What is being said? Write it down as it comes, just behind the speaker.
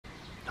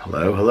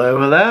Hello, hello,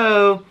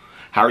 hello.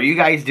 How are you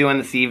guys doing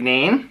this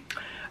evening?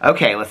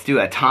 Okay, let's do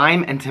a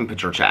time and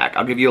temperature check.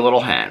 I'll give you a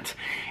little hint.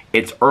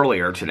 It's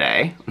earlier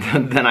today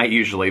than I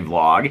usually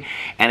vlog,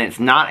 and it's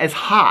not as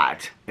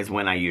hot as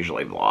when I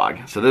usually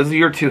vlog. So those are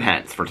your two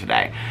hints for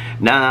today.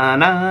 Na,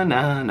 na,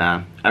 na,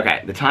 na.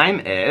 Okay, the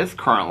time is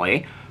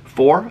currently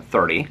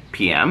 4:30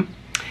 p.m.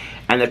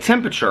 And the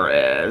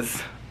temperature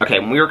is, okay,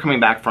 when we were coming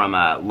back from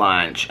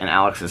lunch in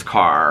Alex's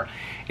car,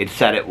 it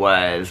said it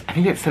was, I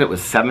think it said it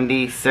was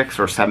 76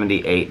 or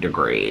 78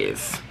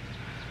 degrees.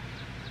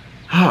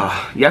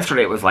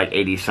 Yesterday it was like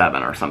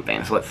 87 or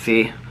something. So let's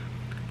see,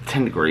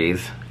 10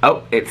 degrees.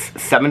 Oh,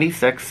 it's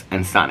 76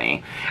 and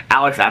sunny.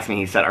 Alex asked me,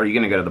 he said, are you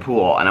gonna go to the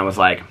pool? And I was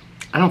like,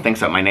 I don't think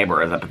so. My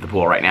neighbor is up at the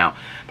pool right now.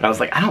 But I was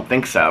like, I don't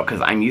think so, because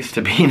I'm used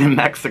to being in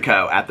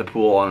Mexico at the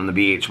pool and on the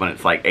beach when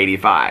it's like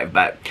 85.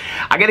 But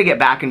I gotta get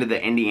back into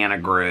the Indiana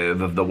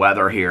groove of the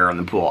weather here in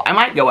the pool. I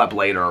might go up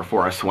later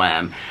for a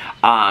swim.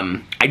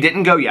 I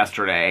didn't go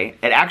yesterday.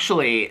 It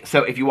actually,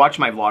 so if you watch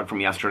my vlog from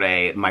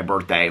yesterday, my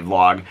birthday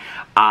vlog,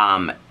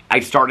 I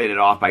started it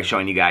off by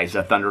showing you guys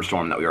the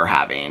thunderstorm that we were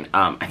having.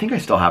 I think I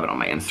still have it on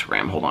my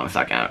Instagram. Hold on a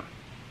second.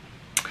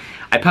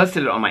 I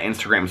posted it on my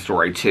Instagram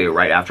story too,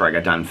 right after I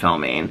got done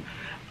filming.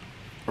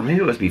 Or maybe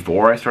it was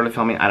before I started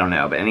filming, I don't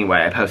know. But anyway,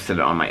 I posted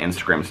it on my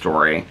Instagram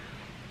story.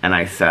 And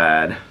I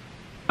said,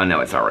 oh no,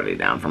 it's already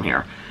down from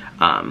here.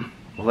 Well,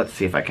 let's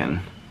see if I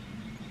can.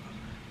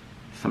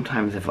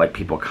 Sometimes if like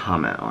people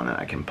comment on it,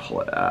 I can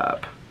pull it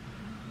up.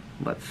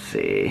 Let's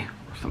see.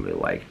 Or somebody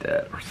liked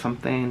it or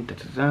something. Da,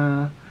 da,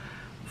 da.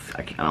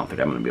 I don't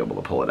think I'm going to be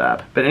able to pull it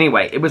up. But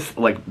anyway, it was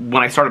like,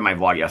 when I started my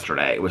vlog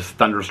yesterday, it was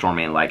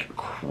thunderstorming like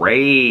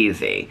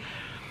crazy.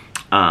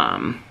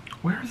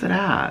 Where is it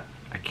at?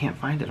 I can't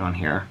find it on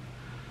here.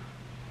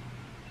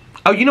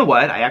 Oh, you know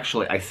what?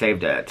 I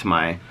saved it to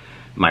my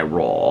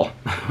roll.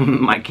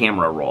 My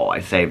camera roll. I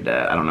saved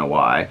it. I don't know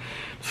why.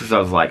 Just because I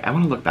was like, I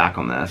want to look back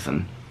on this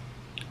and...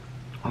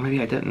 Or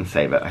maybe I didn't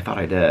save it. I thought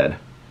I did.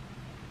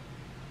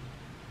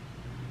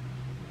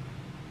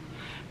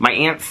 My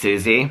Aunt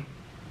Susie...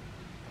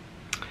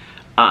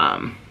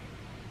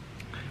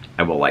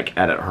 I will like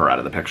edit her out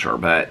of the picture,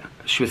 but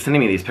she was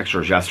sending me these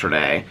pictures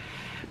yesterday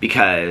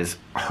because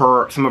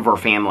some of her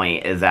family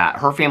is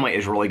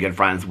really good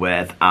friends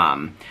with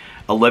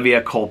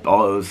Olivia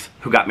Culpo's,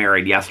 who got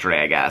married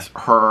yesterday, I guess,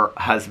 her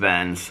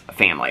husband's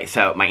family.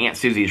 So my Aunt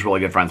Susie is really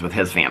good friends with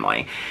his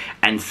family.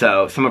 And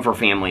so some of her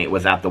family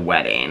was at the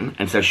wedding,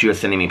 and so she was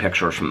sending me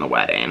pictures from the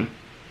wedding.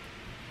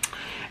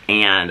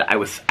 And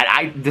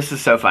this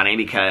is so funny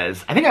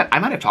because I think I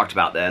might have talked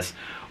about this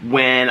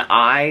when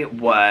I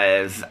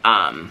was,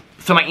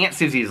 so my Aunt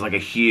Susie is like a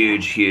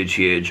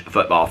huge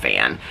football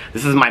fan.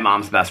 This is my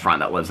mom's best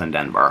friend that lives in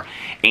Denver,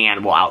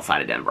 and well,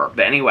 outside of Denver.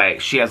 But anyway,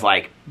 she has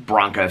like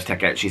Broncos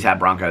tickets. She's had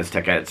Broncos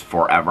tickets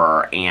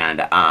forever,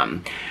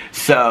 and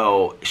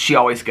so she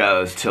always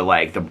goes to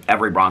like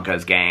every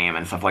Broncos game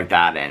and stuff like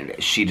that,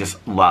 and she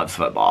just loves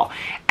football.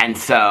 And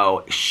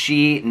so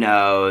she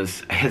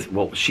knows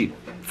she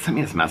sent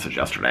me this message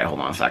yesterday.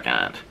 Hold on a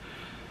second.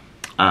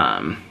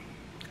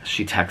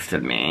 She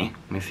texted me.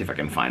 Let me see if I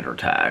can find her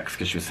text,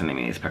 because she was sending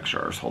me these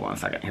pictures. Hold on a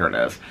second. Here it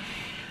is.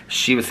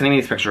 She was sending me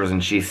these pictures,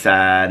 and she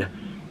said,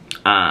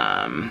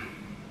 happy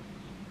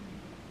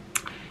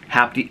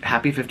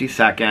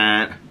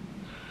 52nd.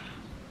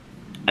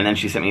 And then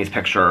she sent me these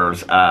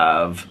pictures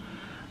of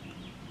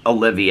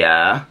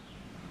Olivia,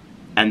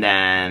 and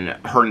then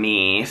her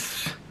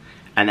niece,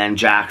 and then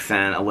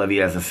Jackson,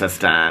 Olivia's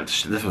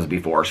assistant. This was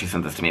before she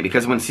sent this to me,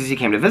 because when Susie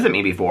came to visit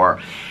me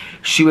before,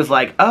 she was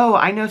like, oh,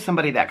 I know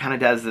somebody that kind of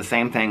does the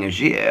same thing as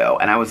you.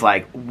 And I was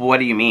like, what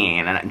do you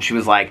mean? And she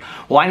was like,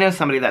 well, I know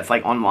somebody that's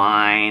like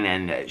online,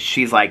 and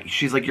she's like,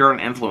 you're an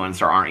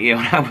influencer, aren't you?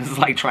 And I was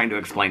like trying to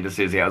explain to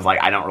Susie, I was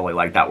like, I don't really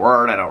like that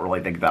word. I don't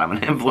really think that I'm an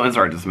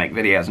influencer. I just make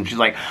videos. And she's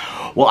like,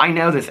 well, I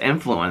know this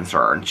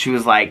influencer. And she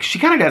was like, she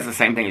kind of does the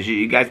same thing as you.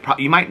 You guys,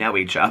 you might know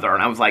each other.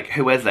 And I was like,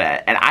 who is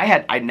it? And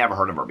I'd never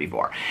heard of her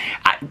before.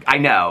 I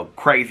know,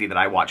 crazy that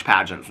I watch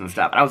pageants and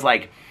stuff. And I was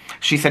like,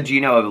 she said, do you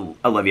know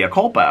Olivia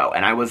Culpo?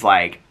 And I was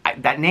like,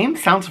 that name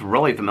sounds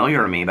really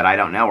familiar to me, but I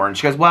don't know her. And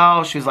she goes,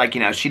 well, she was like, you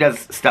know, she does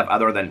stuff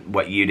other than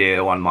what you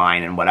do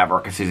online and whatever,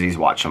 because Susie's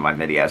watched some of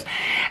my videos.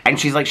 And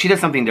she's like, she does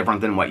something different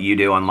than what you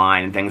do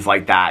online and things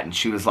like that. And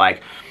she was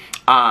like,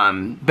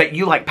 but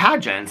you like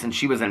pageants, and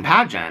she was in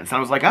pageants. And I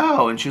was like,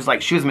 oh, and she was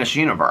like, she was Miss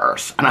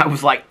Universe. And I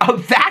was like, oh,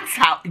 that's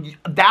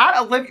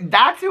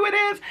who it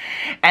is?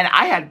 And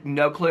I had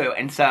no clue.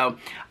 And so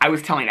I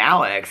was telling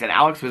Alex, and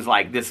Alex was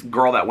like, this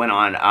girl that went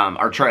on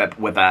our trip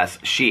with us,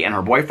 she and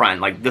her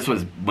boyfriend, like this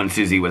was when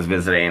Susie was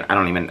visiting.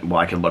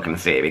 I could look and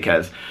see,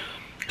 because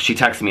she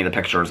texted me the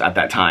pictures at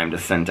that time to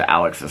send to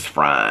Alex's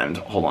friend.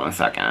 Hold on a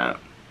second.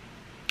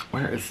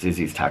 Where is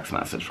Susie's text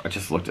message? I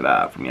just looked it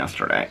up from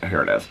yesterday. Oh,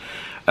 here it is.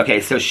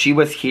 Okay, so she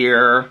was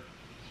here,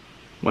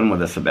 when would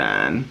this have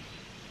been?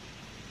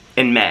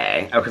 In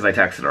May. Oh, because I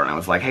texted her and I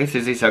was like, hey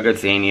Susie, so good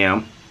seeing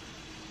you.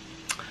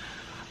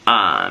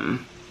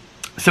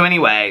 So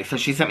anyway, so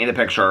she sent me the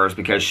pictures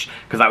because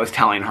I was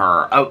telling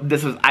her,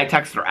 I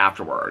texted her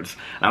afterwards.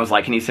 And I was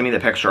like, can you send me the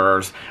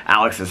pictures?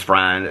 Alex's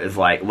friend is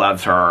like,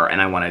 loves her, and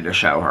I wanted to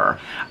show her.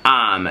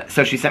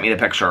 So she sent me the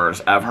pictures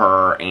of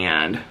her,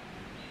 and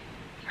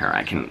here,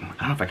 I don't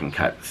know if I can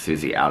cut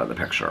Susie out of the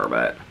picture,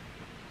 but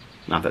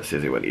not that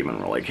Susie would even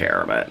really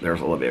care, but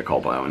there's Olivia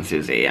Colpo and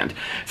Susie. And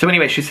so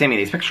anyway, she sent me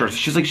these pictures.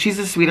 She's like, she's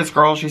the sweetest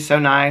girl. She's so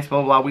nice,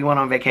 blah, blah, blah. We went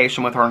on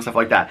vacation with her and stuff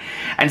like that.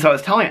 And so I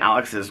was telling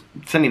Alex,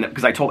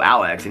 because I told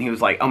Alex, and he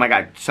was like, oh my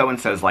God,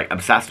 so-and-so's like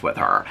obsessed with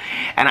her.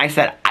 And I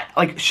said,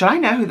 like, should I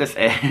know who this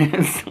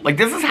is? Like,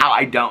 this is how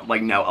I don't,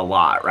 like, know a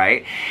lot,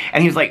 right?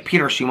 And he was like,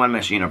 Peter, she won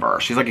Miss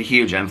Universe. She's, like, a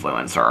huge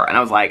influencer. And I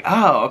was like,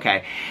 oh,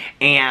 okay.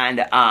 And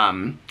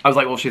I was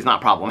like, well, she's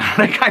not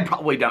problematic. I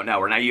probably don't know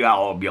her. Now you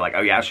all will be like,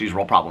 oh, yeah, she's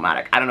real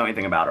problematic. I don't know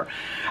anything about her.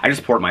 I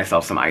just poured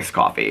myself some iced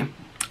coffee.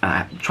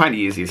 I'm trying to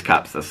use these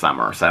cups this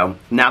summer. So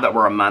now that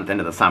we're a month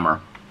into the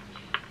summer.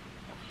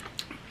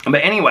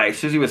 But anyway,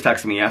 Susie was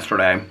texting me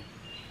yesterday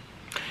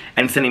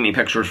and sending me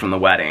pictures from the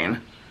wedding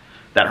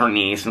that her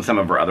niece and some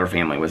of her other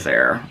family was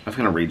there. I was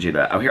going to read you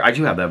that. Oh, here, I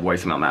do have the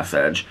voicemail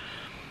message.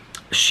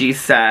 She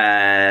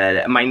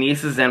said, my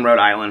niece is in Rhode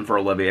Island for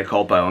Olivia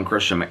Colpo and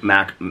Christian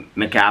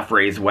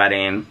McCaffrey's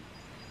wedding.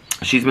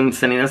 She's been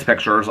sending us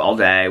pictures all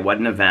day. What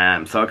an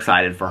event. I'm so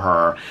excited for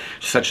her.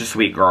 She's such a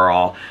sweet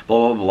girl.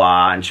 Blah, blah,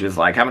 blah. And she was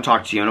like, haven't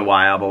talked to you in a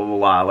while. Blah, blah,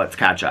 blah. Let's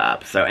catch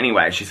up. So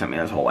anyway, she sent me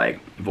this whole, like,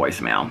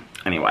 voicemail.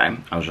 Anyway,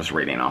 I was just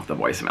reading off the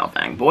voicemail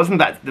thing. But isn't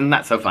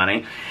that so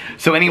funny?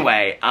 So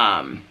anyway,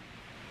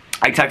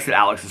 I texted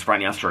Alex's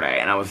friend yesterday,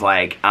 and I was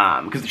like,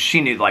 because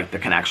she knew, like, the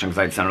connection, because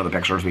I'd sent her the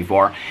pictures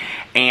before,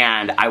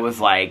 and I was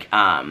like,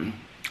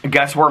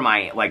 guess where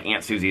my, like,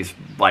 Aunt Susie's,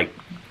 like,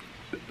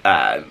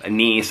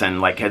 niece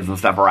and, like, kids and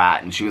stuff are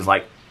at, and she was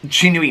like,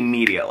 she knew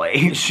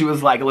immediately. She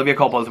was like, Olivia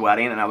Colpo's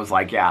wedding, and I was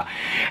like, yeah.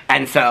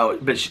 And so,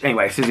 but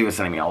anyway, Susie was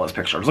sending me all those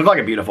pictures. It looked like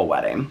a beautiful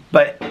wedding,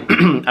 but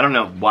I don't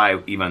know why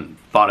I even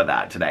thought of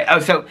that today. Oh,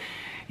 so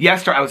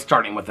yesterday I was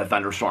starting with the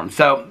thunderstorm,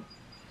 so...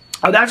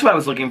 Oh, that's what I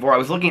was looking for.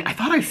 I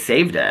thought I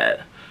saved it.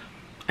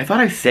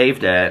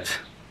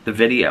 The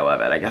video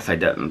of it. I guess I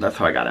didn't. That's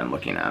how I got in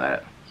looking at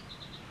it.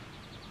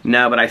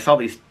 No, but I saw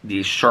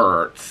these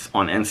shirts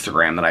on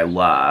Instagram that I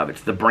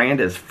love. The brand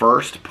is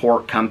First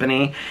Port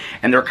Company,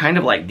 and they're kind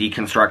of like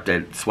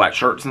deconstructed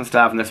sweatshirts and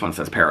stuff, and this one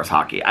says Paris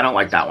Hockey. I don't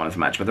like that one as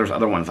much, but there's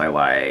other ones I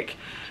like.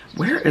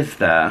 Where is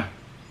the...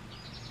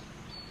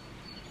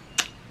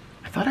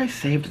 I thought I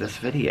saved this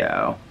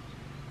video.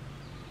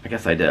 I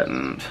guess I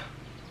didn't.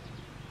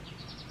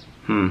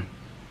 Well,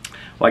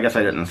 I guess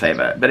I didn't save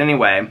it. But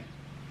anyway,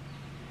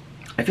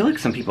 I feel like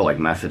some people, like,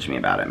 messaged me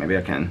about it. Maybe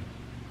I can...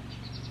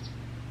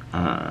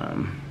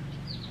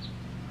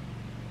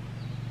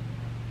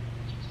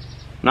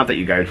 Not that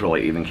you guys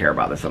really even care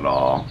about this at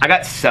all. I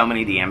got so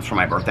many DMs for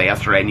my birthday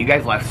yesterday, and you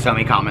guys left so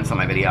many comments on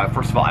my video.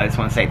 First of all, I just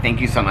want to say thank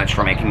you so much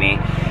for making me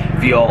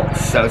feel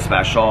so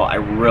special. I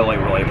really,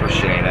 really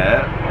appreciate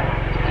it.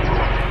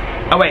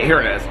 Oh, wait, here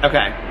it is.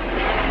 Okay.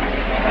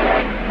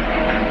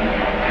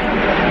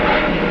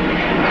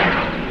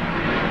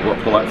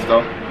 Pull that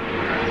still.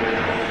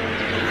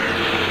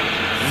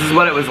 This is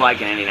what it was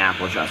like in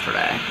Indianapolis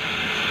yesterday.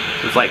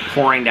 It was like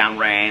pouring down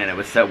rain, and it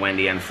was so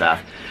windy and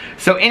stuff.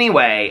 So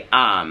anyway,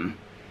 I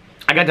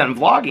got done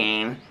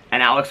vlogging,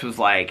 and Alex was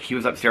like, he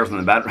was upstairs in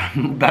the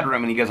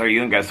bedroom, and he goes, are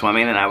you gonna go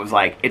swimming? And I was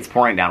like, it's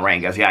pouring down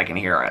rain. He goes, yeah, I can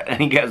hear it. And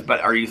he goes,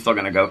 but are you still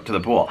gonna go to the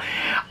pool?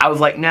 I was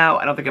like, no,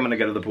 I don't think I'm gonna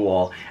go to the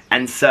pool.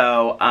 And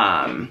so,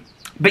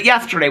 but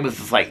yesterday was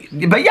just like,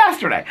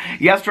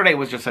 yesterday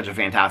was just such a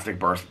fantastic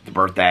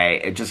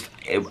birthday.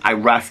 I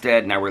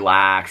rested and I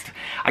relaxed.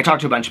 I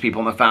talked to a bunch of people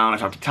on the phone. I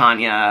talked to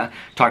Tanya,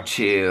 talked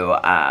to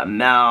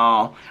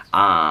Mel,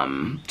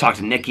 talked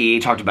to Nikki,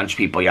 talked to a bunch of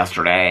people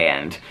yesterday,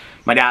 and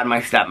my dad and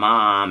my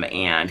stepmom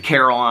and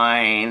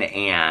Caroline,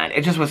 and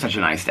it just was such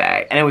a nice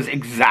day. And it was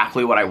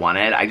exactly what I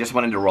wanted. I just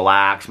wanted to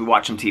relax. We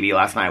watched some TV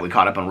last night. We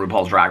caught up on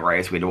RuPaul's Drag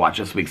Race. We had to watch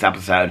this week's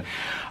episode.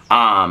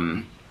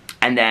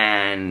 And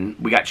then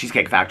we got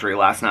Cheesecake Factory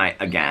last night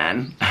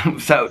again.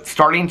 So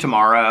starting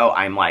tomorrow,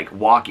 I'm like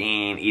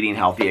walking, eating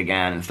healthy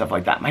again and stuff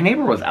like that. My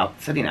neighbor was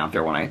sitting out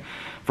there when I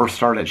first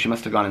started. She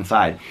must have gone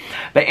inside.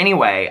 But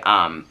anyway,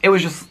 it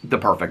was just the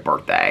perfect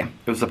birthday.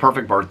 It was the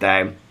perfect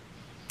birthday.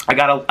 I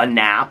got a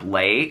nap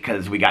late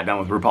because we got done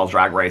with RuPaul's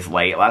Drag Race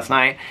late last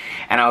night.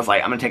 And I was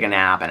like, I'm going to take a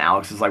nap. And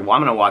Alex is like, well, I'm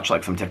going to watch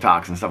like some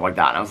TikToks and stuff like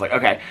that. And I was like,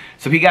 okay.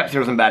 So he got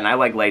upstairs in bed, and I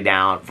like lay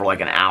down for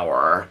like an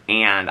hour.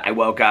 And I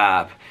woke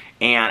up.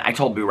 And I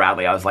told Boo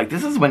Radley, I was like,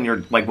 this is when your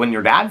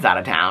dad's out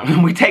of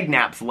town. We take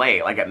naps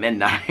late, like at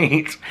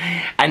midnight.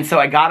 And so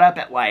I got up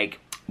at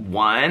like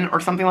 1 or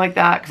something like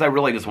that, because I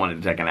really just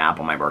wanted to take a nap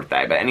on my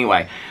birthday. But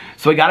anyway,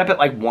 so I got up at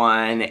like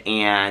 1,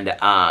 and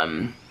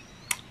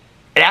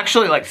it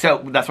actually, like,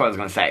 so that's what I was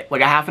going to say.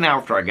 Like a half an hour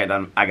after I got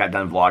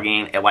done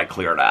vlogging, it like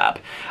cleared up.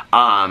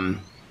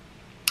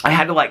 I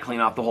had to, like,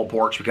 clean off the whole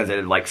porch because it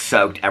had, like,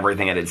 soaked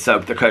everything. It had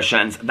soaked the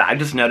cushions. I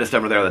just noticed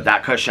over there that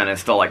that cushion is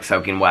still, like,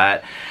 soaking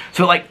wet.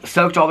 So it, like,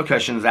 soaked all the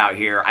cushions out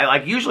here. I,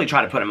 like, usually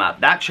try to put them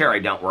up. That chair I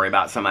don't worry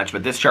about so much,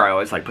 but this chair I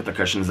always, like, put the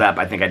cushions up.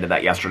 I think I did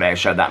that yesterday. I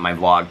showed that in my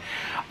vlog.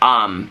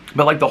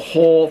 But, like, the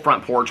whole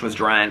front porch was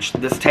drenched.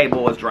 This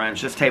table was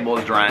drenched. This table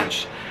was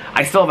drenched.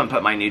 I still haven't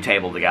put my new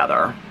table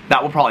together.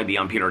 That will probably be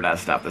on Peter Does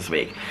Stuff this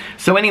week.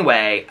 So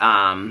anyway,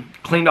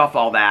 cleaned off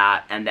all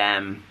that, and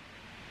then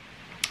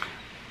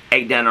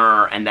ate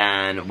dinner, and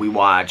then we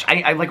watched.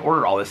 I like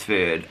ordered all this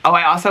food. Oh,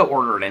 I also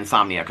ordered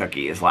insomnia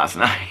cookies last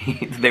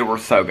night. They were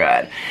so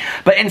good.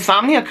 But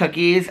insomnia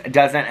cookies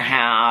doesn't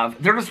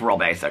have, they're just real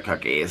basic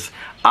cookies.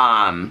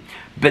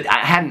 But I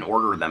hadn't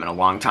ordered them in a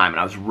long time, and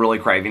I was really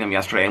craving them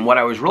yesterday. And what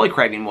I was really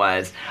craving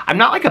was, I'm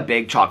not like a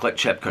big chocolate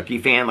chip cookie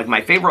fan. Like,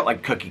 my favorite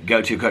like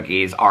go-to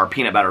cookies are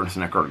peanut butter and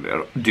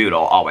snickerdoodle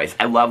always.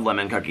 I love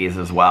lemon cookies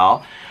as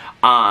well.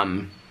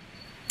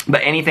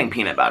 But anything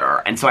peanut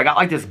butter. And so I got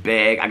like this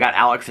big, I got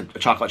Alex a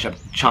chocolate chip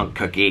chunk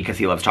cookie because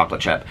he loves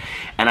chocolate chip.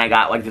 And I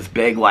got like this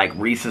big like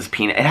Reese's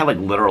peanut, it had like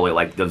literally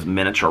like those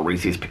miniature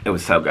Reese's, it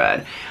was so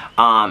good.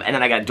 And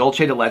then I got dulce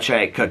de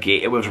leche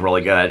cookie, it was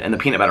really good. And the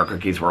peanut butter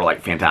cookies were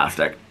like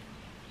fantastic.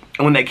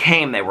 And when they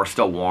came, they were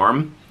still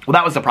warm. Well,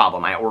 that was the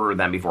problem. I ordered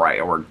them before I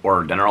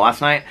ordered dinner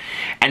last night.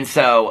 And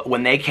so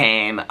when they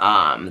came,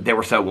 they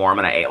were so warm,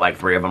 and I ate like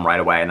 3 of them right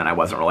away, and then I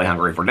wasn't really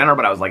hungry for dinner,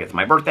 but I was like, it's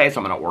my birthday, so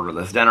I'm going to order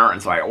this dinner.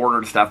 And so I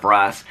ordered stuff for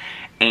us,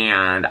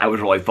 and I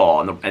was really full,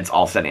 and it's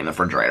all sitting in the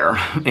refrigerator,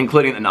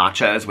 including the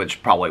nachos, which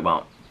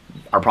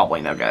are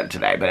probably no good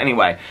today. But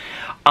anyway,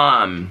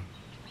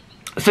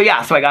 so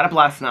yeah, so I got up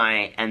last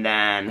night, and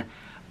then,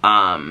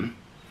 I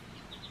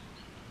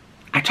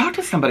talked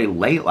to somebody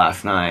late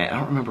last night. I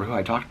don't remember who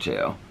I talked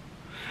to.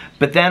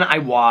 But then I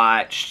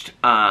watched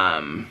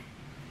an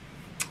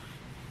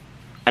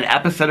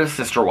episode of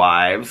Sister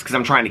Wives, because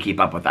I'm trying to keep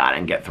up with that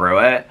and get through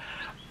it.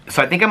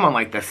 So I think I'm on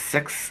like the I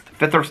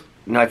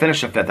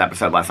finished the 5th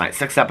episode last night,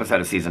 6th episode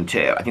of season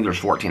 2. I think there's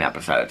 14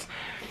 episodes.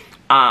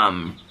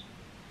 And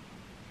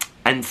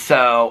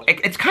so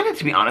it's kind of,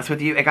 to be honest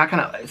with you,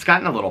 it's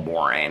gotten a little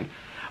boring.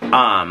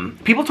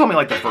 People told me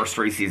like the first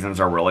 3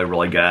 seasons are really,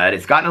 really good.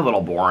 It's gotten a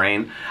little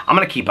boring. I'm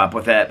going to keep up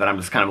with it, but I'm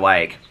just kind of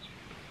like,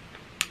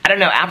 I don't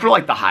know, after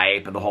like the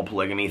hype of the whole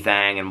polygamy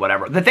thing and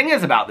whatever. The thing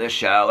is about this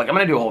show, like I'm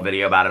going to do a whole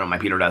video about it on my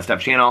Peter Does Stuff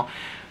channel.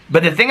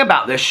 But the thing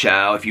about this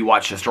show, if you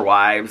watch Sister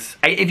Wives,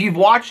 if you've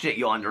watched it,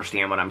 you'll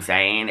understand what I'm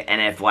saying. And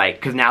if like,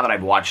 because now that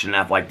I've watched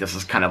enough, like this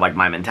is kind of like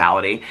my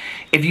mentality.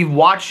 If you've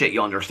watched it,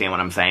 you'll understand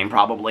what I'm saying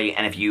probably.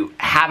 And if you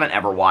haven't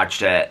ever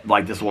watched it,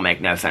 like this will make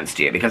no sense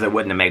to you. Because it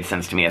wouldn't have made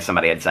sense to me if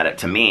somebody had said it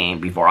to me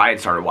before I had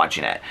started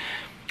watching it.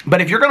 But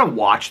if you're going to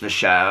watch the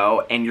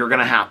show, and you're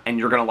going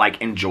to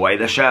like enjoy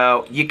the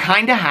show, you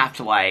kind of have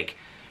to like,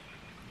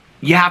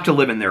 you have to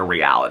live in their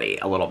reality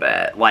a little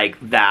bit. Like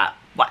that,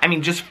 I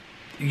mean, just,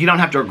 you don't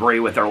have to agree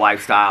with their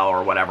lifestyle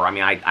or whatever. I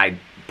mean, I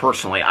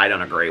personally, I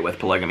don't agree with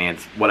polygamy.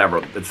 It's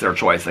whatever, it's their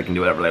choice. They can do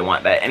whatever they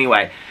want. But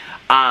anyway,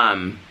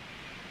 I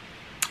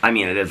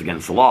mean, it is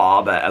against the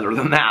law, but other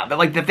than that. But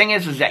like, the thing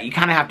is that you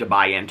kind of have to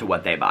buy into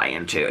what they buy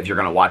into if you're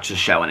going to watch the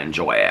show and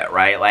enjoy it,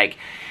 right? Like,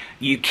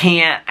 you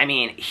can't, I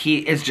mean, he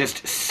is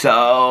just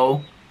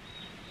so,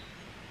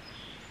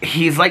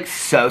 he's like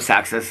so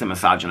sexist and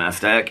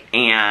misogynistic,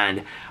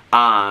 and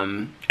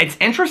it's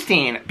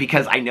interesting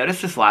because I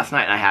noticed this last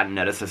night and I hadn't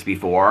noticed this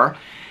before.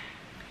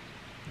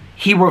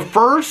 He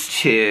refers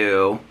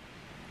to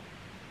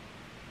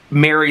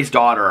Mary's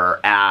daughter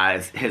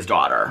as his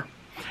daughter.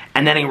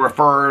 And then he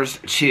refers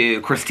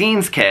to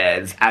Christine's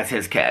kids as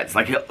his kids.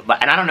 Like, and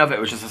I don't know if it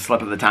was just a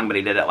slip of the tongue, but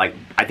he did it like,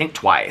 I think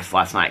twice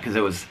last night. Because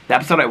it was, the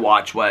episode I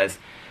watched was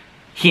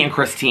he and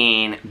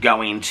Christine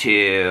going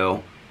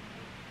to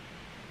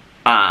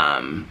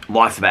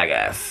Las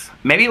Vegas.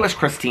 Maybe it was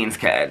Christine's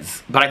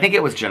kids, but I think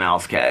it was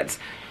Janelle's kids.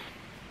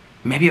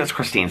 Maybe it was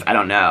Christine's, I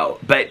don't know.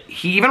 But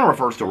he even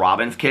refers to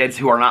Robin's kids,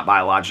 who are not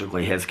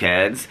biologically his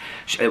kids.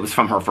 It was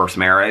from her first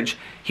marriage.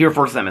 He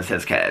refers to them as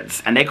his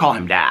kids. And they call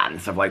him dad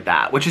and stuff like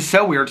that. Which is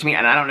so weird to me.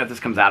 And I don't know if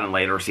this comes out in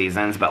later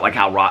seasons, but like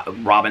how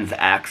Robin's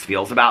ex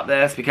feels about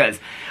this. Because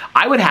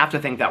I would have to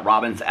think that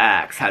Robin's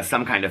ex has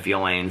some kind of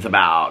feelings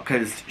about,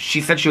 because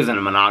she said she was in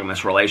a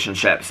monogamous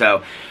relationship.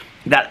 So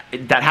that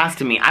has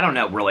to mean, I don't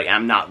know really.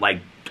 I'm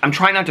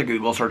trying not to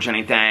Google search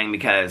anything,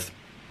 because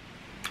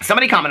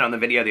somebody commented on the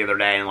video the other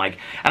day, and like,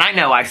 and I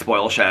know I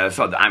spoil shows,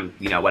 so I'm,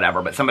 you know,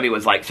 whatever, but somebody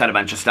was like, said a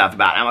bunch of stuff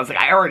about it, and I was like,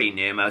 I already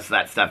knew most of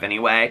that stuff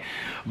anyway,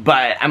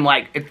 but I'm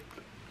like,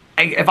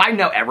 if I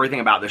know everything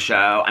about the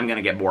show, I'm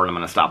gonna get bored, I'm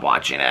gonna stop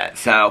watching it.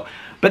 So,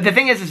 but the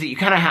thing is that you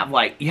kind of have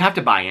like, you have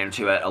to buy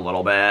into it a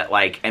little bit,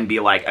 like, and be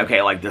like,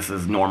 okay, like this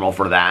is normal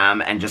for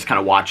them, and just kind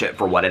of watch it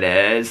for what it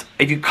is.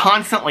 If you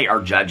constantly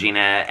are judging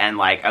it and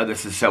like, oh,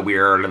 this is so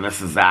weird and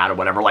this is that or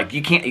whatever, like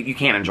you can't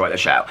enjoy the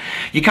show.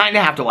 You kind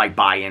of have to like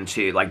buy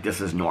into like,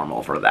 this is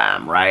normal for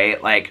them,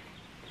 right? Like,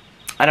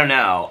 I don't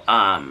know.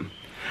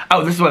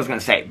 Oh, this is what I was gonna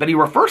say. But he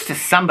refers to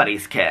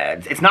somebody's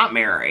kids. It's not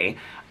Mary.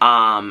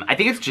 I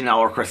think it's Janelle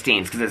or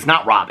Christine's, because it's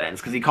not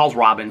Robin's, because he calls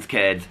Robin's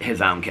kids his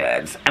own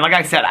kids. And like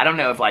I said, I don't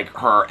know if like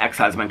her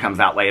ex-husband comes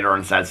out later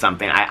and says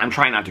something. I'm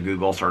trying not to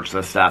Google search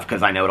this stuff,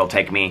 because I know it'll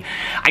take me.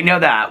 I know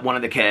that one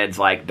of the kids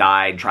like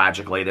died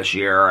tragically this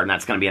year, and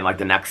that's going to be in like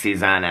the next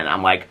season, and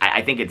I'm like,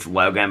 I think it's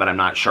Logan, but I'm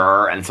not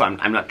sure, and so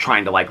I'm not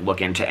trying to like look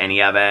into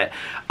any of it.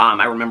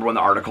 I remember when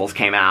the articles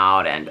came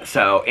out, and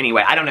so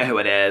anyway, I don't know who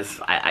it is,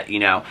 you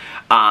know,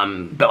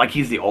 but like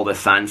he's the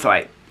oldest son,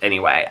 so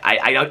anyway,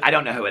 I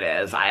don't know who it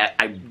is.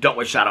 I don't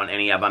wish that on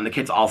any of them. The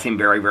kids all seem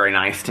very, very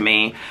nice to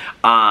me.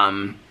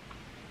 I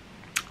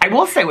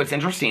will say what's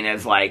interesting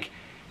is like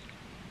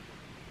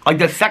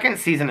the second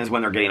season is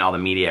when they're getting all the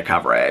media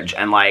coverage,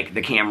 and like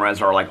the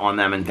cameras are like on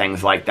them and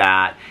things like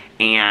that.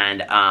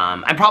 And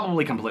I'm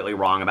probably completely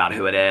wrong about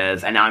who it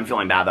is, and now I'm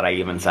feeling bad that I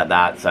even said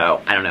that.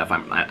 So I don't know if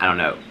I don't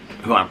know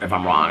if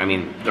I'm wrong. I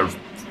mean,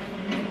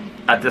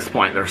 at this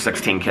point there's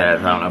 16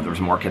 kids. I don't know if there's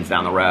more kids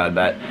down the road,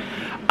 but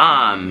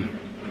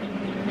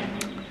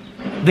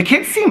the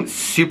kids seem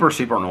super,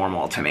 super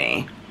normal to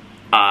me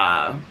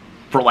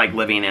for like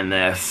living in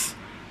this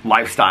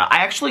lifestyle. I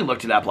actually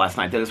looked it up last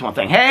night. Did this one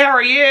thing. Hey, how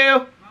are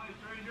you?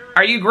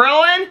 Are you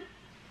grilling?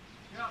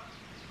 Yep.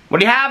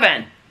 What are you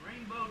having?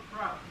 Rainbow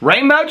trout.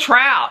 Rainbow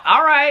trout.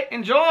 All right,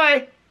 enjoy.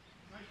 Nice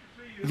to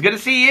see you. It's good to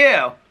see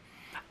you.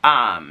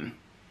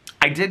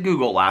 I did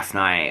Google last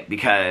night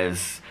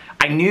because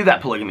I knew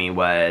that polygamy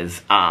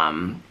was,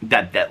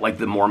 that like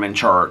the Mormon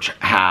church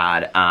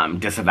had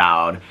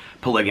disavowed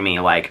polygamy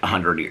like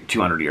 100,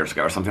 200 years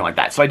ago or something like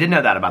that. So I did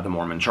know that about the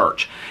Mormon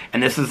church.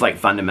 And this is like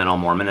fundamental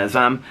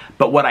Mormonism.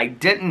 But what I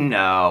didn't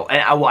know,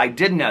 and well, I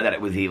did know that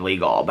it was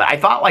illegal, but I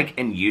thought like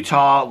in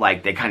Utah,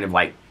 like they kind of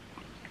like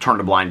turned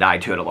a blind eye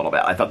to it a little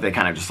bit. I thought they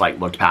kind of just like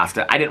looked past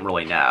it. I didn't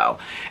really know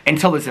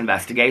until this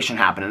investigation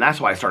happened, and that's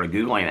why I started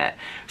Googling it.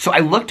 So I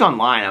looked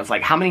online. I was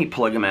like, how many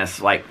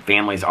polygamous like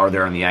families are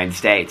there in the United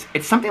States?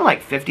 It's something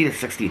like 50 to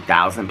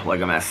 60,000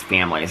 polygamous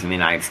families in the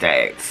United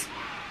States.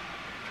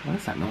 What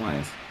is that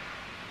noise?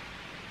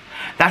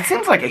 That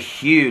seems like a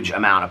huge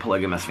amount of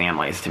polygamous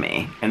families to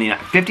me. And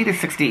 50 to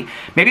 60,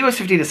 maybe it was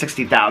 50 to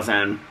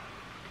 60,000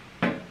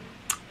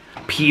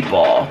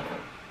 people.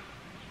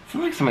 It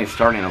sounds like somebody's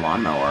starting a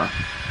lawnmower.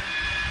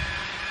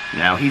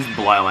 No, he's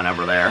blowing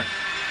over there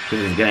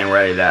because he's getting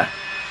ready to.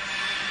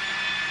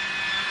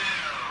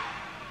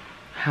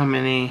 How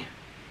many?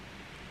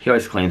 He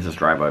always cleans his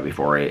driveway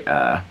before he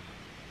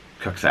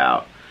cooks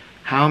out.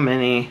 How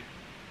many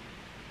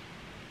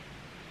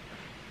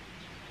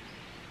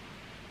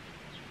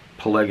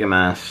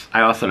polygamous?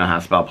 I also know how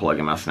to spell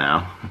polygamous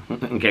now,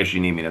 in case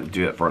you need me to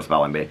do it for a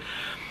spelling bee.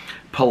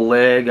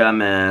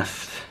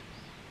 Polygamist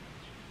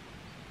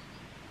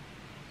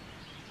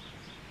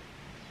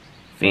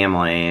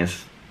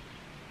families.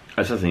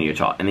 This is in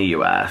Utah, in the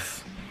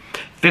U.S.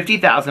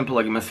 50,000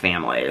 polygamous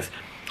families.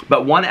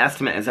 But one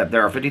estimate is that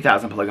there are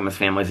 50,000 polygamous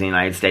families in the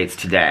United States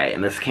today,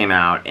 and this came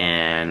out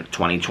in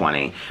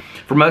 2020.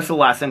 For most of the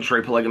last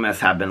century,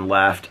 polygamists have been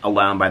left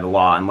alone by the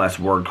law unless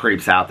word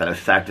creeps out that a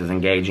sect is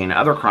engaging in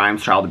other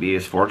crimes, child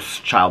abuse,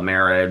 forced child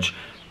marriage,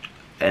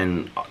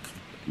 and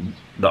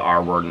the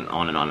R word, and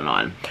on and on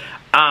and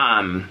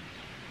on.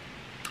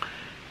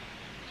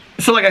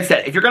 So like I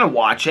said, if you're going to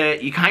watch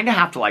it, you kind of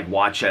have to like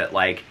watch it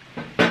like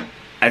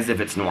as if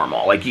it's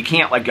normal. Like you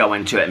can't like go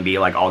into it and be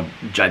like all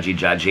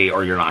judgy,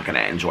 or you're not going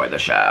to enjoy the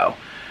show.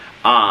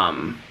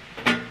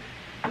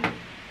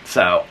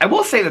 So I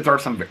will say that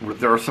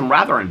there are some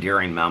rather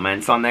endearing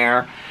moments on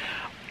there.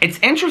 It's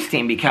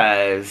interesting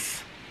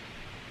because,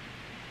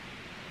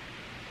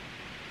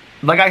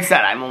 like I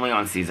said, I'm only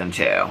on season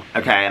 2,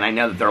 okay? And I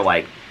know that they're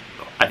like,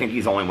 I think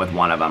he's only with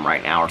one of them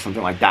right now or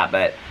something like that,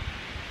 but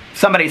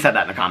somebody said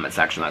that in the comment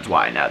section, that's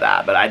why I know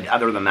that. But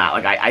other than that,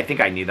 like I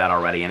think I knew that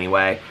already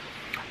anyway.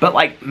 But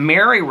like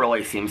Mary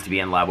really seems to be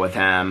in love with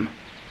him.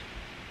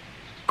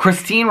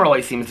 Christine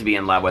really seems to be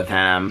in love with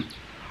him.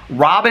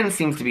 Robin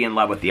seems to be in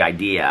love with the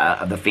idea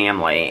of the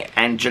family,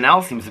 and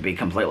Janelle seems to be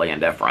completely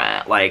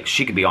indifferent. Like,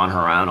 she could be on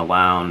her own,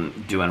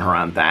 alone, doing her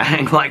own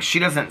thing. Like, she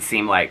doesn't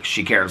seem like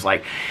she cares.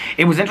 Like,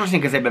 it was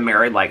interesting because they've been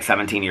married, like,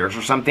 17 years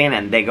or something,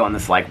 and they go on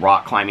this, like,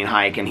 rock climbing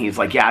hike, and he's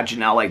like, yeah,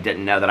 Janelle, like,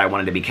 didn't know that I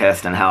wanted to be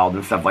kissed and held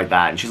and stuff like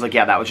that. And she's like,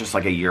 yeah, that was just,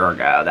 like, a year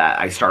ago that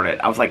I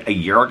started. I was like, a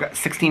year ago?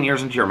 16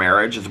 years into your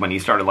marriage is when you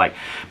started, like,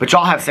 but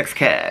y'all have 6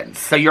 kids.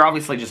 So you're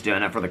obviously just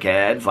doing it for the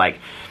kids. Like,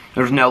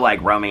 there's no,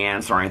 like,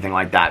 romance or anything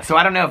like that. So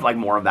I don't know if, like,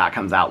 more of that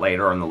comes out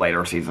later in the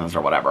later seasons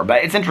or whatever.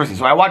 But it's interesting.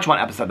 So I watched one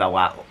episode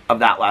of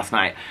that last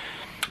night.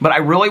 But I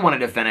really wanted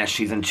to finish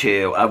season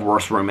 2 of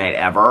Worst Roommate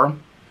Ever,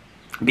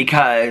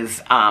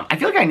 because I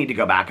feel like I need to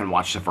go back and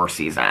watch the first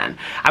season.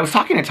 I was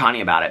talking to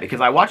Tanya about it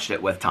because I watched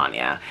it with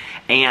Tanya.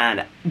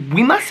 And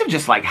we must have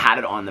just, like, had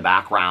it on in the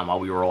background while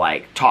we were,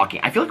 like,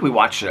 talking. I feel like we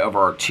watched it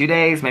over 2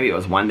 days. Maybe it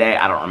was 1 day.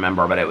 I don't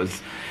remember. But it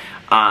was...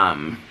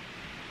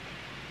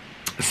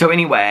 So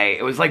anyway,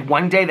 it was like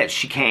one day that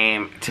she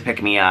came to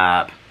pick me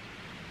up.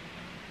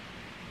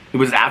 It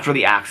was after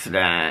the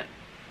accident,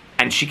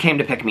 and she came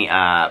to pick me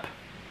up.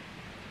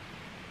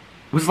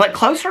 It was like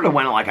closer to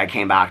when like I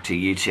came back to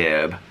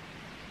YouTube,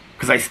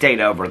 because I stayed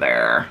over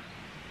there.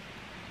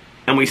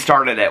 And we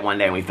started it one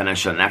day and we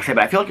finished it the next day,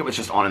 but I feel like it was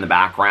just on in the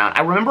background.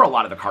 I remember a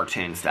lot of the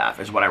cartoon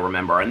stuff is what I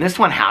remember. And this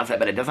one has it,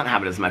 but it doesn't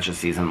have it as much as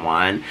season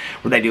 1,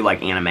 where they do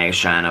like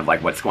animation of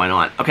like what's going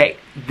on. Okay,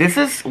 this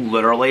is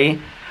literally,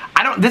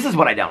 this is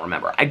what I don't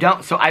remember.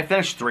 So I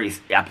finished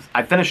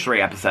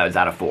 3 episodes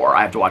out of 4.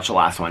 I have to watch the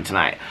last one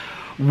tonight.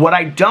 What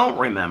I don't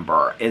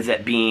remember is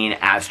it being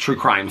as true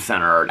crime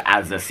centered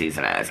as this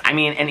season is. I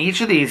mean, in each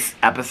of these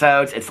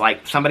episodes, it's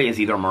like somebody is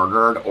either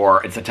murdered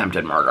or it's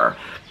attempted murder.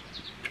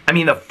 I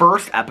mean, the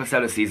first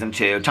episode of season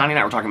 2, Tanya and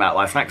I were talking about it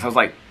last night, because I was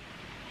like,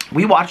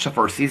 we watched the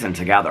first season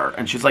together.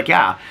 And she was like,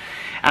 yeah.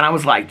 And I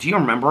was like, do you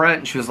remember it?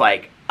 And she was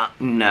like,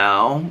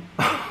 no.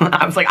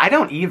 I was like, I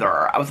don't either.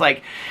 I was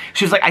like,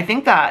 she was like, I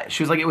think that,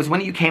 she was like, it was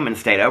when you came and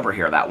stayed over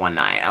here that one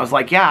night. I was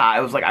like, yeah.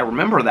 I was like, I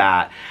remember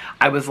that.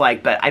 I was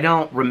like, but I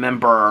don't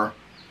remember,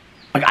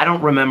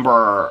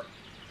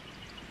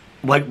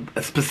 like,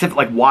 specific,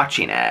 like,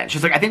 watching it.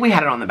 She's like, I think we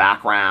had it on the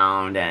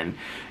background and,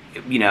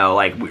 you know,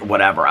 like,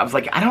 whatever. I was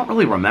like, I don't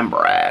really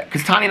remember it.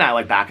 Because Tanya and I,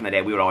 like, back in the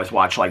day, we would always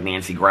watch, like,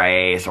 Nancy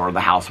Grace or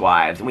The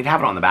Housewives, and we'd have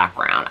it on the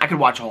background. I could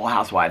watch a whole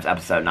Housewives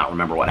episode and not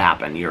remember what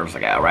happened years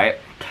ago, right?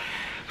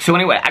 So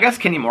anyway, I guess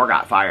Kenya Moore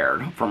got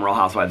fired from Real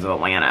Housewives of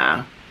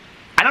Atlanta.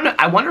 I don't know.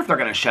 I wonder if they're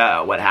going to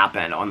show what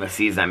happened on the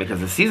season, because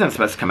the season's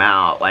supposed to come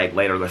out, like,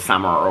 later this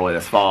summer or early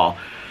this fall,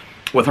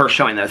 with her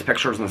showing those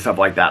pictures and stuff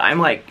like that. I'm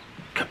like,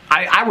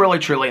 I really,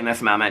 truly, in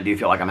this moment, do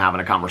feel like I'm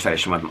having a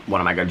conversation with one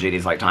of my good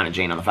GDs, like Tanya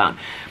Jean, on the phone.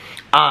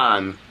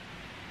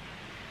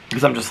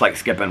 Because I'm just like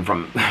skipping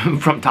from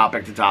from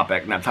topic to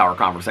topic, and that's how our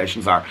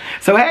conversations are.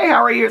 So hey,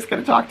 how are you? It's good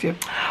to talk to you.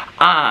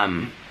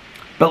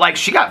 But like,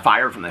 she got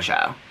fired from the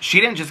show. She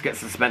didn't just get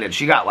suspended.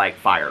 She got like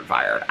fired.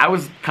 I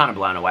was kind of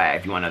blown away,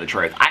 if you want to know the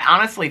truth. I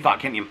honestly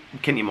thought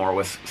Kenya Moore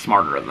was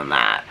smarter than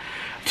that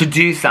to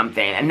do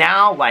something. And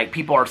now like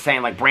people are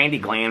saying, like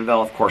Brandi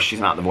Glanville, of course she's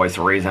not the voice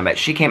of reason, but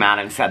she came out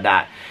and said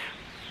that,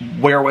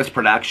 where was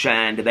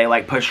production? Did they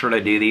like push her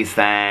to do these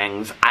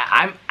things?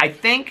 I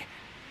think,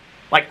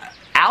 like,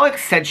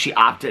 Alex said she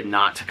opted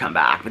not to come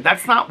back, but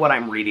that's not what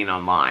I'm reading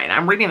online.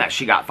 I'm reading that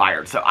she got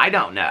fired, so I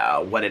don't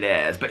know what it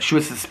is, but she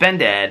was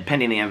suspended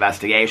pending the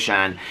investigation,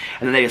 and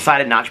then they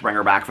decided not to bring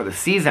her back for the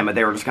season, but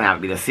they were just going to have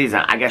it be the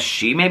season. I guess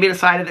she maybe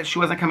decided that she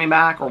wasn't coming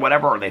back or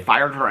whatever, or they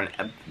fired her,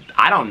 and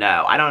I don't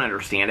know. I don't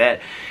understand it.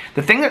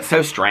 The thing that's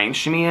so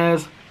strange to me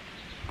is,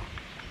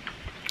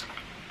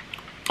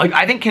 like,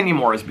 I think Kenya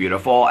Moore is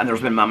beautiful, and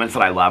there's been moments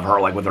that I love her,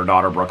 like with her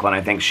daughter Brooklyn.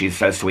 I think she's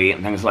so sweet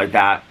and things like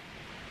that.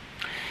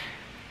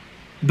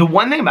 The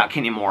one thing about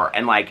Kenya Moore,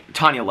 and like,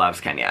 Tanya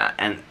loves Kenya,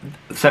 and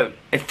so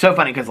it's so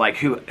funny because like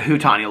who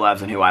Tanya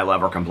loves and who I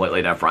love are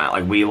completely different.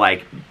 Like, we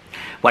like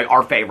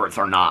our favorites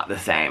are not the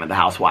same at the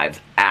Housewives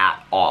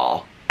at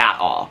all.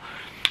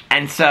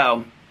 And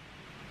so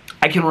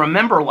I can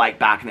remember, like,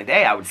 back in the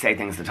day, I would say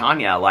things to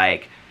Tanya,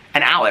 like,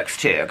 and Alex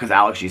too, because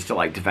Alex used to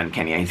like defend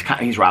Kenya.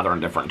 He's rather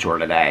indifferent to her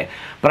today,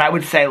 but I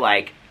would say,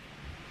 like,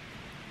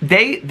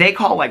 They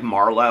call, like,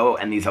 Marlo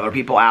and these other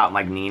people out,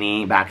 like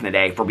Nene back in the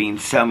day, for being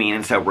so mean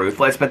and so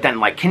ruthless. But then,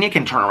 like, Kenya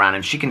can turn around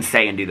and she can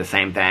say and do the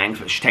same things,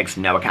 but she takes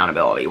no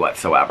accountability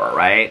whatsoever,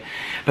 right?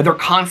 But they're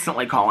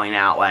constantly calling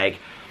out, like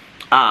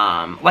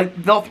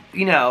they'll,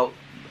 you know,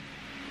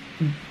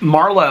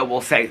 Marlo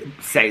will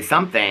say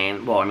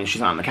something. Well, I mean,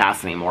 she's not on the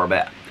cast anymore,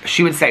 but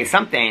she would say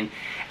something,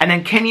 and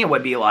then Kenya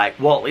would be like,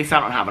 well, at least I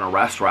don't have an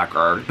arrest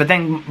record. But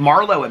then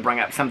Marlo would bring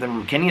up something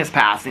from Kenya's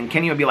past, and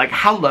Kenya would be like,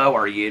 how low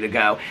are you to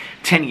go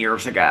 10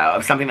 years ago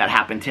of something that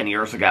happened 10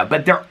 years ago?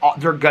 But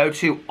their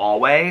go-to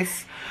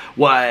always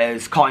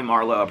was calling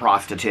Marlo a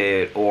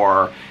prostitute,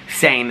 or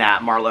saying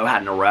that Marlo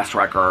had an arrest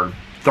record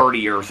 30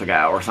 years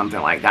ago or something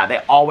like that. They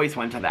always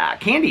went to that.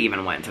 Candy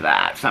even went to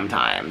that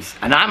sometimes.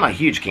 And I'm a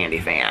huge Candy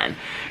fan,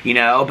 you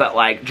know, but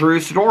like Drew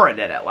Sidora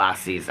did it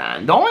last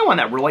season. The only one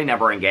that really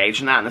never engaged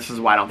in that, and this is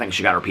why I don't think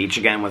she got her peach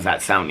again, was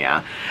that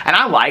Sonia. And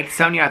I liked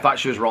Sonia. I thought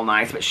she was real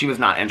nice, but she was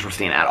not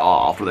interesting at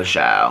all for the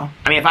show.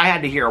 I mean, if I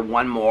had to hear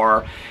one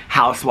more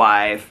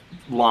housewife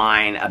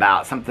line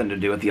about something to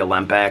do with the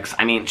Olympics,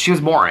 I mean, she was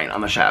boring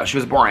on the show. She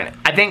was boring.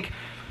 I think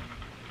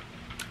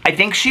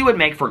she would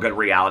make for good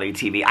reality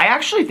TV. I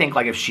actually think,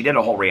 like, if she did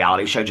a whole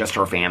reality show, just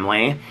her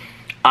family,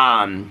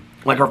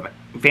 like her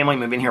family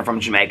moving here from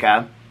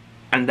Jamaica,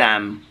 and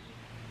then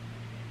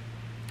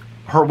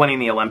her winning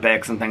the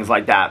Olympics and things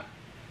like that,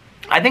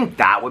 I think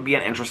that would be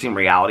an interesting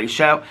reality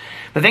show.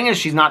 The thing is,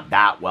 she's not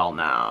that well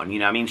known, you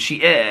know. I mean, she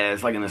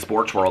is, like, in the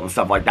sports world and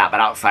stuff like that,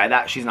 but outside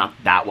that, she's not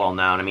that well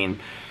known. I mean,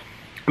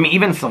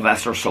 even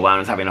Sylvester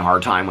Stallone is having a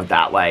hard time with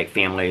that, like,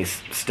 Family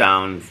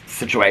Stone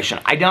situation.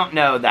 I don't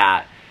know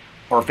that,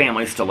 or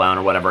Family Stallone,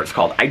 or whatever it's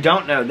called. I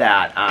don't know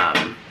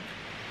that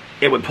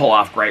it would pull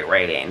off great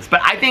ratings.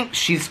 But I think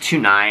she's too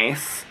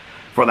nice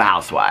for the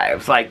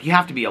Housewives. Like, you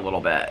have to be a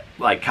little bit,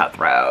 like,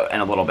 cutthroat,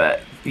 and a little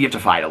bit, you have to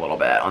fight a little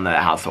bit on the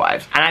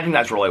Housewives. And I think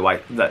that's really why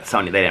they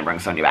didn't bring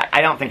Sonia back.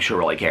 I don't think she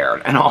really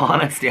cared. In all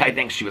honesty, I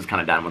think she was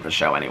kind of done with the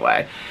show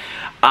anyway.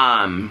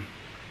 So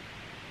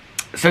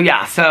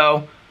yeah,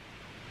 so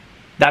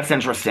that's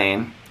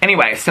interesting.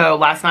 Anyway, so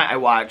last night I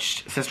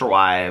watched Sister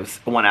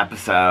Wives, one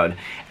episode,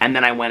 and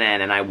then I went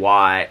in and I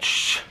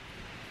watched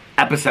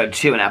episode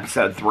 2 and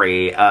episode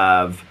 3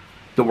 of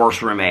The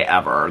Worst Roommate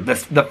Ever.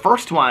 The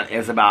first one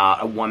is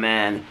about a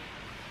woman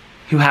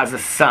who has a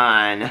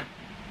son.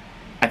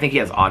 I think he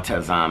has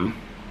autism.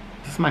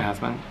 Is this my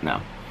husband?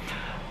 No.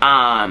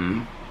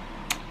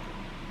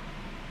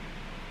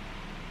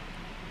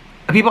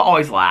 People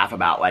always laugh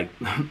about, like,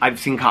 I've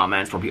seen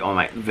comments where people on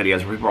my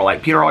videos where people are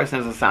like, Peter always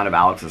knows the sound of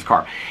Alex's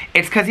car.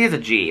 It's because he has a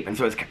Jeep, and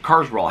so his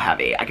car's real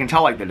heavy. I can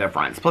tell, like, the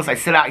difference. Plus, I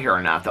sit out here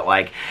enough that,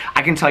 like,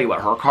 I can tell you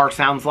what her car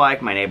sounds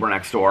like, my neighbor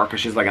next door,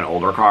 because she's, like, an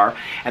older car.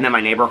 And then my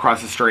neighbor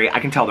across the street,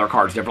 I can tell their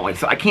cars differently.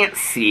 So I can't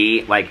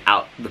see, like,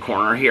 out the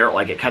corner here.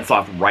 Like, it cuts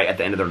off right at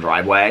the end of their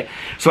driveway.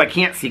 So I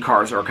can't see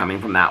cars that are coming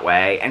from that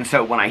way. And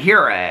so when I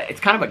hear it, it's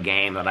kind of a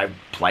game that I've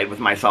played with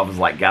myself, is,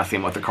 like,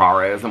 guessing what the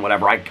car is and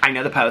whatever. I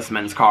know the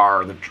postman's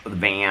car, the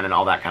van, and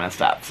all that kind of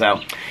stuff.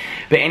 So,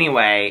 but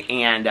anyway,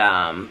 and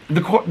them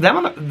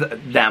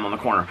on the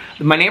corner,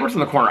 my neighbors in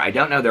the corner, I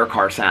don't know their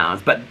car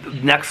sounds, but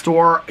next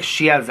door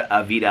she has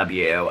a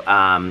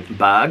VW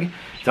Bug.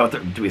 So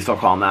do we still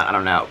call them that? I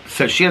don't know.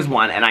 So she has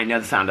one, and I know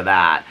the sound of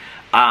that.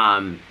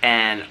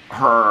 And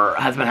her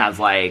husband has,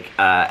 like,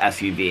 a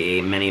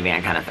SUV,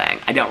 minivan kind of thing.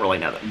 I don't really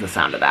know the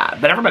sound of that.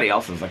 But everybody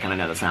else's I kind of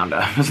know the sound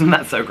of. Isn't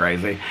that so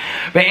crazy?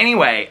 But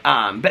anyway,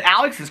 but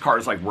Alex's car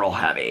is, like, real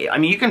heavy. I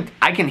mean,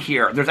 I can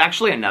hear, there's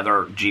actually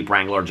another Jeep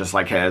Wrangler just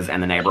like his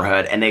in the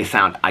neighborhood, and they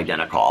sound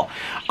identical.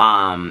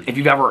 If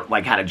you've ever,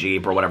 like, had a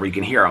Jeep or whatever, you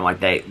can hear them. Like,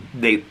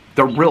 they're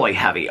really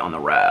heavy on the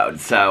road.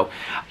 So,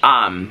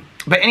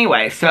 but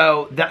anyway,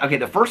 so,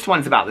 the first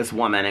one's about this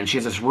woman, and she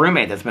has this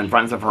roommate that's been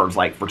friends of hers,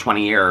 like, for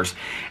 20 years,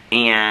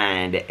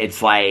 and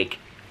it's, like,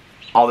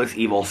 all this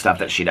evil stuff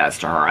that she does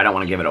to her. I don't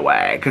want to give it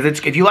away, because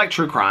if you like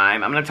true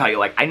crime, I'm going to tell you,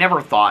 like, I never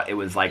thought it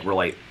was, like,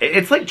 really,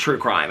 it's like true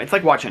crime. It's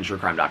like watching a true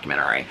crime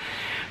documentary.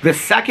 The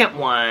second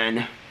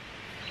one,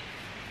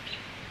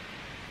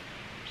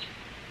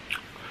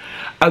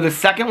 the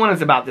second one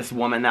is about this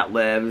woman that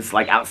lives,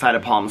 like, outside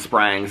of Palm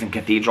Springs in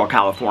Cathedral,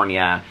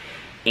 California,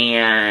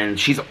 and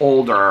she's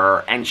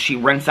older, and she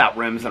rents out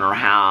rooms in her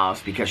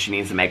house because she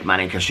needs to make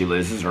money because she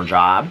loses her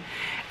job.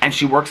 And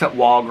she works at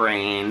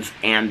Walgreens,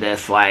 and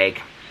this,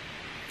 like,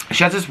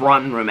 she has this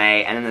one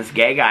roommate, and then this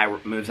gay guy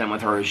moves in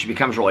with her who she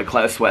becomes really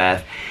close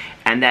with.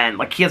 And then,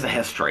 like, he has a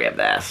history of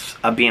this,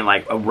 of being,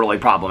 like, a really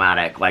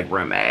problematic, like,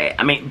 roommate.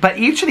 I mean, but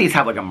each of these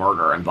have, like, a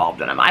murder involved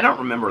in them. I don't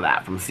remember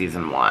that from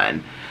season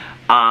 1.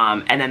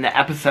 And then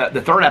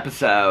the third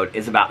episode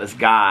is about this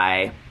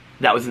guy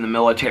that was in the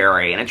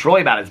military, and it's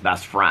really about his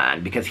best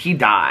friend, because he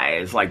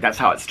dies, like, that's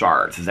how it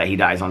starts, is that he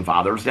dies on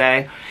Father's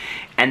Day,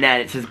 and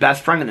then it's his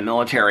best friend in the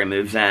military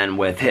moves in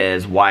with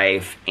his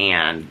wife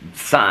and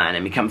son,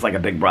 and becomes, like, a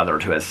big brother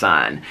to his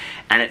son,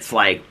 and it's,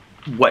 like,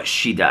 what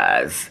she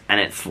does, and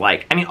it's,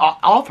 like, I mean,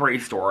 all 3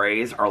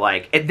 stories are,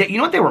 like, you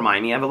know what they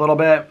remind me of a little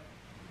bit?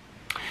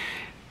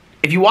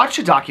 If you watch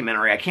a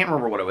documentary, I can't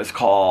remember what it was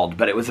called,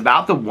 but it was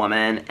about the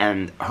woman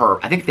and her,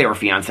 I think they were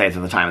fiancés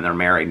at the time, and they're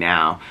married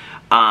now.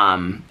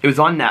 It was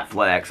on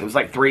Netflix. It was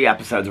like 3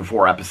 episodes or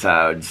 4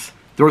 episodes.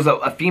 There was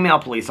a female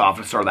police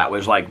officer that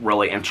was, like,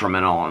 really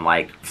instrumental in,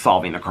 like,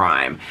 solving the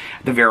crime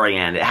at the very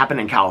end. It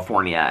happened in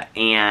California,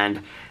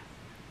 and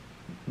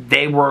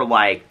they were,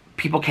 like,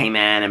 people came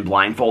in and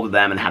blindfolded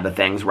them and had the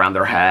things around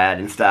their head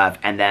and stuff,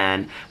 and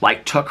then,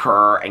 like, took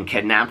her and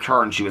kidnapped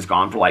her, and she was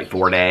gone for, like,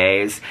 4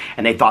 days,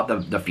 and they thought the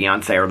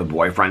fiancé or the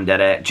boyfriend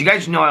did it. Do you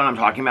guys know what I'm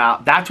talking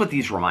about? That's what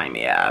these remind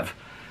me of.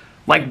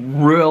 Like,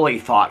 really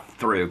thought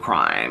through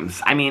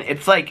crimes. I mean,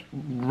 it's, like,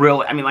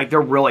 really, I mean, like, they're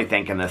really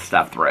thinking this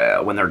stuff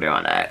through when they're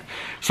doing it.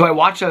 So I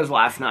watched those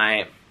last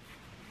night,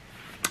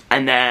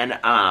 and then,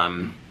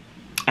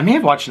 I may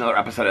have watched another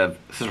episode of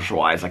Sister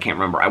Wives. I can't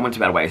remember. I went to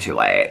bed way too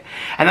late.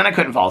 And then I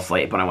couldn't fall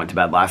asleep when I went to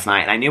bed last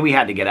night. And I knew we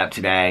had to get up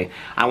today.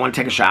 I wanted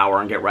to take a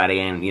shower and get ready.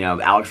 And, you know,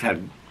 Alex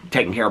had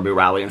taken care of Boo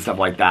Riley and stuff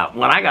like that.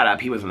 When I got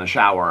up, he was in the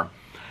shower.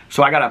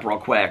 So I got up real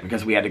quick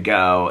because we had to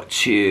go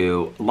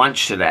to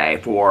lunch today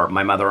for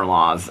my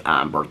mother-in-law's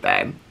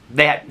birthday.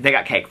 They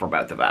got cake for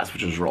both of us,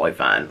 which was really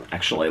fun.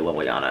 Actually,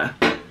 Liliana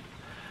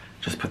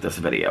just put this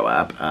video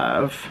up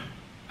of...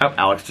 Oh,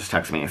 Alex just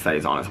texted me and said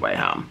he's on his way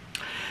home.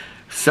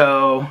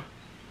 So,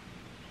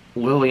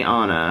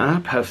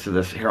 Liliana posted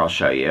this. Here, I'll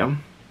show you.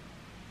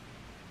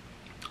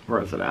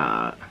 Where is it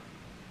at?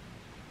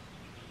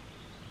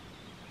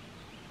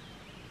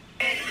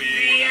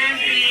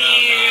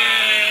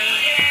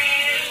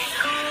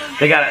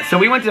 They got it. So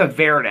we went to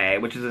Verde,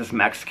 which is this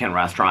Mexican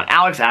restaurant.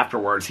 Alex,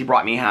 afterwards, he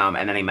brought me home,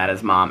 and then he met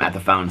his mom at the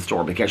phone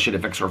store because she had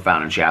to fix her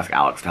phone, and she asked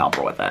Alex to help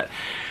her with it.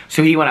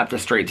 So he went up the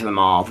street to the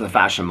mall, to the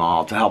fashion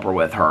mall, to help her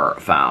with her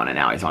phone, and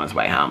now he's on his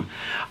way home.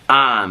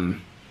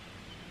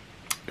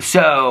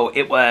 So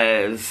it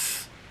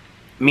was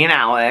me and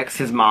Alex,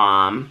 his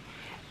mom,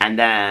 and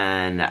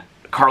then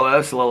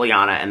Carlos,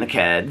 Liliana, and the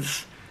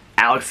kids,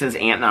 Alex's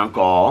aunt and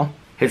uncle,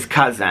 his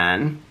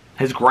cousin,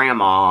 his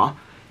grandma,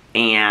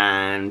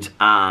 and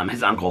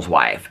his uncle's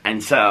wife.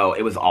 And so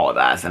it was all of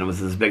us, and it was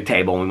this big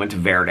table, and we went to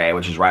Verde,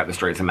 which is right up the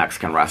street. It's a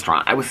Mexican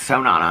restaurant. I was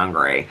so not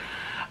hungry.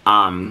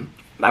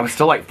 I was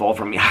still like full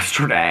from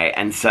yesterday,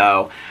 and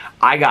so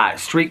I got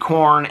street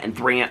corn and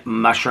 3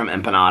 mushroom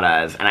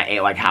empanadas, and I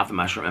ate like half the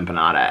mushroom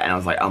empanada, and I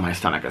was like, oh, my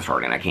stomach is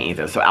hurting, I can't eat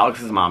this. So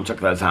Alex's mom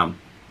took those home.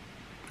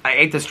 I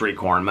ate the street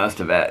corn, most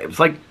of it. It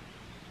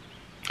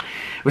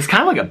was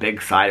kind of like a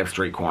big side of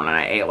street corn, and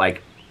I ate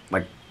like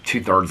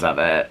 2/3 of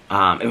it.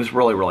 It was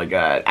really, really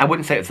good. I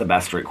wouldn't say it's the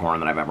best street corn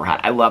that I've ever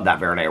had. I love that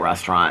Verde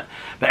restaurant,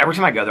 but every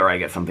time I go there, I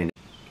get something.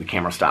 The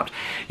camera stopped.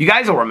 You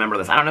guys will remember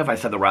this. I don't know if I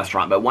said the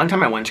restaurant, but one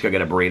time I went to go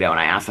get a burrito, and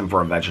I asked them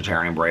for a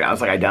vegetarian burrito. I was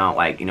like, I don't,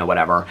 like, you know,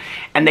 whatever.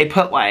 And they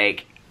put,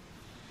 like,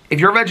 if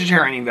you're a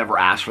vegetarian and you've ever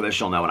asked for this,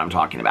 you'll know what I'm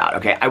talking about,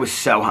 okay? I was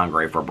so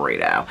hungry for a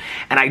burrito,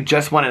 and I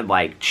just wanted,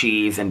 like,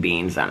 cheese and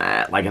beans in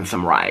it, like, and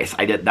some rice.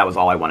 That was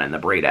all I wanted in the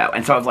burrito.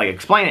 And so I was, like,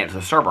 explaining it to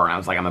the server, and I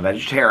was like, I'm a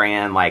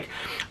vegetarian, like,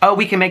 oh,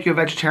 we can make you a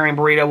vegetarian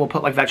burrito, we'll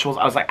put, like, vegetables.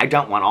 I was like, I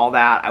don't want all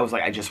that. I was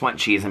like, I just want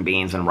cheese and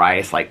beans and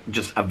rice, like,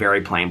 just a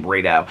very plain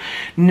burrito.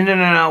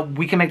 No,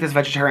 we can make this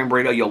vegetarian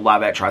burrito, you'll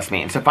love it, trust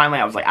me. And so finally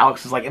I was like,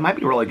 Alex was like, it might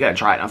be really good,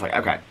 try it. And I was like,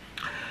 okay.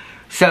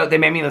 So they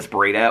made me this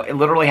burrito. It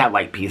literally had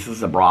like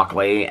pieces of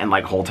broccoli and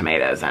like whole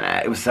tomatoes in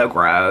it. It was so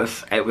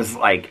gross. It was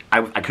like,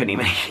 I couldn't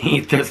even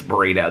eat this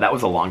burrito. That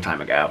was a long time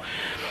ago.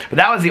 But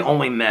that was the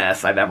only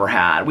miss I've ever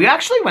had. We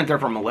actually went there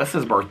for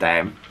Melissa's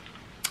birthday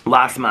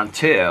last month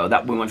too.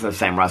 That we went to the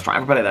same restaurant.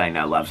 Everybody that I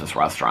know loves this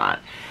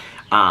restaurant.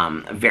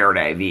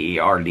 Verde,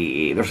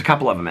 V-E-R-D-E. There's a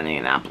couple of them in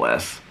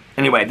Indianapolis.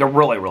 Anyway, they're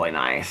really, really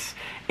nice.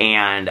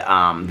 And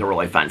they're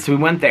really fun. So we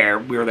went there.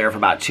 We were there for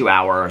about 2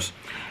 hours.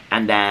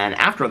 And then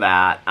after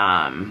that,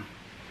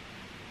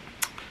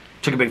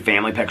 took a big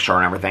family picture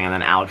and everything, and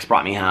then Alex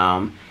brought me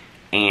home,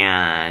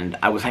 and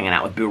I was hanging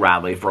out with Boo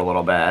Radley for a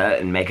little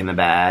bit and making the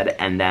bed,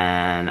 and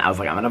then I was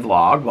like, I'm going to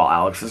vlog while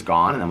Alex is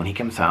gone, and then when he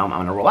comes home, I'm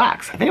going to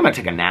relax. I think I'm going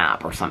to take a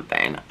nap or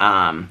something.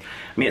 I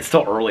mean, it's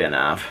still early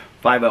enough,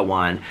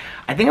 5:01.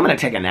 I think I'm going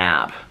to take a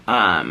nap.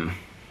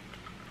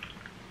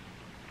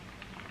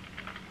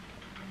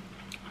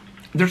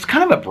 There's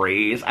kind of a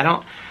breeze.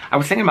 I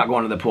was thinking about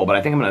going to the pool, but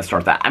I think I'm going to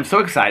start that. I'm so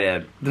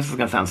excited. This is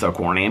going to sound so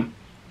corny,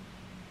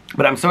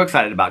 but I'm so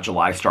excited about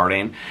July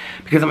starting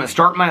because I'm going to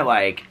start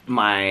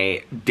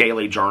my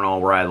daily journal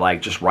where I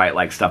just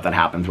write stuff that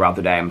happened throughout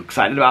the day. I'm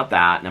excited about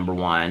that, number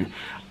one.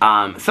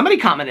 Somebody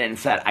commented and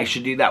said I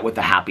should do that with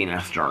the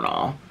happiness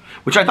journal,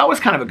 which I thought was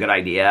kind of a good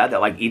idea,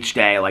 that each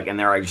day in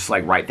there I just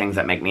write things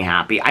that make me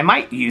happy. I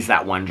might use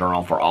that one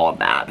journal for all of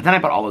that, but then I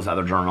put all those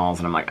other journals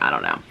and I'm like, I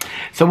don't know.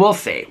 So we'll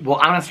see. Well,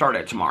 I'm going to start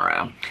it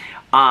tomorrow.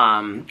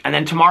 And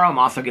then tomorrow I'm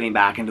also getting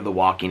back into the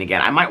walking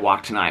again. I might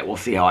walk tonight. We'll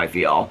see how I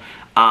feel.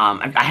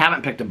 I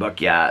haven't picked a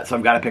book yet, so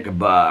I've got to pick a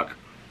book.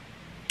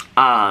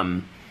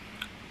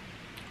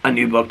 A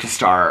new book to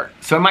start.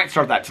 So I might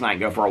start that tonight and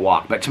go for a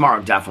walk, but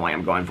tomorrow definitely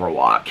I'm going for a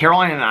walk.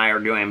 Caroline and I are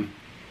doing,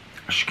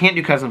 she can't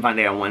do Cousin Fun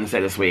Day on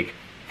Wednesday this week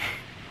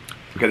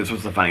because this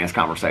was the funniest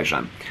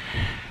conversation.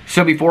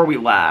 So before we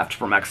left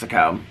for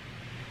Mexico,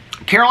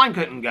 Caroline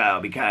couldn't go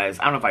because,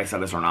 I don't know if I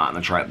said this or not on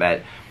the trip,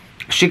 but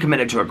she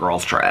committed to a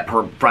girls' trip.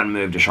 Her friend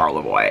moved to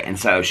Charlevoix, and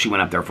so she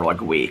went up there for a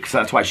week. So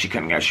that's why she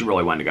couldn't go. She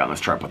really wanted to go on this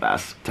trip with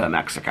us to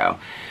Mexico.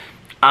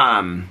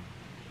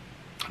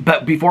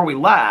 But before we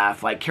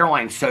left,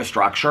 Caroline's so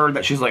structured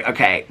that she's like,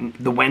 okay,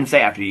 the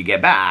Wednesday after you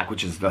get back,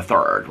 which is the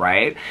 3rd,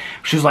 right?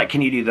 She's like,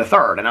 can you do the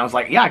 3rd? And I was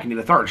like, yeah, I can do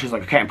the 3rd. She's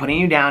like, okay, I'm putting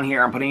you down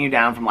here. I'm putting you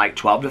down from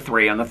 12 to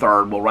 3 on the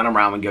 3rd. We'll run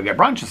around and go get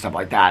brunch and stuff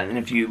like that. And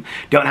if you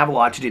don't have a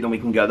lot to do, then we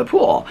can go to the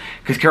pool.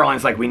 Because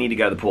Caroline's like, we need to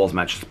go to the pool as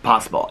much as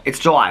possible. It's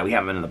July. We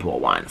haven't been in the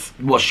pool once.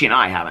 Well, she and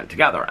I haven't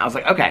together. And I was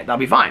like, okay, that'll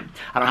be fine.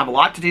 I don't have a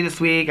lot to do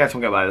this week. I just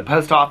want to go by the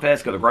post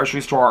office, go to the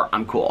grocery store.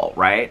 I'm cool,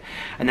 right?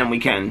 And then we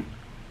can...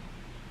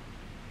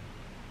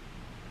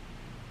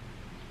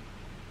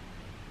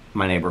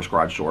 My neighbor's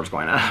garage door is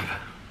going up.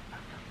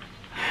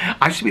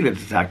 I should be the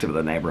detective of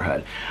the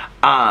neighborhood.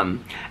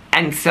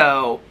 And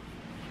so,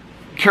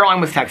 Caroline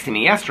was texting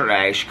me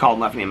yesterday. She called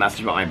and left me a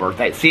message about my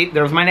birthday. See,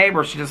 there's my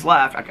neighbor. She just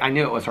left. I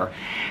knew it was her.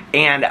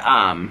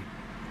 And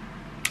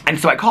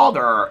so I called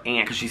her,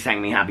 and because she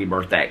sang me happy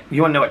birthday.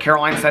 You want to know what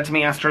Caroline said to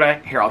me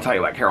yesterday? Here, I'll tell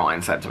you what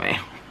Caroline said to me.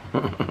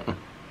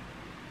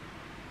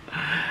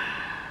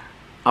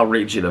 I'll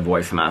read you the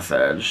voice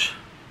message.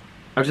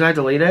 Oh, did I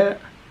delete it?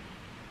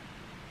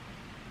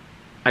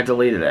 I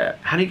deleted it.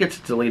 How do you get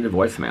to deleted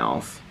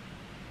voicemails?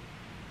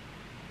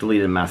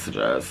 Deleted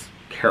messages.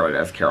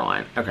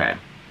 Caroline. Okay.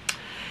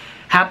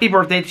 Happy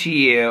birthday to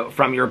you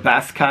from your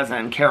best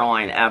cousin,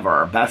 Caroline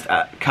ever. Best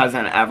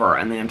cousin ever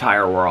in the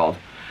entire world.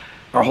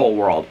 Or whole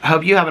world.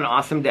 Hope you have an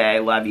awesome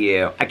day. Love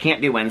you. I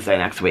can't do Wednesday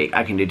next week.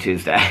 I can do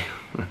Tuesday.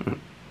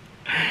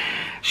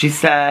 She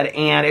said,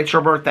 and it's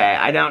your birthday.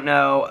 I don't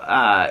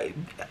know.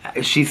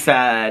 She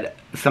said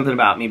something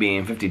about me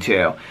being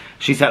 52.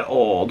 She said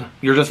old.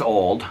 You're just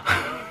old.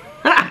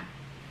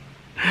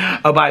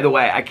 Oh, by the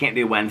way, I can't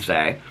do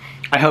Wednesday.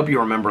 I hope you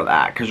remember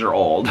that because you're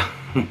old.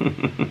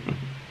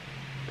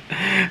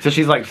 So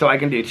she's like, so I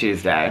can do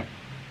Tuesday.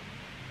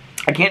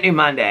 I can't do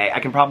Monday. I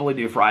can probably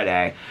do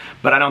Friday,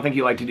 but I don't think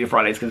you like to do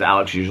Fridays because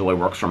Alex usually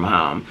works from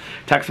home.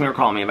 Text me or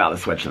call me about the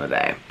switch in the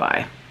day.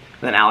 Bye.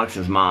 Then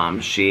Alex's mom,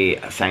 she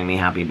sang me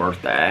happy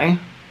birthday.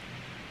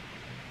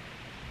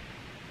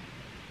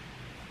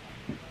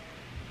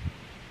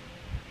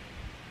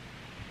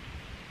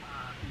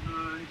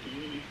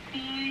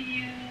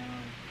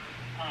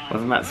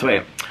 Wasn't that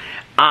sweet?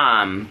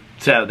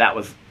 So that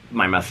was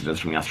my messages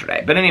from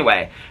yesterday. But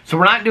anyway, so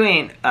we're not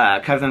doing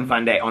Cousin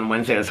Fun Day on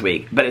Wednesday this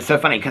week. But it's so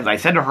funny because I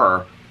said to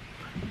her,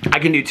 I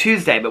can do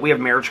Tuesday, but we have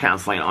marriage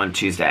counseling on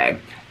Tuesday.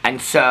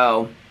 And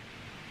so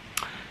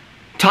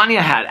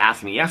Tanya had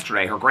asked me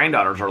yesterday, her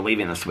granddaughters are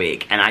leaving this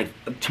week, and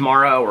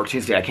tomorrow or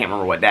Tuesday, I can't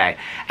remember what day,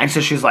 and so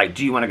she's like,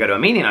 do you want to go to a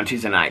meeting on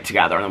Tuesday night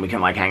together, and then we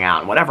can like hang out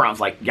and whatever. I was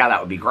like, yeah, that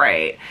would be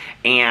great.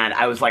 And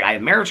I was like, I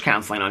have marriage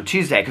counseling on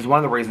Tuesday, because one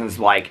of the reasons,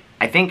 like,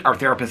 I think our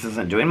therapist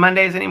isn't doing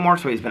Mondays anymore,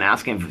 so he's been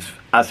asking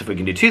us if we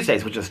can do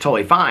Tuesdays, which is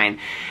totally fine.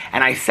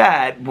 And I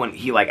said, when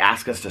he like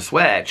asked us to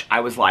switch, I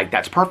was like,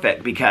 that's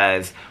perfect,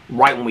 because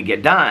right when we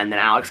get done, then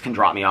Alex can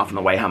drop me off on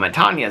the way home at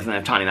Tanya's, and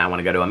if Tanya and I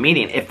want to go to a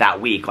meeting, if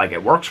that week, like,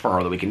 it works for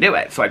her, that we can do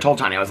it. So I told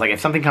Tanya, I was like, if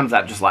something comes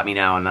up, just let me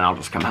know, and then I'll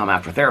just come home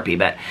after therapy.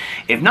 But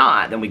if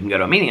not, then we can go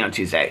to a meeting on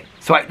Tuesday.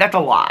 So that's a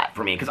lot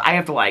for me, because I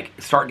have to like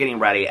start getting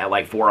ready at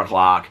like 4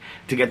 o'clock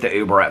to get the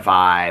Uber at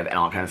 5 and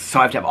all kinds of, so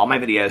I have to have all my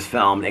videos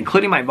filmed,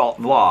 including my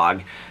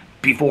vlog,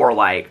 before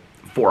like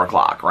 4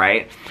 o'clock,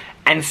 right?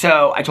 And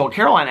so I told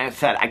Caroline, I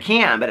said, I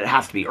can, but it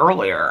has to be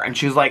earlier. And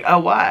she was like, oh,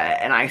 what?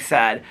 And I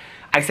said,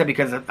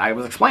 because I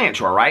was explaining it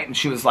to her, right? And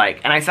she was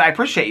like, and I said, I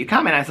appreciate you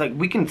coming. I was like,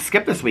 we can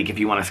skip this week if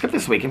you want to skip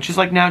this week. And she's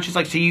like, no. She's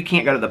like, so you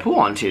can't go to the pool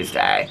on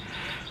Tuesday.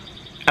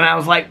 And I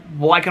was like,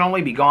 well, I can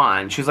only be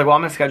gone. She was like, well,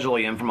 I'm going to schedule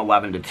you in from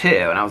 11 to 2.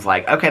 And I was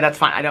like, okay, that's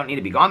fine. I don't need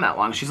to be gone that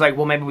long. She's like,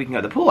 well, maybe we can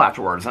go to the pool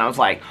afterwards. And I was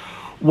like,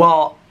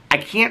 well, I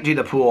can't do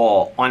the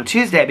pool on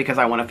Tuesday because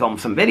I want to film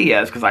some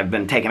videos because I've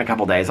been taking a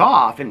couple days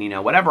off and, you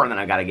know, whatever. And then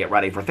I got to get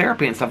ready for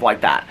therapy and stuff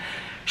like that.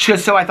 She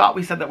goes, so I thought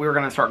we said that we were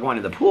going to start going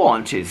to the pool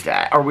on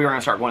Tuesday. Or we were going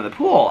to start going to the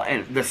pool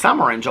in the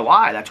summer in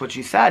July. That's what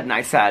she said. And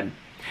I said,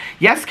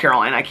 yes,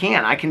 Caroline, I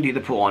can do the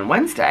pool on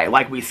Wednesday,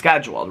 like we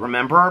scheduled.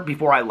 Remember,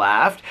 before I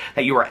left,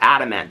 that you were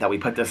adamant that we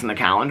put this in the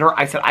calendar?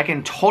 I said, I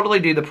can totally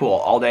do the pool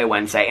all day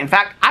Wednesday. In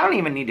fact, I don't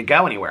even need to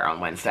go anywhere on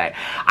Wednesday.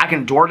 I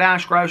can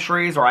DoorDash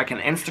groceries, or I can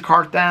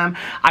Instacart them.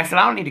 I said,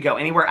 I don't need to go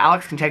anywhere.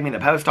 Alex can take me to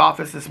the post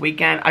office this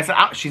weekend. I said,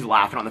 she's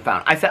laughing on the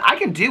phone. I said, I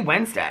can do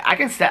Wednesday.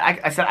 I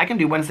said, I can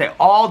do Wednesday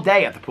all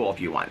day at the pool if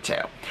you want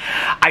to.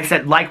 I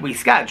said, like we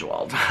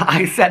scheduled.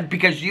 I said,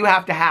 because you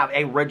have to have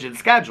a rigid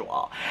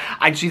schedule.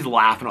 And she's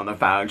laughing on the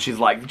phone. She's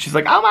like,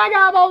 oh my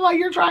God, blah, blah,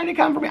 you're trying to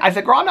come for me. I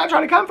said, girl, I'm not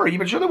trying to come for you,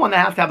 but you're the one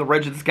that has to have the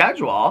rigid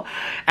schedule.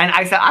 And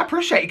I said, I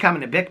appreciate you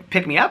coming to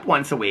pick me up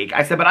once a week.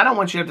 I said, but I don't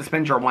want you to have to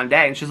spend your one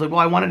day. And she's like, well,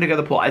 I wanted to go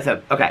to the pool. I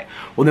said, okay,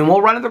 well then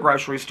we'll run to the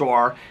grocery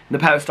store, the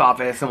post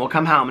office, and we'll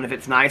come home. And if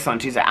it's nice on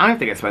Tuesday, I don't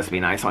think it's supposed to be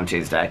nice on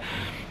Tuesday.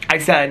 I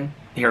said,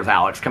 here's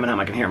Alex coming home.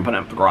 I can hear him putting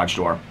up the garage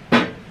door.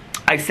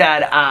 I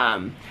said,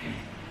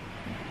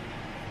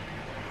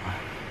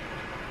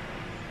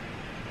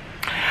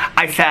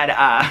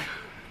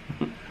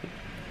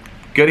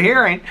 good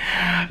hearing.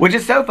 Which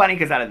is so funny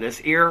because out of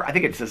this ear, I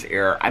think it's this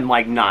ear, I'm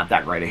like not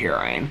that great at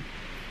hearing.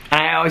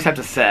 And I always have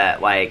to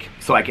sit like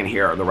so I can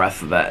hear the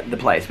rest of the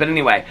place. But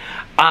anyway,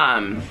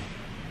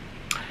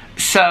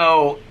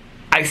 so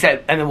I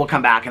said, and then we'll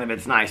come back, and if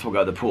it's nice, we'll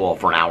go to the pool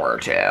for an hour or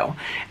two.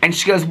 And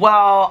she goes,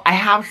 well, I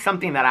have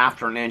something that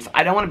afternoon, so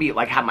I don't want to be,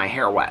 like, have my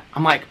hair wet.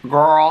 I'm like,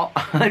 girl,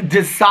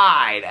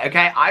 decide,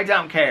 okay? I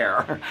don't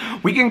care.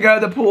 We can go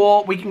to the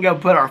pool. We can go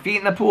put our feet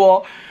in the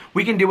pool.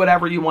 We can do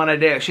whatever you want to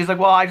do. She's like,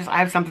 well, I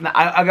have something that,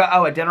 I go,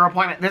 oh, a dinner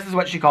appointment? This is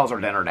what she calls her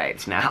dinner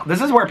dates now.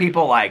 This is where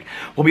people, like,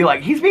 will be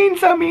like, he's being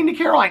so mean to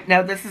Caroline.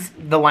 No, this is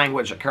the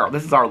language of Caroline.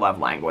 This is our love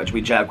language.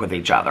 We joke with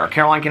each other.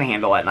 Caroline can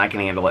handle it, and I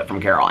can handle it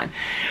from Caroline.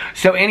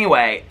 So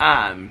anyway,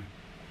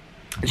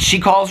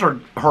 she calls her,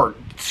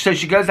 so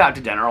she goes out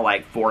to dinner,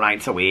 like, 4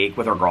 nights a week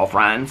with her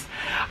girlfriends.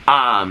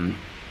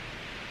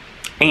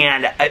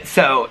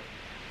 So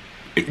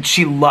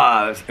she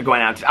loves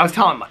going out. I was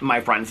telling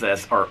my friends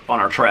this, or on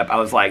our trip, I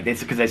was like,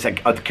 because they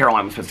said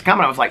Caroline was supposed to come,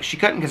 and I was like, she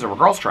couldn't because of her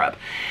girls' trip.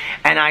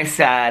 And I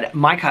said,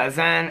 my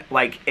cousin,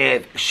 like,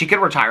 if she could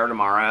retire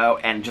tomorrow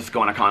and just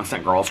go on a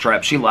constant girls'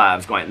 trip, she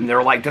loves going. And they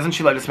were like, doesn't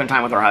she love to spend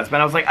time with her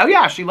husband? I was like, oh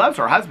yeah, she loves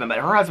her husband, but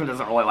her husband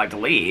doesn't really like to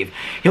leave.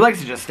 He likes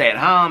to just stay at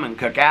home and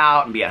cook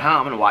out and be at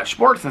home and watch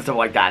sports and stuff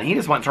like that. And he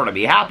just wants her to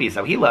be happy,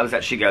 so he loves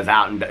that she goes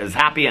out and is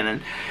happy, and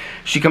then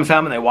she comes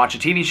home and they watch a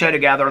TV show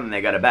together and then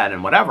they go to bed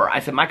and whatever.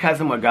 I said, my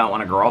cousin would go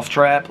on a girls'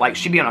 trip. Like,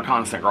 she'd be on a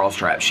constant girls'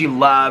 trip. She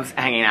loves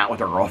hanging out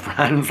with her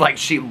girlfriends. Like,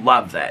 she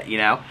loves it, you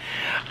know?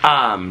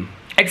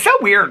 It's so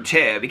weird,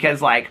 too,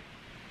 because, like,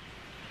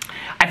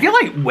 I feel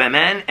like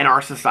women in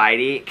our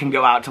society can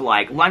go out to,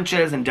 like,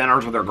 lunches and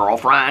dinners with their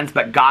girlfriends,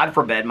 but God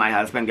forbid my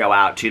husband go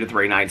out 2 to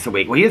 3 nights a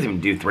week. Well, he doesn't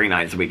even do 3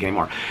 nights a week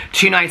anymore.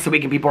 2 nights a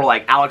week, and people are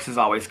like, Alex is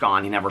always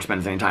gone. He never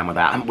spends any time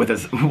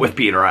with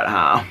Peter at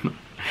home.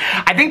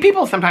 I think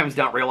people sometimes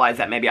don't realize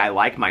that maybe I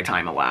like my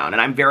time alone,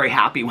 and I'm very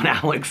happy when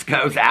Alex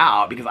goes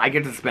out because I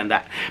get to spend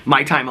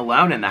my time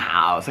alone in the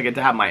house. I get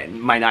to have my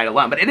night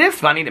alone. But it is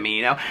funny to me,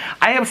 you know.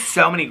 I have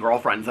so many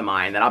girlfriends of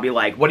mine that I'll be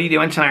like, "What are you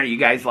doing tonight? Are you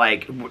guys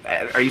like,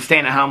 are you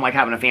staying at home like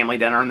having a family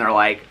dinner?" And they're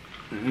like,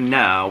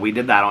 "No, we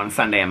did that on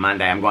Sunday and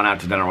Monday. I'm going out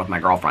to dinner with my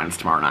girlfriends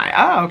tomorrow night."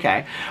 "Oh,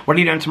 okay. What are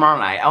you doing tomorrow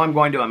night?" "Oh, I'm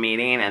going to a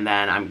meeting, and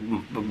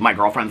then my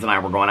girlfriends and I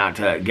were going out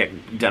to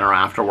get dinner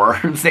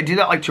afterwards." They do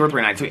that like 2 or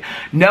 3 nights a week.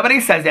 Nobody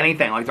says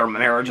anything like their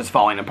marriage is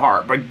falling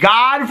apart. But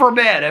God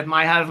forbid if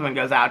my husband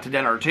goes out to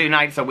dinner 2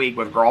 nights a week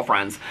with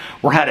girlfriends,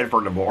 we're headed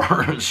for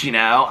divorce, you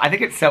know? I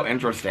think it's so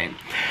interesting.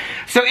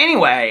 So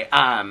anyway,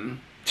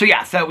 so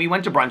yeah, so we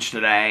went to brunch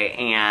today,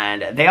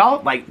 and they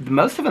all, like,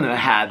 most of them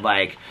had,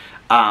 like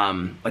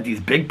these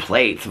big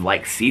plates of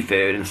like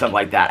seafood and stuff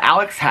like that.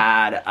 Alex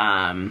had,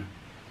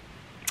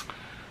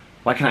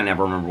 why can I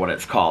never remember what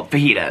it's called?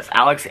 Fajitas.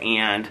 Alex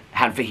and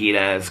had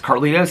fajitas.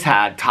 Carlitos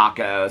had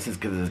tacos,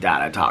 because his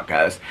dad had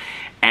tacos.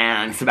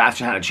 And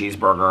Sebastian had a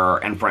cheeseburger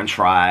and french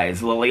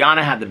fries.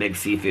 Liliana had the big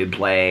seafood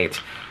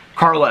plate.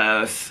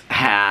 Carlos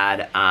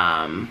had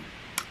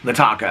the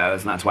tacos,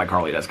 and that's why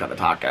Carlitos got the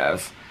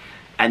tacos.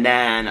 And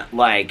then,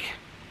 like,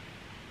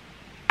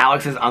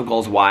 Alex's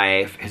uncle's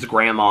wife, his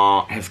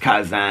grandma, his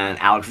cousin,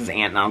 Alex's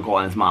aunt and uncle,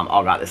 and his mom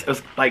all got this. It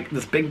was like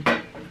this big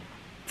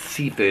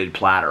seafood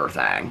platter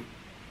thing.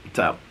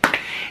 So,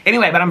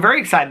 anyway, but I'm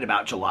very excited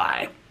about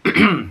July.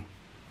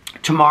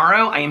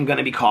 Tomorrow, I am going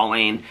to be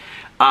calling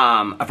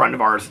a friend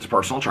of ours that's a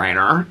personal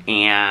trainer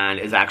and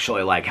is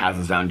actually like has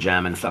his own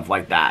gym and stuff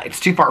like that. It's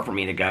too far for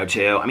me to go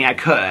to. I mean, I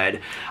could.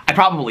 I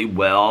probably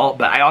will,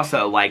 but I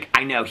also, like,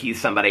 I know he's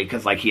somebody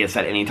because, like, he has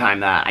said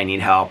anytime that I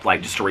need help,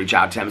 like, just to reach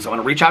out to him. So I'm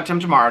going to reach out to him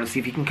tomorrow to see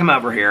if he can come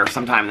over here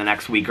sometime in the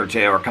next week or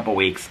two or a couple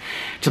weeks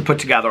to put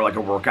together, like,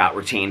 a workout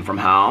routine from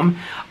home.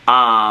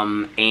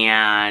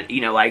 And,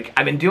 you know, like,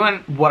 I've been doing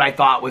what I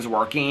thought was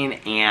working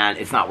and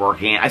it's not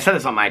working. I said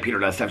this on my Peter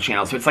Does Stuff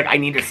channel, so it's like I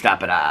need to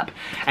step it up.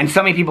 And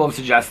so many people have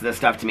suggested this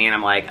stuff to me and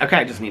I'm like, okay,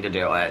 I just need to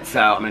do it. So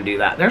I'm going to do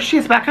that. There she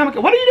is back home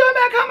again. What are you doing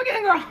back home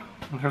again,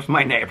 girl? There's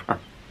my neighbor.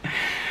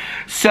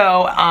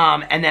 So,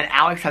 and then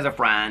Alex has a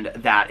friend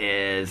that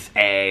is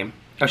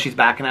oh, she's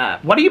backing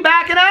up. What are you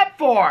backing up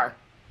for?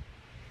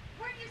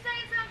 Weren't you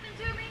saying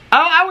something to me?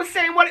 Oh, I was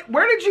saying,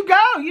 where did you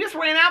go? You just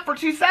ran out for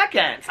 2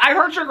 seconds. I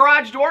heard your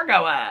garage door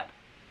go up.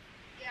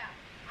 Yeah,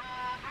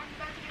 I'm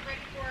about to get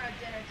ready for a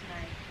dinner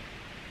tonight.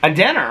 A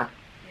dinner?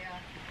 Yeah.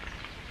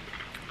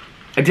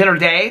 A dinner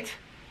date?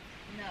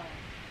 No.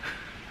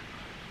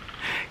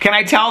 Can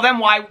I tell them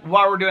why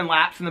we're doing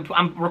laps in the pool?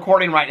 I'm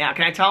recording right now.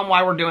 Can I tell them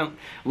why we're doing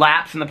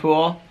laps in the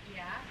pool?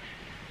 Yeah.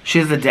 She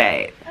has a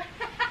date.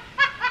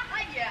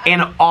 Yeah.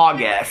 In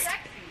August.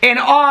 In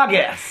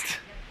August.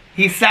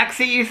 He's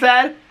sexy, you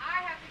said?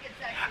 I have to get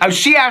sexy. Oh,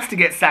 she has to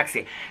get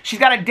sexy. She's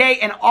got a date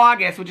in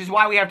August, which is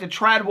why we have to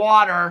tread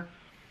water.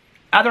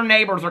 Other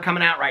neighbors are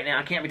coming out right now.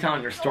 I can't be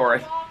telling your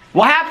stories.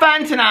 Well, have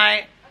fun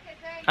tonight. Okay,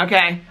 thanks.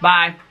 Okay,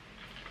 bye.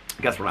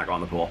 Guess we're not going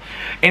to the pool.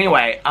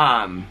 Anyway,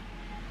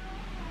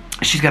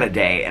 she's got a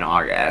day in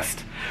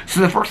August.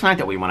 So the first night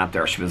that we went up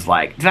there, she was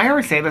like, did I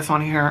already say this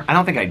on here? I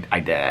don't think I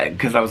did.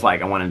 Because I was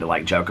like, I wanted to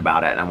like joke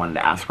about it. And I wanted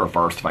to ask her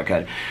first if I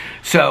could.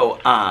 So,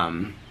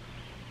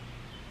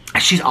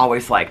 she's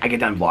always like, I get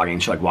done vlogging.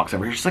 And she like walks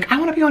over here. She's like, I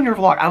want to be on your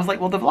vlog. I was like,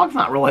 well, the vlog's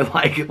not really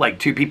like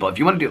 2 people. If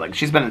you want to do like,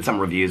 she's been in some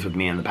reviews with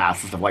me in the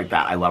past and stuff like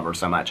that. I love her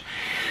so much.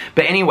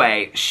 But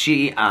anyway,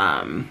 she's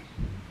got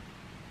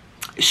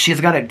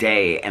a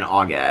day in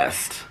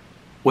August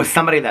with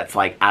somebody that's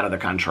like out of the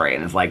country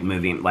and is like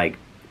moving, like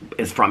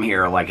is from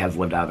here, like has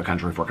lived out of the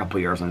country for a couple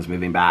of years and is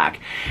moving back.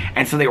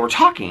 And so they were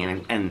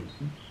talking and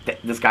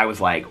this guy was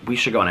like, we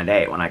should go on a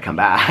date when I come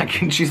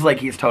back. And she's like,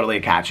 he's totally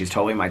a catch. He's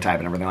totally my type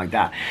and everything like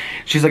that.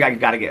 She's like, I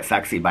got to get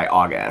sexy by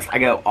August. I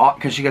go,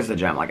 because she goes to the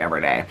gym like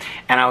every day.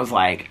 And I was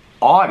like,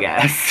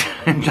 August?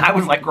 And I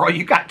was like, girl,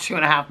 you got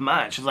 2.5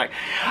 months. She's like,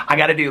 I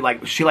got to do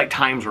like, she like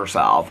times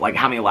herself, like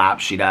how many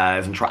laps she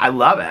does. And I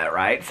love it,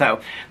 right? So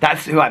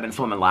that's who I've been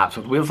swimming laps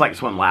with. We just like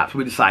swim laps.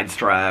 We do side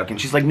stroke.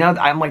 And she's like, no,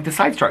 I'm like, the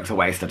side stroke's a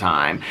waste of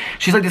time.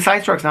 She's like, the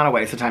side stroke's not a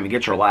waste of time. You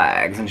get your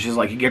legs. And she's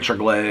like, you get your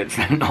glutes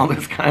and all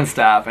this kind of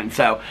stuff. And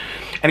so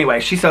anyway,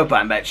 she's so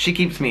fun, but she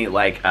keeps me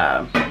like,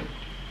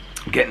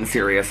 getting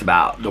serious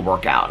about the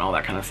workout and all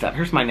that kind of stuff.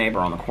 Here's my neighbor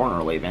on the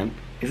corner leaving.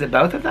 Is it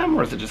both of them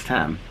or is it just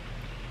him?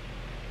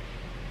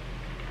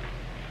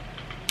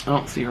 I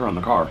don't see her on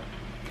the car.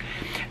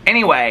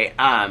 Anyway,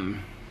 so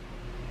I'm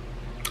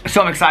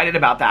excited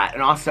about that.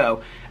 And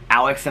also,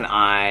 Alex and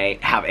I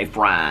have a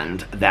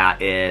friend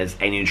that is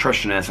a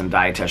nutritionist and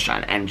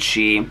dietitian. And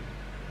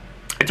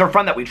it's her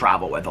friend that we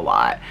travel with a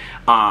lot.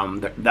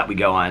 That we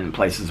go on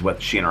places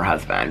with, she and her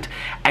husband.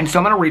 And so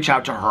I'm going to reach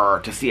out to her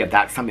to see if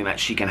that's something that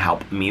she can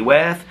help me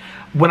with.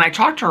 When I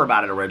talked to her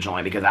about it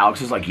originally, because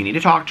Alex was like, you need to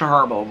talk to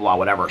her, blah, blah, blah,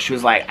 whatever. She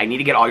was like, I need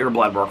to get all your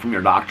blood work from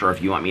your doctor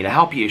if you want me to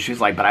help you. She was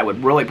like, but I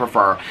would really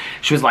prefer,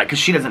 she was like, because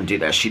she doesn't do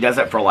this. She does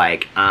it for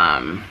like,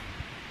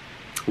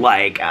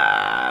 like,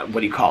 what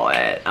do you call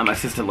it,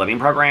 assisted living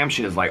program.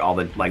 She does like all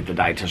the, like the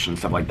dietitian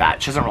stuff like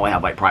that. She doesn't really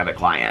have like private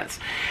clients.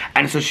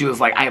 And so she was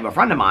like, I have a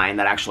friend of mine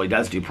that actually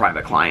does do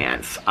private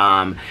clients,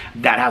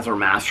 that has her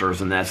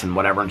master's in this and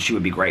whatever, and she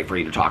would be great for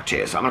you to talk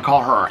to. So I'm gonna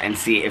call her and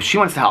see if she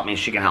wants to help me,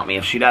 she can help me.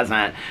 If she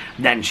doesn't,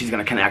 then she's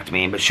gonna connect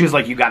me. But she was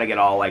like, you gotta get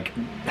all like,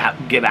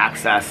 give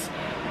access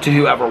to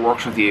whoever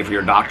works with you for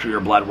your doctor, your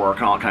blood work,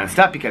 and all that kind of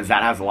stuff, because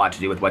that has a lot to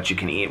do with what you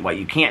can eat, what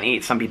you can't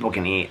eat. Some people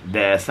can eat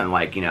this and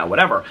like, you know,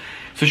 whatever.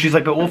 So she's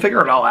like, but we'll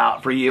figure it all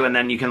out for you, and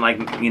then you can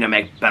like, you know,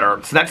 make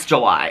better. So that's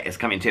July is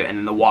coming too, and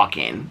then the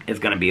walking is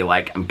going to be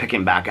like, I'm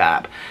picking back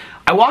up.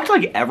 I walked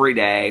like every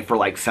day for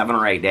like 7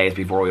 or 8 days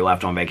before we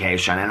left on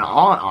vacation, and in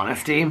all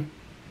honesty,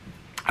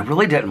 I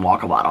really didn't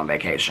walk a lot on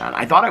vacation.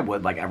 I thought I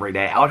would like every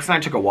day. Alex and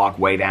I took a walk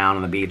way down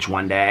on the beach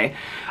one day.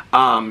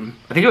 I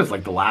think it was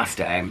like the last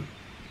day.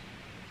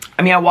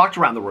 I mean, I walked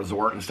around the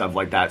resort and stuff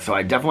like that, so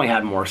I definitely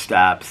had more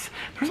steps.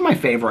 There's my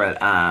favorite,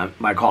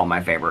 I call him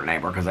my favorite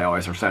neighbor because they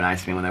always are so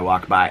nice to me when they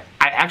walk by.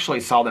 I actually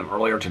saw them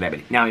earlier today,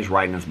 but now he's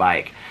riding his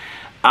bike.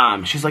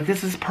 She's like,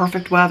 this is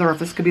perfect weather, if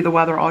this could be the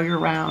weather all year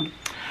round.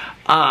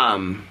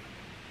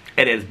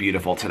 It is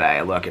beautiful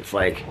today. Look, it's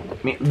like,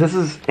 I mean, this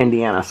is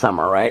Indiana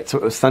summer, right? So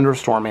it was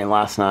thunderstorming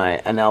last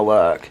night, and now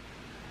look.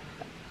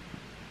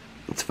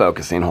 It's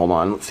focusing, hold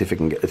on, let's see if we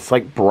can get, it's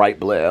like bright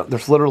blue.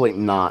 There's literally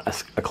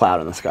not a cloud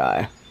in the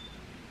sky.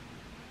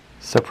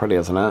 So pretty,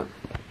 isn't it?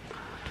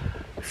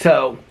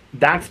 So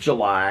that's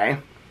July.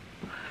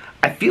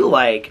 I feel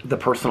like the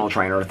personal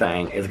trainer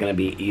thing is going to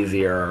be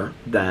easier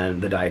than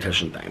the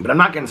dietitian thing, but I'm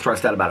not getting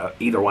stressed out about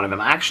either one of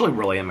them. I actually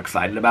really am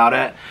excited about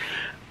it.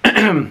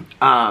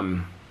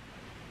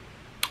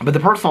 But the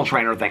personal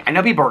trainer thing, I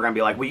know people are going to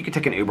be like, well, you could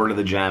take an Uber to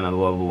the gym and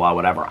blah, blah, blah,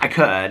 whatever. I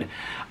could,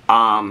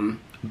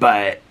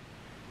 but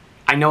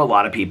I know a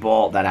lot of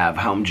people that have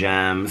home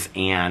gyms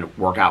and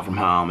work out from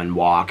home and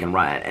walk and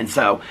run. And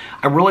so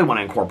I really want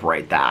to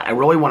incorporate that. I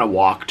really want to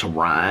walk to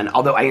run.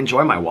 Although I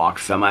enjoy my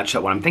walks so much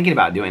that what I'm thinking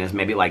about doing is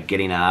maybe like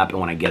getting up, and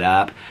when I get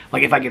up,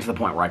 like if I get to the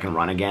point where I can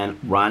run again,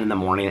 run in the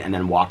morning and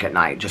then walk at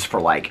night just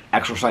for like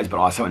exercise but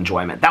also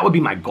enjoyment. That would be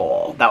my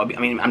goal. That would be, I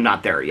mean, I'm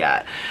not there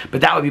yet, but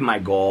that would be my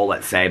goal,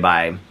 let's say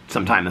by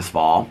sometime this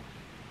fall,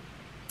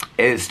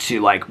 is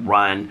to like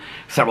run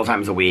several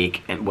times a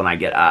week and when I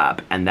get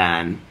up, and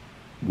then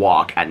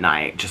walk at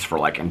night just for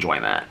like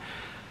enjoyment.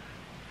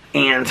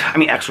 And I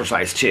mean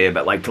exercise too,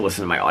 but like to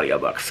listen to my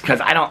audiobooks,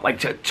 because I don't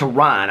like to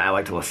run. I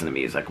like to listen to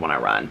music when I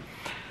run.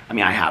 I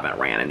mean, I haven't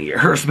ran in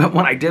years, but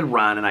when I did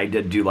run and I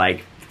did do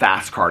like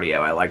fast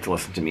cardio, I like to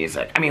listen to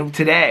music. I mean,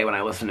 today when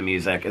I listen to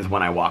music is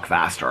when I walk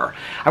faster.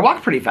 I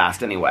walk pretty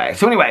fast anyway.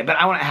 So anyway, but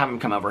I want to have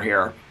him come over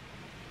here.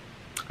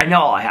 I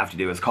know all I have to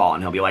do is call,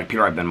 and he'll be like,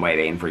 Peter, I've been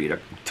waiting for you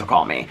to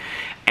call me.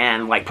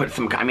 And like put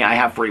some, I mean, I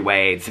have free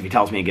weights. If he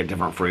tells me to get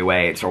different free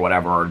weights or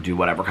whatever, or do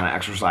whatever kind of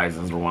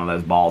exercises or one of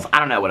those balls, I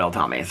don't know what he'll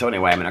tell me. So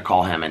anyway, I'm going to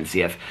call him and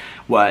see if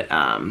what,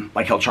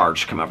 like he'll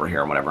charge to come over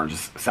here and whatever, and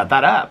just set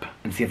that up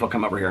and see if he'll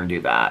come over here and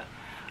do that.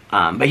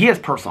 But he has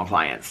personal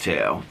clients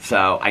too,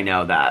 so I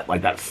know that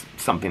like that's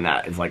something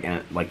that is like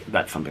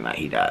that's something that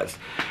he does.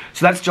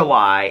 So that's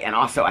July, and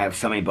also I have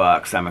so many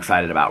books I'm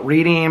excited about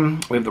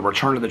reading. We have the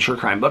Return to the True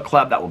Crime Book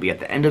Club that will be at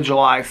the end of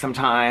July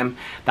sometime.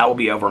 That will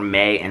be over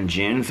May and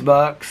June's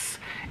books,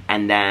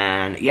 and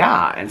then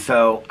yeah, and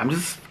so I'm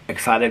just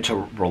excited to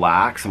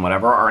relax and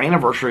whatever. Our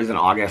anniversary is in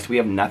August. We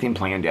have nothing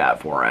planned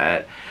yet for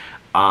it.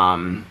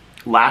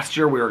 Last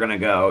year we were going to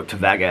go to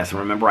Vegas, and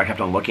remember I kept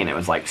on looking, it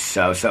was like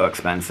so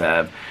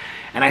expensive.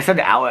 And I said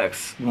to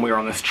Alex when we were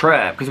on this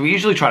trip, because we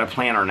usually try to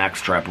plan our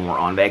next trip when we're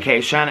on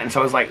vacation, and so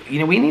I was like, you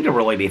know, we need to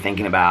really be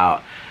thinking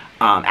about,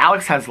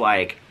 Alex has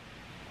like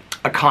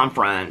a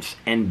conference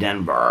in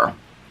Denver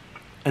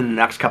in the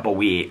next couple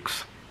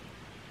weeks,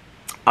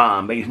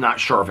 but he's not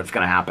sure if it's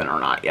going to happen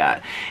or not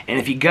yet. And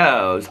if he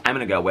goes, I'm going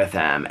to go with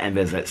him and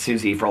visit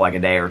Susie for like a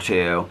day or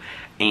two,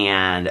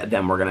 and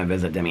then we're going to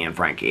visit Demi and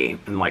Frankie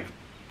and like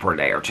for a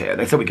day or two.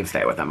 They said we could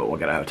stay with them, but we'll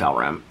get a hotel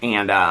room.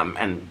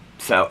 And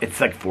so it's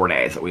like 4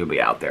 days that we will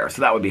be out there.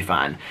 So that would be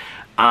fun.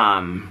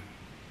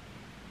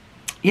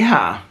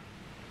 Yeah.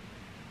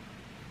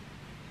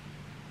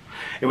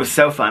 It was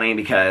so funny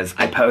because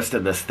I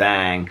posted this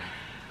thing.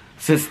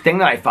 So this thing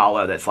that I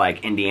follow that's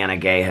like Indiana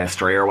gay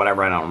history or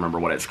whatever, I don't remember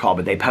what it's called,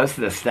 but they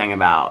posted this thing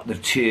about the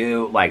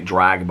 2 like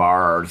drag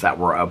bars that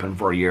were open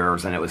for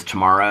years, and it was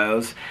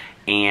Tomorrow's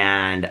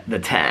and the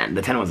 10.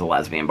 The 10 was a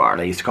lesbian bar.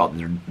 They used to call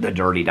it the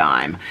Dirty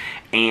Dime.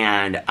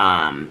 And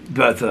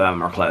both of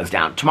them are closed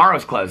down.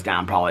 Tomorrow's closed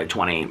down probably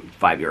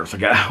 25 years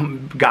ago.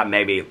 God,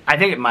 maybe. I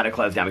think it might have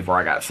closed down before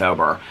I got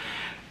sober.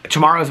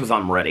 Tomorrow's was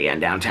on Meridian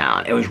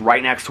downtown. It was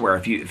right next to where,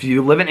 if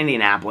you live in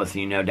Indianapolis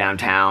and you know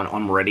downtown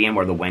on Meridian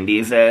where the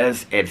Wendy's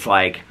is, it's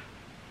like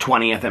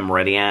 20th and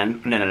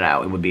Meridian.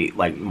 No. It would be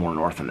like more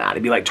north than that.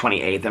 It'd be like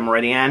 28th and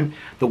Meridian.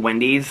 The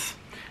Wendy's,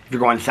 if you're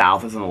going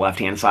south, is on the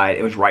left-hand side.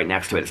 It was right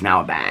next to it. It's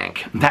now a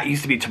bank. That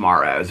used to be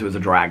Tomorrow's. It was a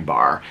drag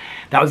bar.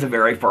 That was the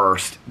very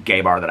first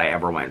gay bar that I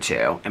ever went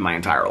to in my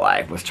entire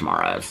life, was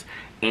Tomorrow's.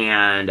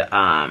 And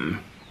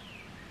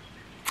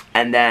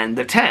And then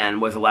the 10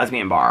 was a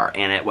lesbian bar,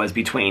 and it was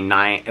between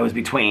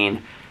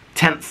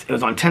 10th, it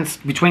was on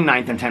 10th, between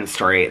 9th and 10th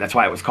Street. That's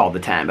why it was called the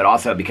 10, but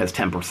also because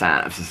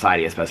 10% of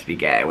society is supposed to be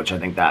gay, which I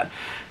think that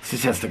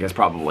statistic is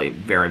probably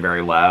very,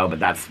 very low, but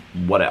that's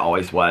what it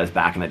always was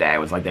back in the day. It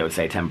was like they would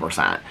say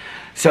 10%.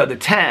 So the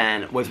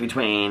 10 was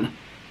between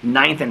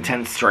 9th and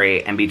 10th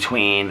Street and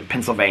between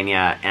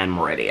Pennsylvania and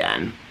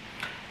Meridian.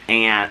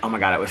 And, oh my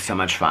god, it was so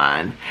much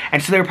fun.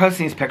 And so they were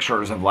posting these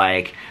pictures of,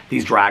 like,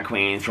 these drag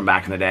queens from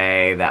back in the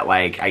day that,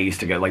 like, I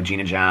used to go, like,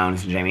 Gina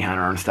Jones and Jamie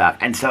Hunter and stuff.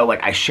 And so,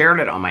 like, I shared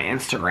it on my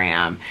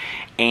Instagram,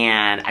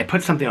 and I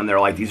put something on there,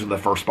 like, these were the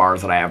first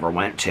bars that I ever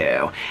went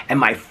to. And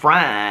my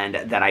friend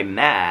that I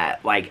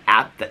met, like,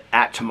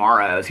 at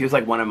Tomorrow's, he was,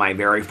 like, one of my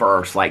very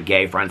first, like,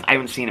 gay friends. I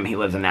haven't seen him. He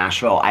lives in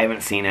Nashville. I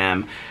haven't seen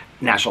him,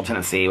 Nashville,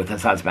 Tennessee, with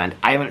his husband.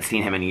 I haven't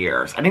seen him in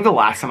years. I think the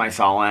last time I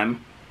saw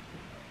him,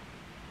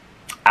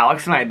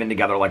 Alex and I had been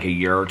together like a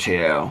year or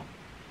two.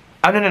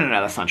 Oh, no,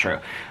 that's not true.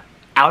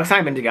 Alex and I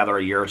had been together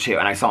a year or two,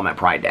 and I saw him at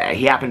Pride Day.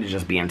 He happened to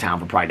just be in town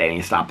for Pride Day, and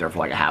he stopped there for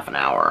like a half an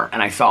hour. And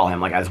I saw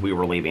him, like, as we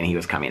were leaving, he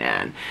was coming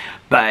in.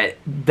 But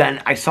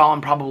then I saw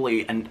him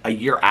probably a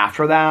year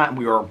after that.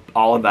 We were,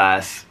 all of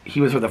us, he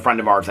was with a friend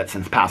of ours that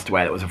since passed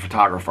away that was a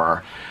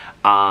photographer.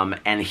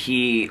 And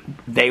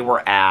they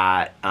were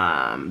at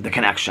The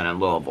Connection in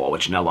Louisville,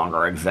 which no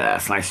longer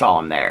exists, and I saw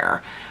him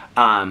there.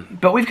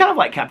 But we've kind of,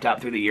 like, kept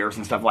up through the years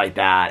and stuff like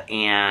that,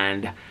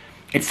 and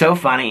it's so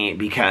funny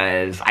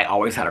because I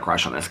always had a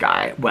crush on this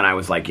guy when I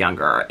was, like,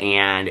 younger,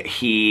 and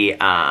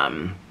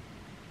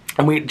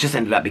and we just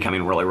ended up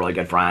becoming really, really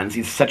good friends.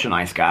 He's such a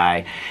nice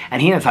guy,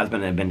 and he and his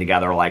husband have been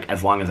together, like,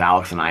 as long as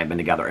Alex and I have been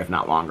together, if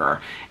not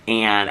longer,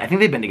 and I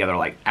think they've been together,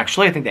 like,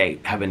 actually, I think they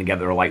have been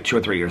together, like, 2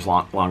 or 3 years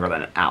longer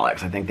than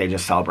Alex. I think they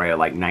just celebrated,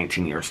 like,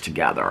 19 years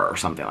together or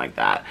something like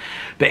that.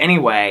 But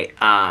anyway,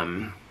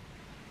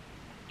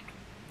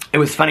 it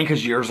was funny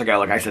because years ago,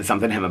 like, I said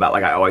something to him about,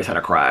 like, I always had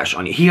a crush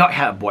on you. He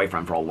had a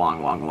boyfriend for a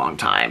long, long, long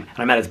time. And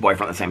I met his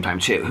boyfriend at the same time,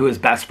 too, who was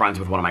best friends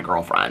with one of my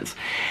girlfriends.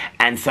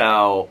 And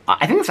so,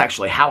 I think that's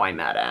actually how I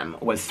met him,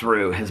 was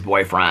through his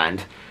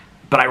boyfriend.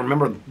 But I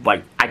remember,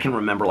 like, I can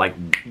remember, like,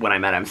 when I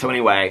met him. So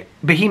anyway,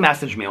 but he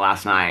messaged me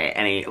last night,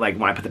 and he, like,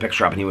 when I put the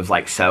picture up, and he was,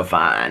 like, so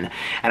fun.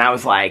 And I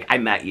was like, I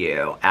met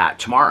you at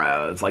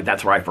Tomorrow's. Like,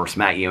 that's where I first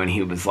met you. And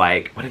he was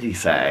like, what did he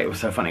say? It was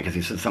so funny, because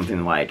he said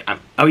something like,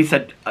 he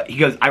said, he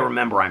goes, I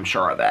remember, I'm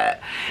sure of it.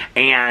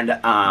 And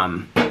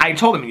I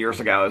told him years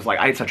ago, I was like,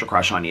 I had such a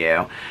crush on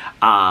you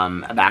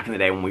back in the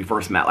day when we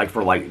first met, like,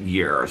 for, like,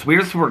 years. We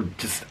just were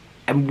just,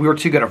 and we were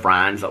too good of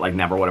friends that, like,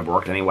 never would have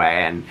worked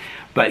anyway.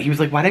 But he was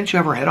like, why didn't you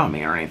ever hit on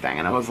me or anything?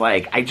 And I was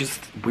like,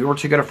 we were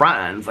too good of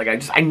friends. Like,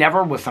 I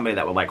never was somebody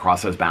that would, like,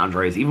 cross those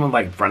boundaries, even with,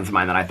 like, friends of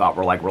mine that I thought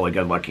were, like, really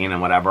good looking and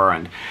whatever.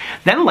 And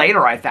then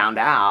later I found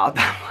out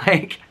that,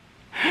 like,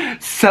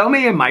 so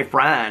many of my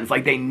friends,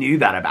 like, they knew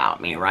that about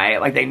me,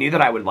 right? Like, they knew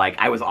that I would, like,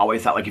 I was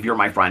always that, like, if you're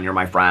my friend, you're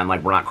my friend.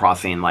 Like, we're not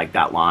crossing, like,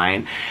 that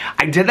line.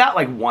 I did that,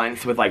 like,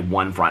 once with, like,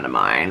 one friend of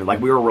mine. Like,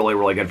 we were really,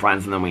 really good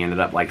friends, and then we ended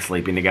up, like,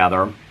 sleeping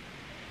together.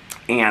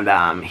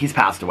 And he's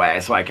passed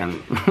away, so I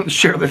can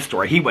share this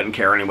story. He wouldn't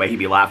care anyway. He'd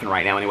be laughing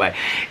right now anyway.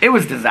 It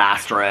was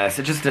disastrous.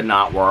 It just did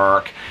not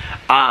work.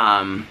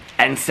 And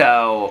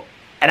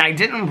I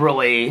didn't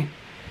really...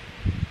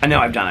 I know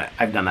I've done it.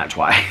 I've done that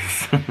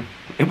twice.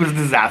 It was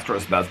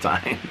disastrous both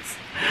times.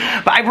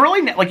 But I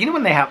really, like, you know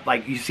when they have,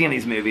 like, you see in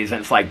these movies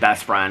and it's like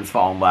best friends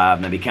fall in love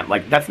and they become,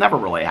 like, that's never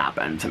really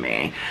happened to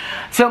me.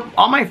 So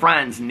all my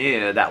friends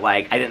knew that,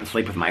 like, I didn't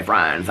sleep with my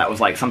friends. That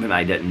was, like, something that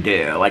I didn't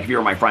do. Like, if you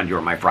were my friend, you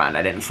were my friend.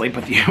 I didn't sleep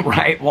with you,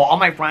 right? Well, all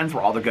my friends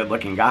were all the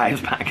good-looking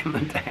guys back in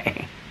the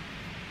day.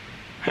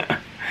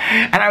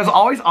 And I was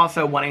always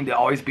also wanting to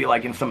always be,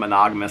 like, in some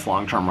monogamous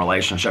long-term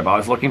relationship. I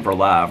was looking for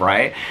love,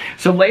 right?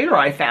 So later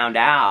I found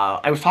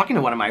out, I was talking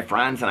to one of my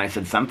friends and I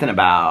said something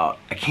about,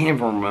 I can't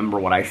even remember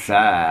what I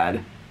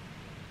said.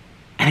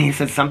 And he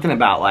said something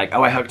about, like,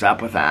 oh, I hooked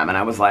up with him. And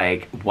I was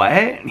like, what?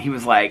 And he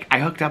was like, I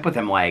hooked up with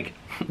him, like,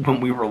 when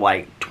we were,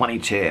 like,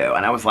 22.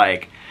 And I was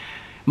like,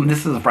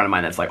 this is a friend of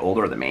mine that's, like,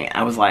 older than me.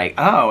 I was like,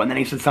 oh. And then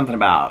he said something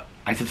about,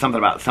 I said something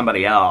about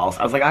somebody else.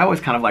 I was like, I always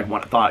kind of,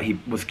 like, thought he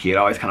was cute.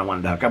 I always kind of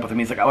wanted to hook up with him.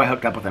 He's like, oh, I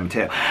hooked up with him,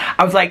 too.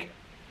 I was like,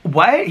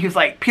 what? He was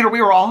like, Peter,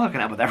 we were all hooking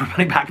up with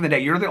everybody back in the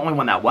day. You're the only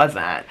one that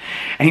wasn't.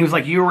 And he was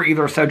like, you were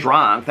either so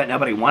drunk that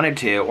nobody wanted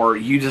to, or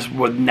you just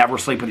would never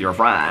sleep with your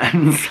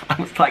friends.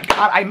 I was like,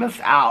 God, I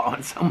missed out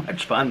on so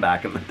much fun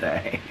back in the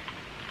day.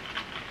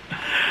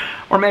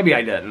 Or maybe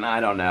I didn't. I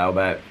don't know.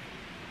 But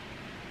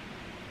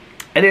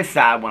it is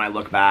sad when I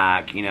look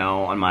back, you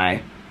know, on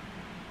my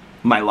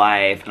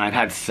life. And I've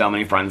had so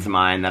many friends of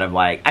mine that have,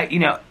 like, you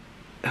know,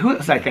 who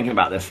was I thinking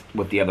about this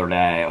with the other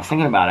day? I was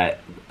thinking about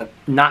it,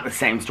 not the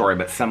same story,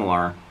 but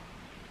similar.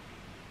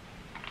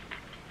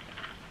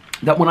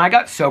 That when I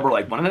got sober,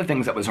 like, one of the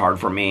things that was hard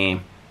for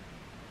me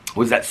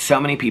was that so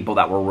many people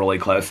that were really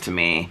close to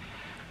me,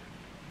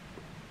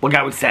 like,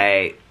 I would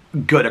say,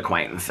 good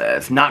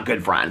acquaintances, not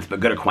good friends,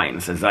 but good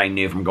acquaintances that I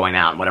knew from going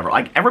out and whatever.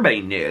 Like,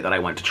 everybody knew that I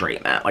went to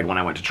treatment, like, when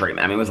I went to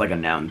treatment. I mean, it was like a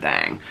known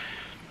thing.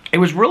 it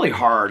was really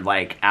hard,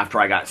 like, after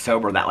I got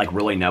sober that, like,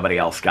 really nobody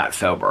else got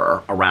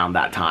sober around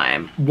that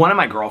time. One of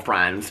my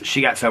girlfriends,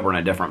 she got sober in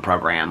a different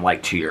program,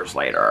 like, 2 years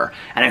later,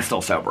 and is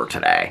still sober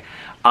today.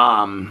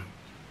 And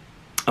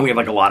we have,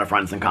 like, a lot of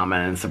friends in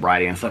common and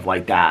sobriety and stuff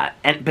like that.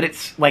 But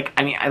it's, like,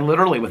 I mean, I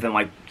literally, within,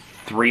 like,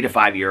 3 to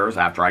 5 years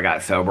after I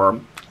got sober,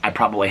 I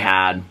probably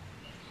had,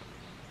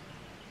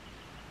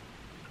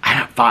 I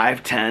don't know,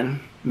 5,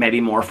 10,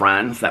 maybe more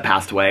friends that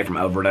passed away from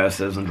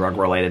overdoses and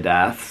drug-related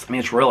deaths. I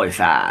mean, it's really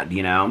sad,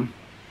 you know?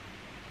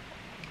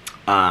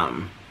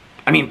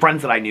 I mean,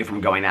 friends that I knew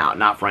from going out,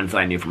 not friends that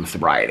I knew from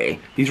sobriety.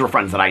 These were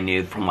friends that I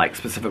knew from, like,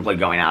 specifically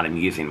going out and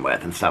using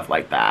with and stuff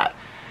like that.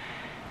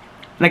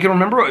 And I can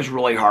remember it was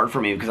really hard for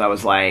me because I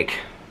was like,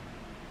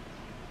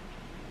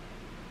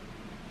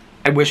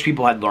 I wish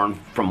people had learned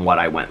from what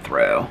I went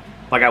through.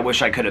 Like, I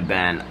wish I could have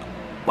been,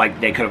 like,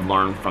 they could have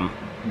learned from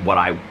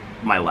what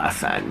my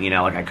lesson, you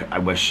know, like, I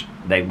wish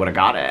they would have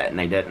got it, and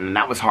they didn't, and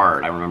that was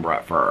hard, I remember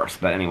at first,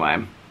 but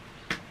anyway.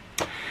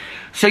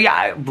 So yeah,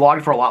 I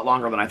vlogged for a lot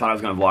longer than I thought I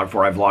was going to vlog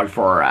for. I vlogged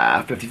for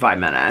 55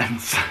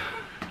 minutes.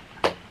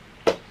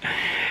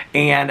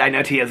 And I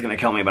know Tia's going to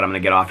kill me, but I'm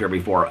going to get off here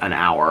before an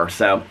hour,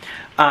 so.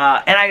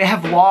 And I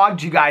have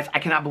vlogged, you guys, I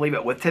cannot believe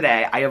it, with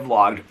today, I have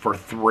vlogged for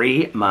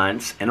 3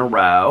 months in a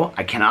row.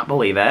 I cannot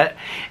believe it.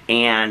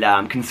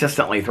 And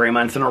consistently 3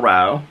 months in a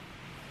row.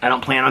 I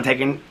don't plan on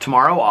taking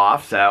tomorrow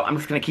off, so I'm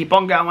just going to keep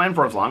on going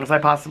for as long as I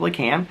possibly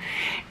can.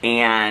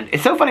 And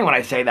it's so funny when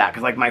I say that,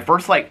 because, like, my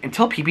first, like,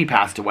 until PP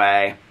passed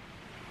away,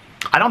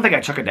 I don't think I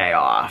took a day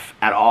off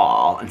at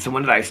all. And so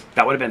when did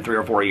that would have been 3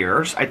 or 4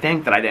 years, I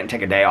think, that I didn't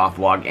take a day off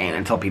vlogging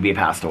until PP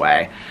passed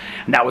away.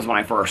 And that was when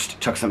I first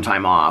took some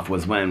time off,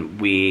 was when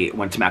we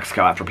went to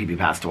Mexico after PP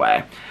passed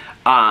away.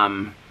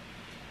 So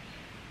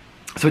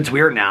it's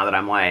weird now that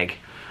I'm like,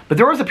 but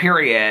there was a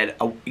period,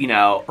 you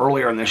know,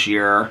 earlier in this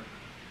year,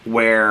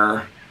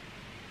 where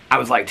I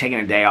was, like, taking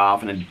a day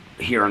off and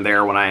here and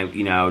there when I,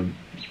 you know,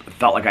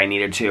 felt like I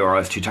needed to, or I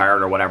was too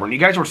tired or whatever. And you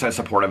guys were so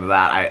supportive of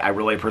that. I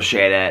really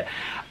appreciate it.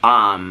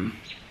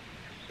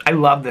 I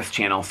love this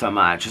channel so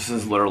much. This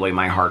is literally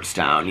my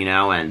heartstone, you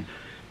know, and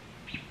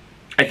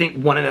I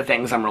think one of the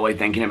things I'm really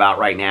thinking about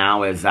right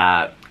now is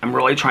that I'm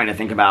really trying to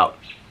think about,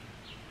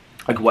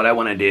 like, what I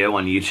want to do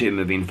on YouTube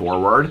moving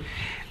forward.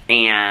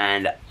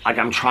 And, like,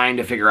 I'm trying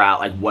to figure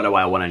out, like, what do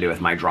I want to do with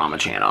my drama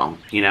channel,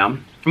 you know?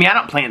 I mean, I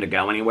don't plan to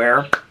go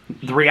anywhere.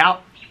 The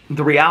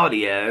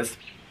reality is,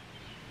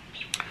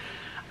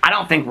 I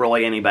don't think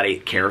really anybody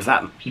cares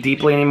that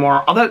deeply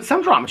anymore. Although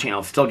some drama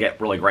channels still get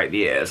really great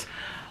views.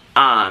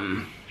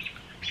 I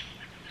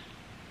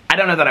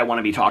don't know that I want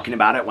to be talking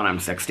about it when I'm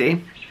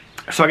 60.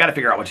 So I got to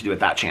figure out what to do with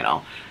that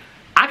channel.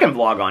 I can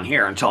vlog on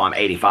here until I'm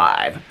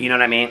 85. You know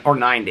what I mean? Or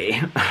 90.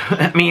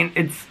 I mean,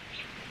 it's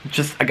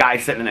just a guy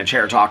sitting in a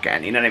chair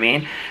talking, you know what I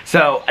mean?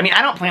 So, I mean,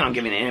 I don't plan on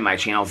giving any of my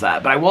channels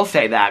that, but I will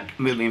say that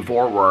moving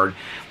forward,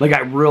 like, I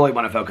really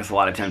want to focus a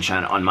lot of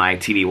attention on my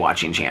TV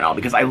watching channel,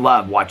 because I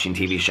love watching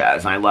TV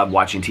shows, and I love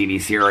watching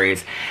TV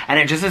series, and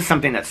it just is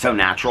something that's so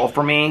natural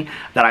for me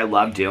that I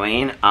love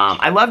doing.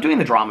 I love doing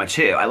the drama,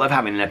 too. I love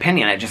having an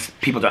opinion. It just,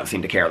 people don't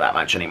seem to care that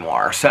much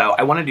anymore. So,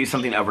 I want to do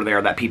something over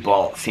there that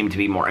people seem to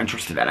be more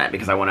interested in it,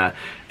 because I want to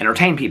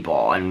entertain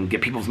people and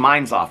get people's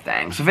minds off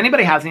things. So, if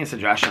anybody has any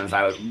suggestions,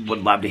 I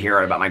would love to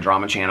hear it about my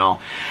drama channel.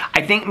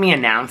 I think me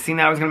announcing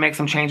that I was going to make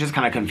some changes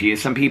kind of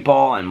confused some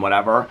people and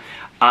whatever.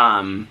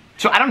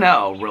 So I don't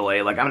know,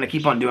 really. Like, I'm going to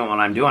keep on doing what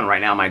I'm doing right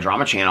now on my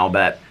drama channel,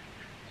 but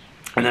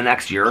in the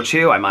next year or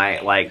two, I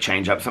might, like,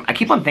 change up some. I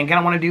keep on thinking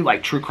I want to do,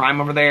 like, true crime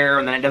over there,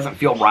 and then it doesn't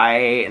feel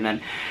right, and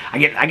then I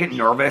get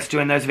nervous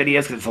doing those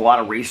videos because it's a lot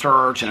of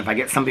research, and if I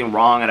get something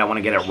wrong, I don't want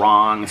to get it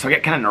wrong, so I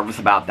get kind of nervous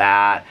about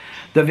that.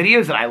 The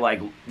videos that I,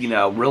 like, you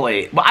know,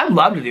 really, well, I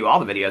love to do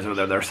all the videos over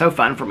there. They're so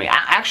fun for me.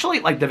 Actually,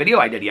 like, the video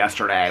I did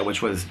yesterday,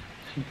 which was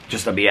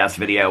just a BS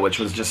video, which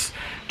was just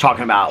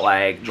talking about,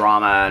 like,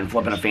 drama and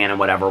flipping a fan and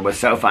whatever, was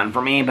so fun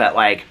for me, but,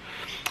 like,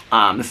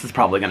 this is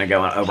probably going to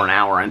go over an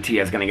hour, and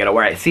Tia's going to get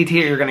away. See,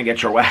 Tia, you're going to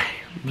get your way.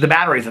 The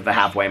battery's at the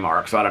halfway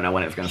mark, so I don't know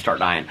when it's going to start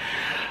dying.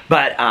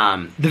 But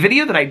the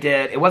video that I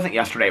did, it wasn't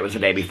yesterday, it was the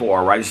day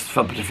before, where I just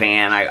flipped a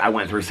fan, I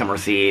went through some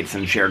receipts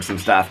and shared some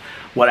stuff,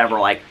 whatever.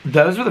 Like,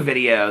 those are the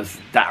videos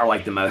that are,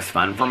 like, the most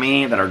fun for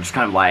me, that are just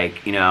kind of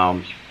like, you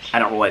know, I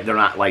don't really, they're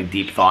not, like,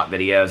 deep thought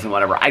videos and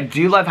whatever. I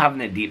do love having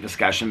the deep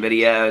discussion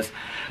videos,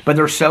 but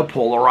they're so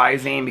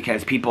polarizing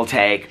because people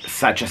take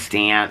such a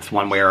stance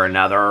one way or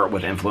another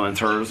with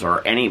influencers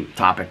or any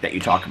topic that you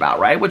talk about,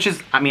 right? Which is,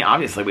 I mean,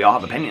 obviously we all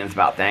have opinions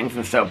about things,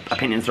 and so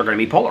opinions are going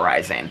to be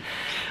polarizing.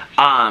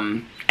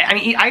 I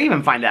mean, I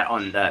even find that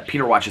on the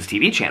Peter Watches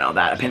TV channel,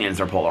 that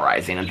opinions are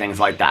polarizing and things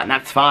like that, and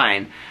that's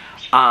fine.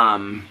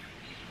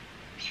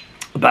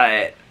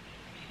 But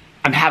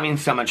I'm having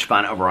so much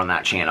fun over on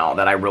that channel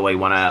that I really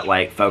want to,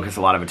 like, focus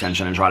a lot of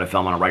attention and try to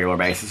film on a regular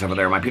basis over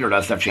there. My Peter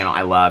Does Stuff channel,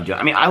 I love doing.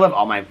 I mean, I love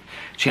all my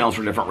channels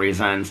for different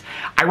reasons.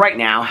 I right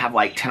now have,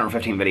 like, 10 or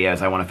 15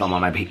 videos I want to film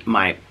on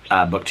my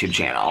BookTube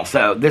channel.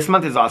 So this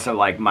month is also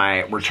like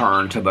my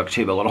return to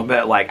BookTube a little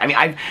bit. Like, I mean,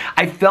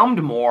 I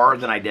filmed more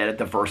than I did at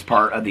the first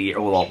part of the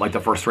year, well, like the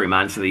first 3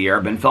 months of the year.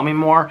 I've been filming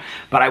more,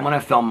 but I want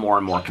to film more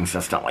and more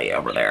consistently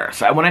over there.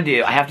 So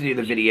I have to do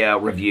the video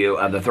review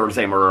of the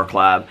Thursday Murder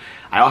Club.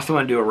 I also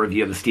want to do a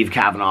review of the Steve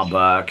Kavanaugh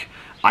book.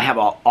 I have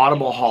an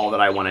Audible haul that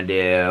I want to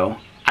do.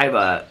 I have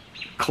a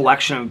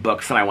collection of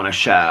books that I want to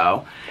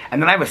show.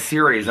 And then I have a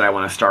series that I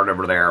want to start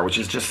over there, which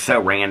is just so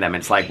random.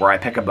 It's like where I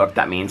pick a book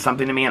that means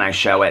something to me and I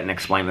show it and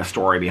explain the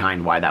story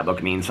behind why that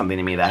book means something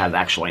to me that has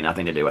actually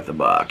nothing to do with the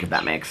book, if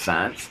that makes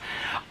sense.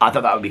 I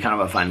thought that would be kind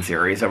of a fun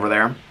series over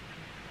there.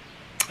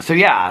 So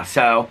yeah,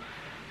 so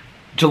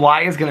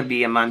July is going to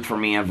be a month for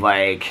me of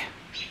like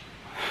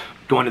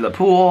going to the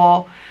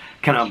pool,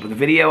 coming up with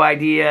video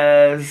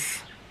ideas,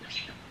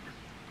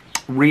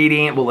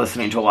 reading, well,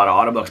 listening to a lot of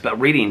audiobooks, but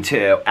reading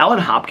too. Ellen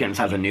Hopkins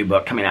has a new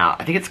book coming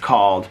out. I think it's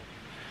called,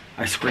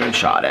 I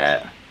screenshot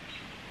it.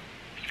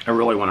 I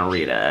really want to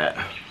read it.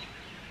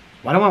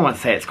 Why do I want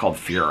to say it's called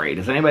Fury?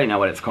 Does anybody know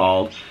what it's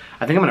called?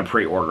 I think I'm going to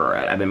pre-order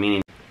it. I've been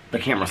meaning, the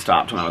camera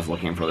stopped when I was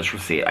looking for this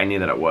receipt. I knew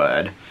that it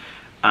would.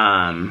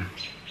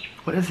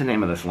 What is the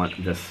name of this,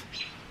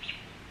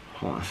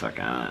 hold on a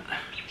second.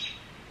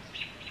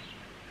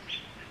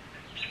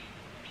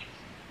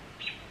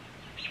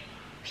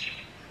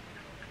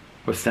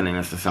 Was sending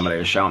this to somebody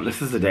to show them.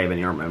 This is the David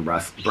Ehrman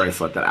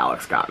bracelet that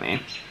Alex got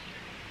me.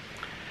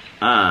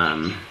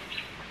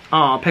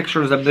 Oh,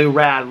 pictures of Boo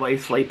Radley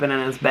sleeping in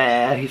his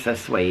bed. He's so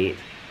sweet.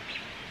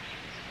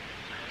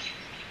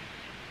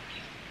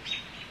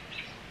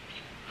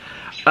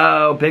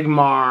 Oh, Big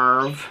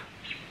Marv.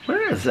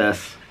 Where is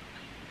this?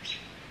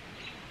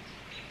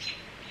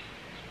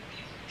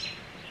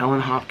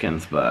 Ellen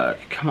Hopkins book.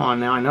 Come on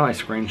now, I know I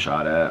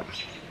screenshot it.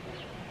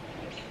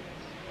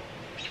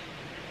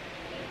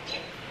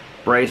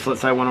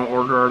 Bracelets I want to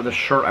order, the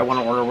shirt I want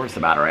to order. Where's the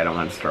battery? I don't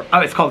want to start.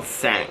 Oh, it's called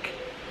Sync.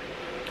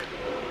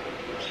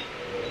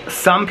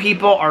 Some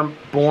people are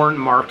born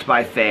marked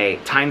by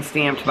fate,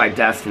 time-stamped by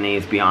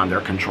destinies beyond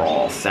their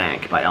control.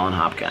 Sync by Ellen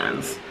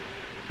Hopkins.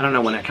 I don't know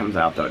when it comes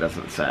out though, it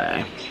doesn't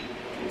say.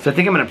 So I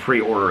think I'm going to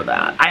pre-order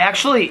that. I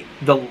actually,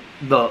 did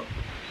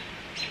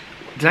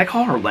I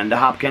call her Linda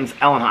Hopkins?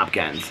 Ellen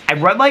Hopkins.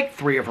 I've read like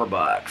 3 of her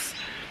books.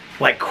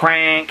 Like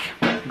Crank,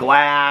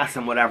 Glass,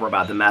 and whatever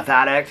about the meth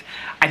addict.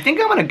 I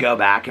think I'm going to go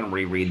back and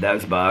reread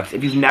those books.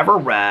 If you've never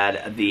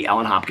read the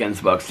Ellen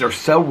Hopkins books, they're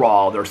so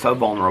raw, they're so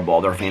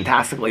vulnerable, they're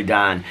fantastically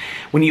done.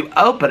 When you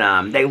open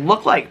them, they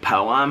look like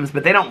poems,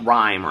 but they don't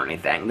rhyme or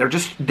anything.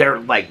 They're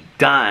like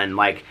done,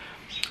 like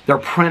they're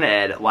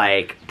printed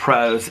like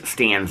prose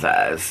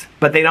stanzas,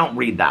 but they don't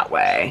read that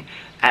way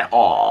at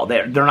all.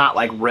 They're not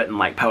like written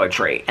like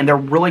poetry, and they're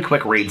really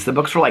quick reads. The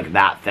books are like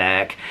that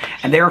thick,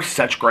 and they are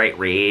such great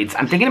reads.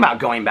 I'm thinking about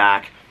going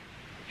back.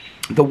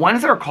 The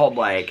ones that are called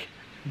like,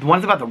 the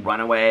ones about the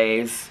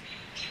runaways,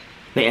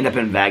 they end up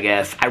in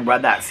Vegas. I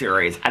read that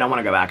series. I don't want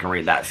to go back and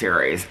read that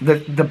series.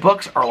 The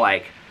books are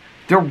like,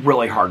 they're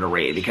really hard to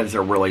read because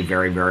they're really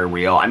very, very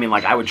real. I mean,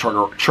 like, I would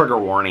trigger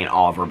warning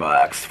all of her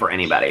books for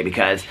anybody,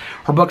 because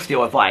her books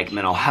deal with like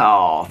mental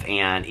health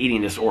and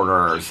eating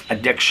disorders,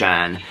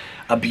 addiction,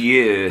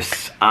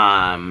 abuse,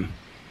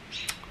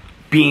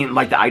 being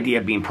like the idea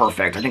of being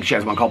perfect. I think she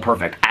has one called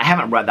Perfect. I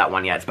haven't read that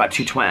one yet. It's about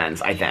 2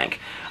 twins, I think.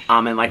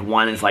 And like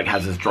one is like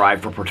has this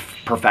drive for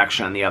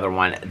perfection, the other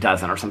one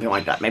doesn't, or something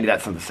like that. Maybe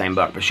that's not the same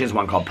book, but she has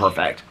one called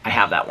Perfect. I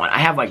have that one. I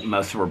have like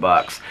most of her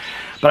books,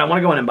 but I want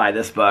to go in and buy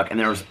this book. And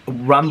there's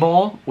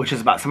Rumble, which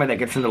is about somebody that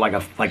gets into like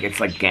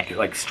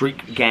like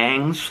street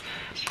gangs.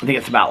 I think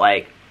it's about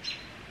like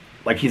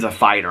he's a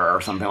fighter or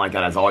something like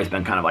that. Has always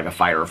been kind of like a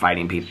fighter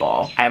fighting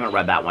people. I haven't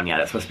read that one yet.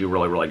 It's supposed to be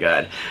really, really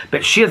good.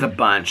 But she has a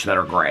bunch that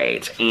are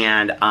great.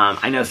 And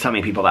I know so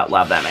many people that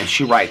love them. And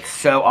she writes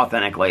so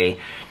authentically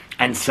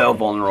and so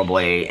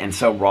vulnerably and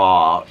so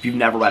raw. If you've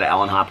never read an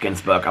Ellen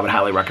Hopkins book, I would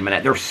highly recommend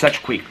it. They're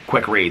such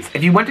quick reads.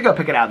 If you went to go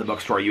pick it out of the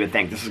bookstore, you would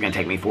think this is going to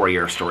take me 4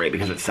 years to read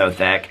because it's so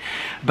thick.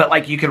 But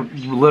like you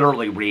could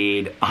literally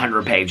read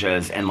 100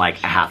 pages in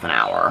like a half an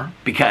hour,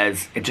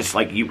 because it just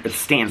like it's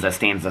stanza.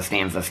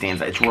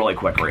 It's really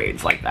quick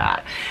reads like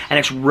that. And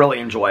it's really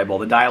enjoyable.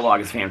 The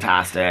dialogue is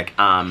fantastic.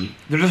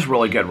 They're just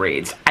really good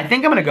reads. I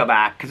think I'm going to go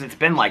back because it's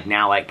been like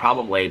now like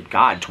probably,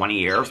 God, 20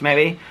 years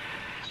maybe.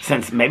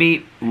 Since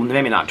maybe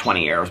not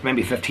 20 years,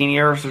 maybe 15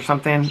 years or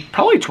something.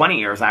 Probably 20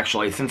 years,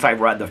 actually, since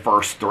I've read the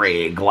first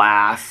 3.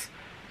 Glass.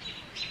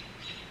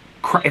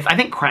 I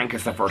think Crank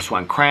is the first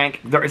one.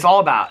 Crank, it's all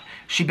about,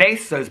 she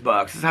based those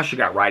books, this is how she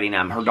got writing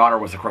them. Her daughter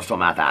was a crystal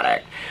meth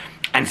addict.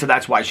 And so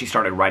that's why she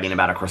started writing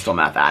about a crystal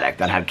meth addict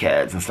that had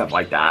kids and stuff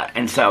like that.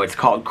 And so it's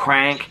called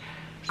Crank,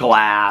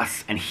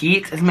 Glass, and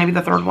Heat is maybe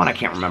the 3rd one. I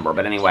can't remember.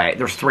 But anyway,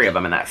 there's 3 of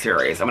them in that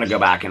series. I'm going to go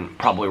back and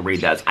probably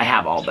read those. I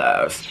have all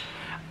those.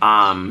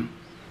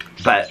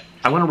 But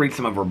I want to read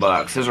some of her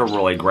books. Those are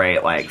really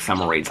great, like,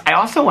 summer reads. I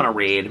also want to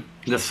read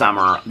this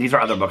summer. These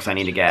are other books I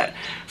need to get.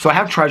 So I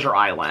have Treasure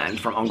Island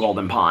from On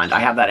Golden Pond. I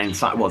have that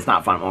inside. Well, it's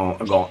not fun.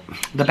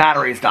 The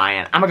battery's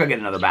dying. I'm going to go get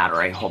another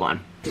battery. Hold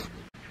on.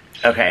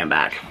 Okay, I'm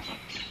back.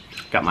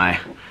 Got my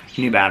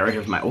New battery.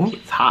 Here's my, oh,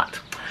 it's hot.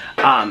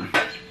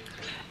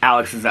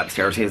 Alex is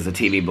upstairs. He has the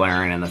TV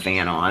blaring and the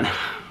fan on.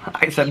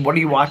 I said, what are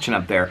you watching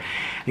up there?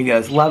 And he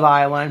goes, Love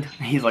Island.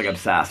 He's like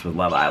obsessed with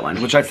Love Island,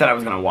 which I said I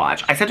was going to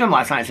watch. I said to him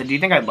last night, I said, do you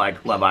think I'd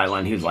like Love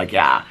Island? He was like,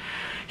 yeah.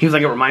 He was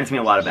like, it reminds me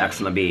a lot of X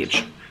on the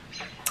Beach.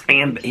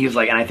 And he was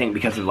like, and I think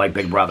because of like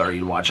Big Brother,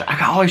 you'd watch it. I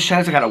got all these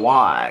shows I got to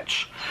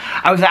watch.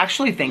 I was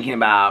actually thinking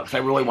about, because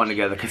I really wanted to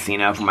go to the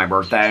casino for my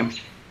birthday.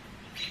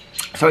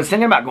 So I was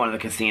thinking about going to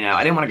the casino.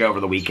 I didn't want to go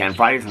over the weekend.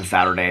 Fridays and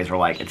Saturdays are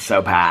like, it's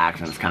so packed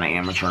and it's kind of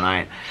amateur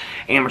night.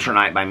 Amateur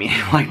night by me,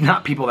 like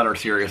not people that are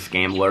serious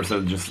gamblers,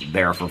 so just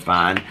there for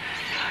fun.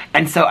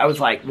 And so I was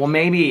like, well,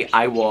 maybe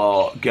I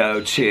will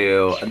go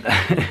to,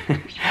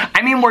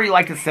 I mean, where you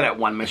like to sit at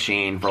one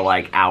machine for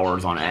like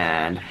hours on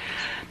end.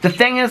 The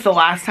thing is, the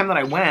last time that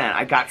I went,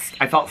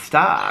 I felt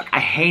stuck. I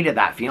hated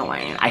that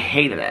feeling. I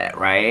hated it,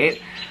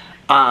 right?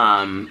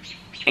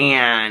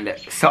 And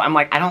so I'm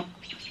like,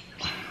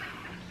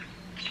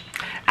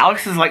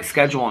 Alex is like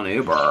scheduling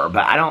Uber,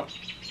 but I don't,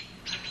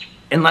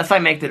 unless I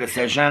make the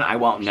decision, I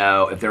won't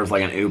know if there's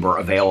like an Uber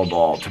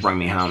available to bring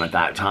me home at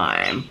that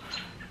time.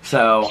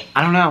 So,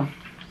 I don't know.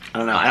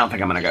 I don't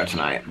think I'm going to go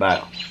tonight,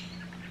 but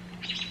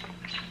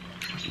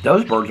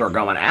those birds are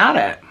going at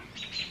it.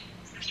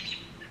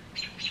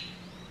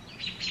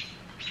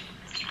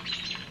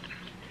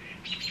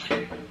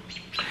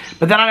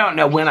 But then I don't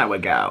know when I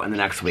would go in the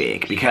next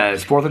week,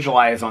 because 4th of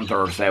July is on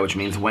Thursday, which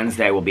means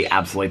Wednesday will be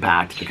absolutely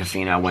packed at the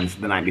casino.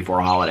 The night before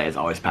a holiday is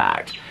always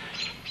packed.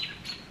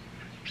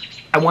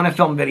 I want to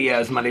film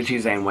videos Monday,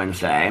 Tuesday, and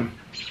Wednesday.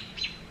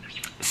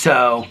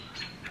 So,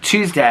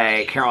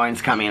 Tuesday,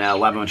 Caroline's coming at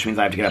 11, which means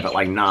I have to get up at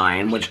like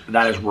 9, which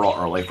that is real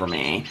early for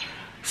me.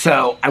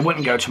 So, I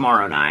wouldn't go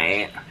tomorrow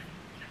night.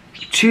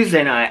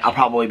 Tuesday night, I'll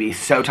probably be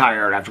so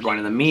tired after going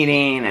to the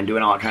meeting and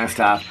doing all that kind of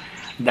stuff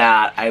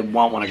that I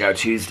won't want to go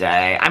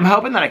Tuesday. I'm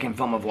hoping that I can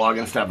film a vlog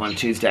and stuff on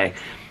Tuesday.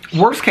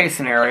 Worst case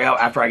scenario,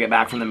 after I get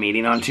back from the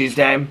meeting on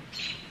Tuesday,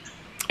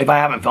 if I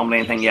haven't filmed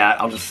anything yet,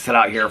 I'll just sit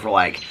out here for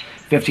like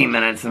 15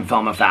 minutes and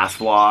film a fast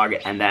vlog.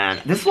 And then,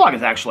 this vlog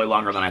is actually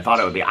longer than I thought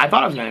it would be. I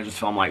thought I was going to just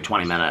film like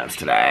 20 minutes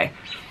today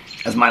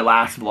as my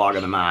last vlog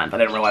of the month. I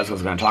didn't realize I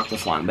was going to talk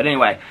this long. But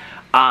anyway,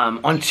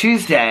 on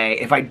Tuesday,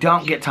 if I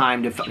don't get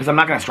time to, because I'm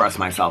not going to stress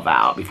myself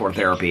out before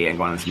therapy and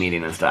going to this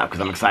meeting and stuff,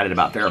 because I'm excited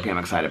about therapy, I'm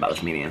excited about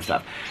this meeting and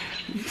stuff.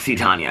 See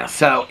Tanya.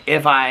 So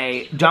if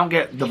I don't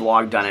get the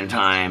vlog done in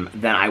time,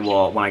 then I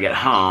will, when I get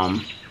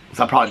home,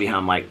 so I'll probably be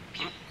home like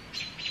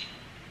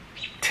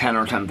 10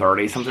 or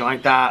 10:30, something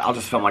like that. I'll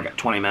just film like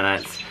 20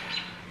 minutes,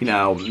 you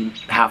know,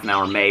 half an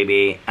hour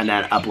maybe, and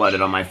then upload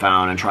it on my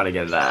phone and try to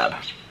get it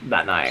up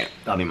that night.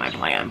 That'll be my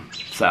plan.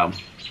 So,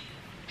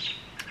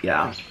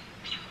 yeah.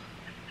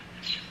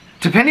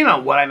 Depending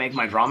on what I make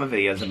my drama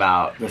videos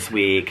about this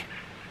week,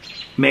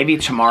 maybe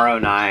tomorrow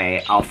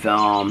night I'll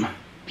film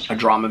a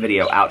drama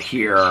video out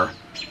here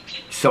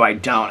so I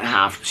don't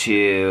have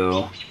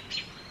to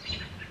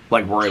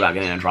like worry about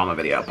getting a drama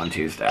video up on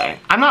Tuesday.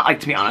 I'm not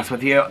like, to be honest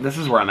with you, this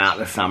is where I'm at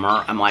this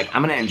summer. I'm like,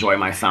 I'm going to enjoy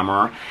my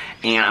summer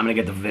and I'm going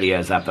to get the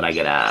videos up that I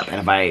get up. And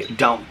if I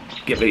don't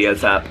get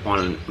videos up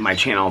on my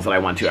channels that I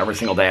want to every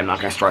single day, I'm not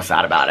going to stress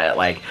out about it.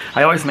 Like,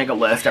 I always make a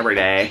list every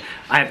day.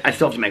 I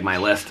still have to make my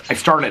list. I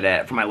started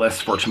it for my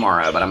list for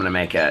tomorrow, but I'm going to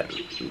make it,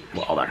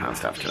 well, all that kind of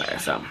stuff today,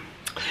 so.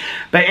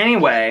 But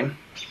anyway,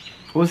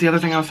 what was the other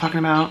thing I was talking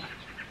about?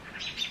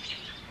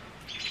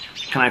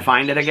 Can I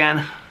find it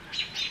again?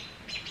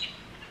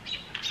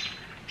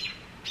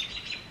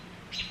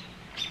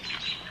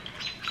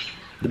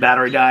 The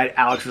battery died.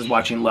 Alex is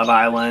watching Love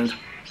Island.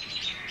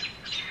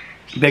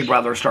 Big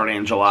Brother starting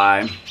in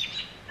July.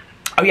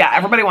 Oh yeah,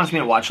 everybody wants me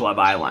to watch Love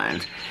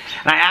Island.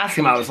 And I asked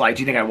him, I was like,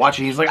 do you think I'd watch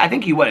it? He's like, I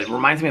think you would. It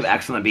reminds me of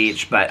X on the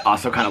Beach, but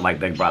also kind of like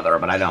Big Brother,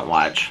 but I don't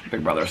watch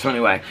Big Brother. So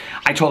anyway,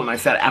 I told him, I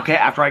said, okay,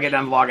 after I get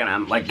done vlogging,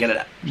 I'm like, get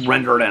it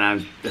rendered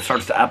and it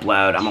starts to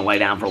upload, I'm gonna lay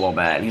down for a little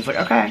bit. And he's like,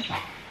 okay.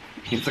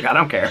 He's like, I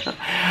don't care.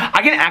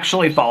 I can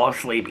actually fall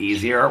asleep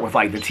easier with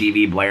like the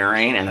TV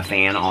blaring and the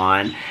fan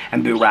on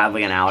and Boo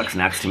Radley and Alex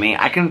next to me.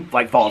 I can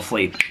like fall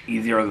asleep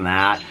easier than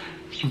that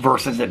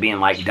versus it being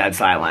like dead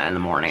silent in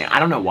the morning. I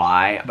don't know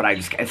why, but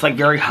it's like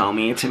very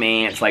homey to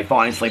me. It's like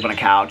falling asleep on a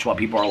couch while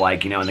people are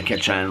like, you know, in the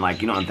kitchen,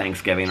 like, you know, on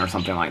Thanksgiving or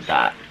something like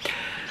that.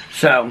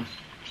 So,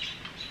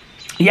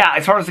 yeah,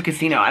 as far as the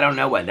casino, I don't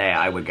know what day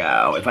I would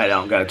go if I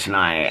don't go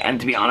tonight.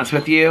 And to be honest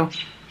with you,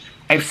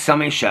 I have so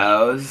many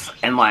shows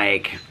and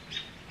like,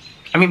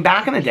 I mean,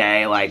 back in the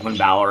day, like, when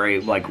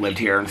Valerie, like, lived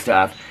here and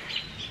stuff,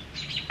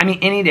 I mean,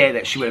 any day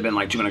that she would have been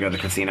like, do you want to go to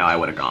the casino, I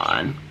would have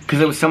gone. Because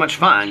it was so much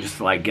fun just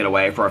to, like, get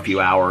away for a few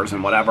hours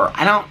and whatever.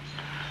 I don't,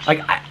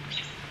 like,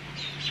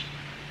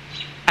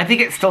 I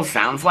think it still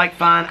sounds like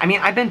fun. I mean,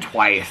 I've been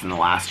twice in the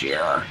last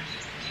year.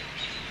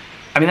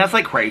 I mean, that's,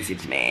 like, crazy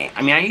to me.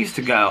 I mean, I used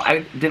to go,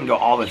 I didn't go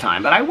all the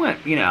time, but I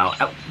went, you know,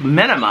 at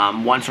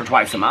minimum once or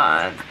twice a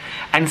month.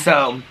 And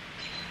so,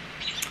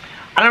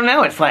 I don't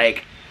know, it's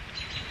like,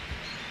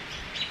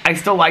 I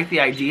still like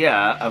the idea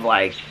of,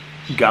 like,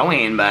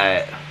 going,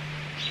 but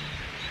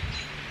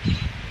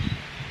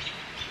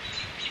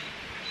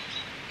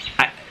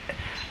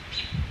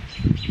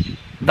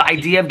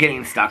idea of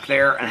getting stuck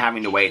there and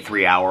having to wait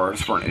 3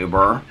 hours for an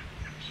Uber.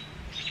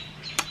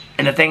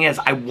 And the thing is,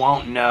 I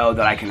won't know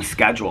that I can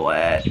schedule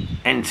it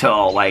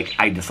until, like,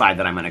 I decide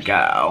that I'm going to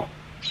go.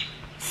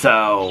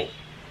 So,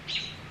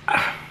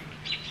 I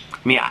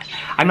mean,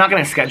 I'm not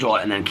going to schedule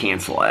it and then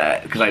cancel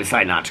it because I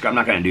decide not to go. I'm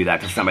not going to do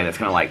that to somebody that's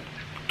going to, like,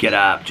 get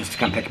up just to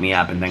come pick me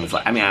up and things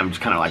like, I mean, I'm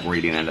just kind of, like,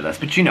 reading into this,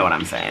 but you know what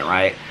I'm saying,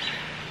 right?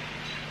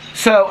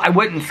 So, I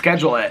wouldn't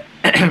schedule it.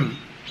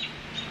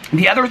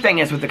 The other thing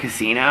is with the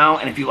casino,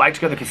 and if you like to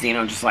go to the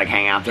casino and just, like,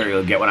 hang out there,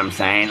 you'll get what I'm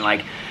saying.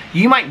 Like,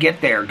 you might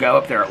get there, go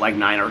up there at, like,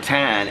 9 or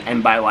 10,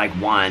 and by, like,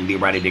 1, be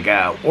ready to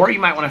go. Or you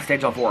might want to stay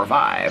till 4 or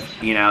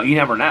 5. You know, you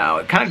never know.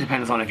 It kind of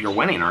depends on if you're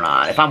winning or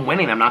not. If I'm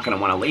winning, I'm not going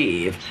to want to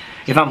leave.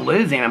 If I'm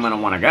losing, I'm going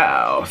to want to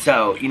go.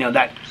 So, you know,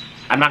 that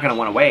I'm not going to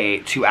want to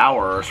wait 2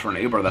 hours for an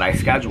Uber that I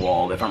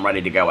scheduled if I'm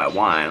ready to go at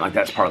 1. Like,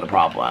 that's part of the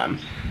problem.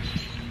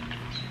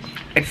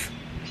 It's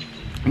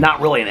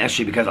not really an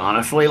issue because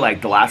honestly,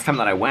 like, the last time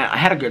that I went, I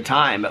had a good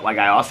time, but, like,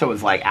 I also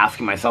was, like,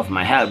 asking myself in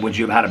my head, would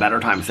you have had a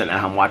better time sitting at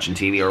home watching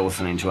TV or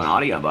listening to an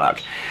audiobook?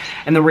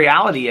 And the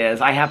reality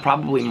is, I have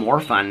probably more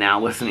fun now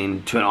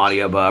listening to an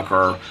audiobook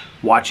or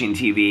watching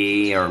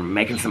TV or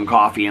making some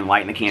coffee and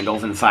lighting the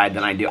candles inside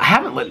than I do. I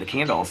haven't lit the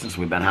candles since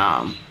we've been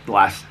home. The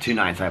last 2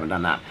 nights I haven't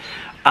done that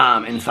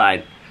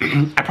inside.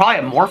 I probably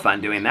have more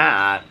fun doing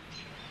that.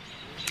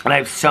 And I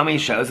have so many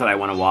shows that I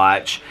want to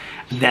watch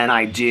than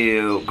I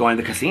do going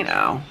to the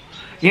casino.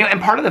 You know,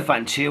 and part of the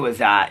fun, too, is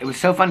that it was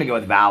so fun to go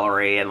with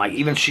Valerie, and, like,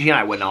 even she and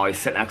I wouldn't always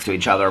sit next to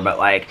each other, but,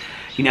 like,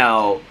 you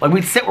know, like,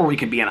 we'd sit where we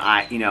could be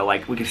you know,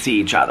 like, we could see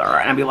each other,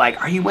 and I'd be like,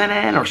 are you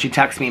winning? Or she'd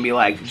text me and be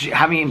like, did you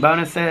have any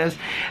bonuses?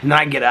 And then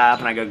I'd get up,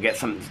 and I'd go get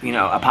some, you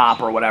know, a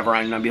pop or whatever,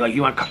 and I'd be like,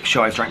 you want she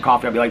always drank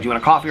coffee, I'd be like, do you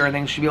want a coffee or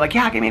anything? She'd be like,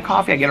 yeah, give me a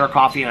coffee. I'd get her a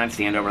coffee, and I'd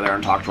stand over there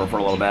and talk to her for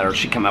a little bit, or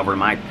she'd come over to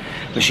my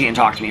machine and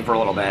talk to me for a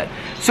little bit.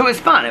 So it was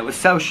fun. It was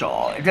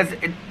social.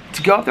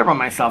 To go up there by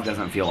myself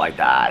doesn't feel like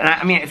that. And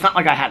I mean, it's not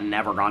like I had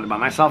never gone to by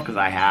myself, because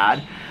I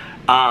had.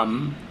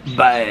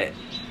 But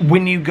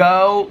when you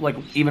go, like,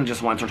 even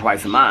just once or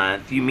twice a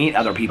month, you meet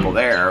other people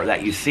there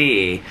that you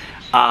see.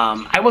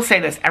 I will say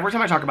this, every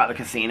time I talk about the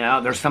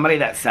casino, there's somebody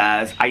that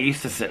says, I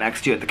used to sit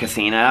next to you at the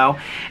casino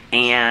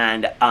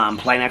and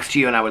play next to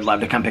you, and I would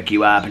love to come pick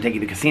you up and take you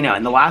to the casino.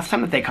 And the last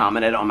time that they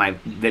commented on my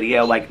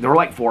video, like, there were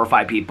like 4 or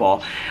 5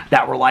 people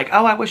that were like,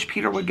 oh, I wish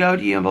Peter would go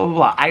to you, and blah, blah,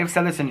 blah. I have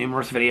said this in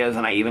numerous videos,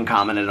 and I even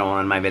commented on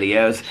one of my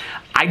videos.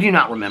 I do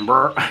not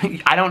remember.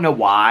 I don't know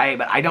why,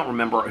 but I don't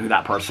remember who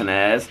that person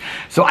is.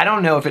 So I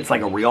don't know if it's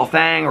like a real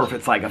thing or if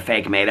it's like a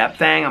fake made-up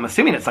thing. I'm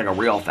assuming it's like a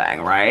real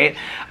thing, right?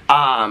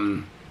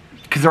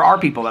 Because there are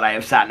people that I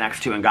have sat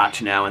next to and got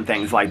to know and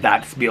things like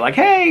that. Just be like,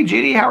 hey,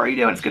 Judy, how are you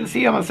doing? It's good to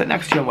see you. I'm going to sit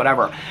next to you and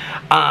whatever.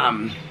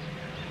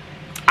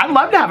 I'd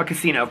love to have a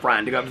casino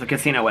friend to go to the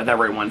casino with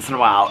every once in a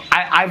while.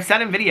 I've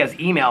said in videos,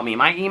 email me.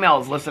 My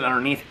email is listed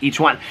underneath each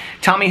one.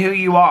 Tell me who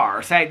you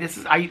are. Say, this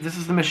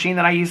is the machine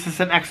that I used to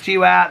sit next to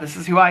you at. This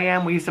is who I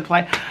am. We used to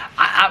play.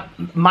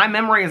 My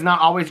memory is not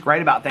always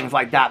great about things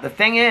like that. The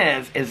thing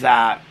is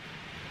that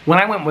when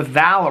I went with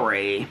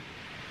Valerie,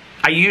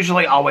 I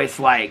usually always,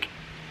 like,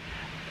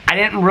 I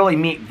didn't really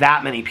meet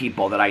that many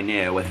people that I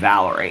knew with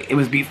Valerie. It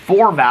was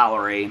before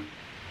Valerie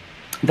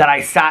that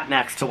I sat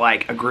next to,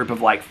 like, a group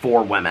of, like,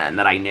 4 women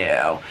that I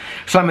knew.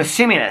 So I'm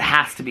assuming it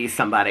has to be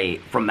somebody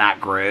from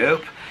that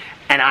group.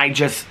 And I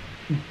just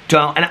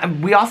don't...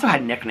 And we also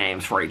had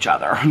nicknames for each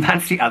other.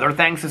 That's the other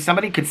thing. So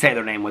somebody could say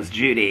their name was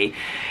Judy.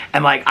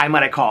 And, like, I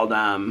might have called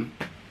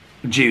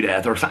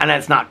Judith or something,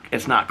 and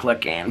it's not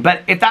clicking.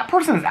 But if that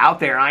person is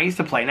out there and I used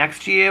to play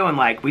next to you and,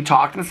 like, we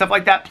talked and stuff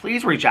like that,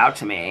 please reach out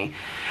to me.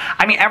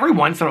 I mean, every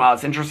once in a while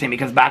it's interesting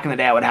because back in the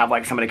day I would have,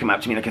 like, somebody come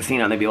up to me in the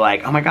casino and they'd be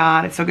like, oh my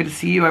god, it's so good to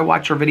see you, I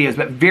watch your videos,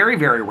 but very,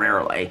 very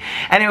rarely.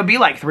 And it would be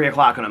like 3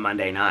 o'clock on a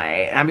Monday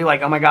night and I'd be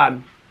like, oh my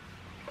god,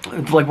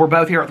 like, we're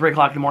both here at 3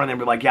 o'clock in the morning.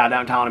 They'd be like, yeah,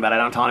 don't tell anybody. I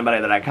don't tell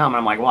anybody that I come. And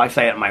I'm like, well, I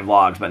say it in my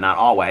vlogs, but not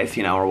always,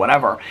 you know, or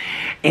whatever.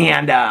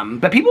 And,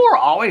 but people were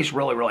always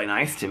really, really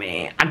nice to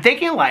me. I'm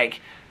thinking,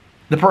 like,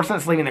 the person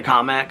that's leaving the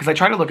comment, because I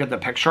tried to look at the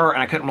picture,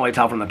 and I couldn't really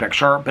tell from the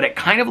picture, but it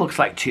kind of looks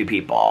like 2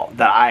 people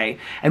that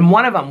and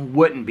one of them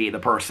wouldn't be the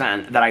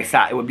person that I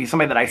sat, it would be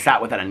somebody that I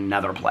sat with at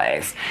another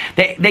place.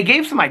 They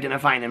gave some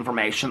identifying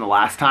information the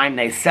last time.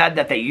 They said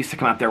that they used to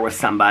come up there with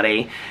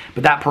somebody,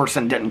 but that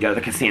person didn't go to the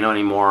casino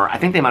anymore. I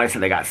think they might have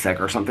said they got sick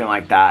or something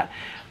like that.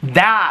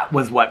 That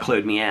was what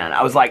clued me in.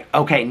 I was like,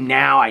 okay,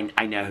 now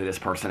I know who this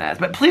person is.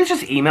 But please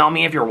just email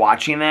me if you're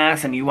watching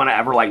this and you want to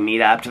ever, like,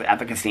 meet up at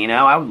the casino.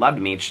 I would love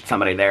to meet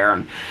somebody there.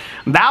 And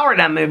Valerie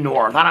doesn't move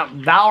north.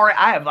 Valerie,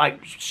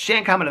 she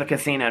ain't coming to the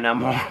casino no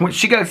more. When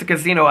she goes to the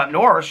casino up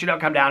north, she don't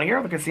come down here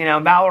to the casino.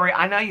 And Valerie,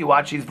 I know you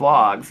watch these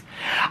vlogs.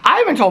 I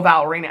even told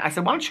Valerie, I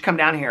said, why don't you come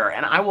down here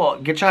and I will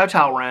get you a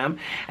hotel room.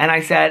 And I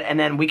said, and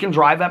then we can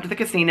drive up to the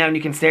casino and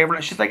you can stay over.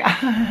 She's like,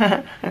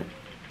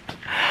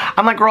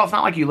 I'm like, girl, it's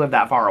not like you live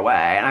that far away.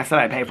 And I said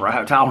I'd pay for a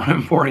hotel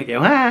room for you.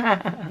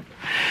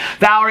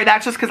 Valerie,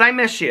 that's just because I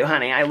miss you,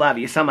 honey. I love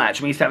you so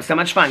much. We used to have so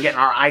much fun getting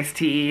our iced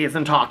teas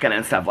and talking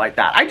and stuff like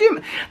that.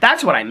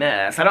 That's what I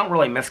miss. I don't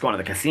really miss going to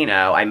the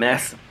casino. I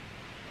miss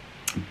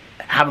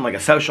having like a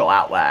social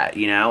outlet,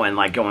 you know, and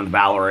like going with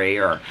Valerie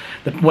or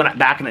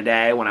back in the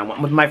day when I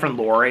went with my friend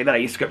Lori that I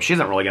used to go, she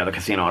doesn't really go to the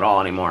casino at all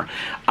anymore.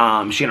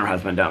 She and her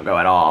husband don't go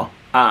at all.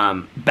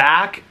 I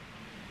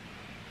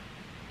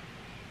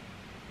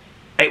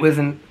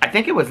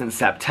think it was in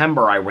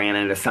September I ran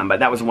into somebody.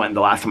 That was the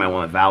last time I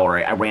went with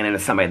Valerie. I ran into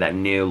somebody that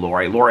knew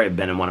Lori. Lori had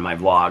been in one of my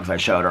vlogs. I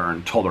showed her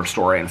and told her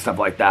story and stuff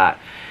like that.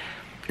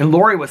 And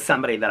Lori was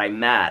somebody that I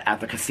met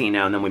at the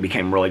casino, and then we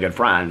became really good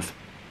friends.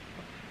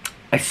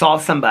 I saw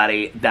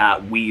somebody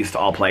that we used to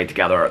all play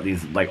together at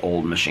these like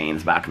old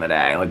machines back in the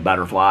day, like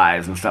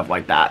butterflies and stuff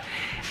like that.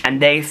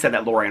 And they said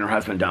that Lori and her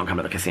husband don't come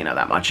to the casino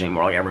that much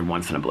anymore, like every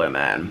once in a blue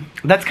moon.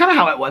 That's kind of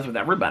how it was with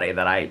everybody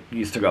that I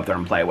used to go up there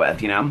and play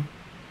with, you know?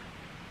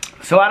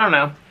 So I don't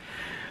know.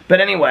 But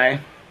anyway,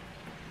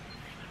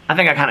 I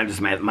think I kind of just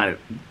made my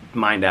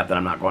mind up that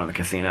I'm not going to the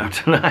casino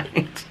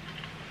tonight.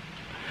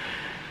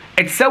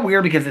 It's so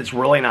weird because it's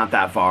really not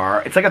that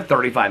far. It's like a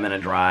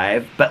 35-minute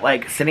drive, but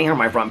like sitting here on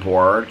my front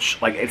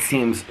porch, like it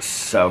seems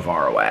so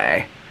far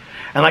away.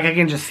 And like I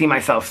can just see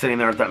myself sitting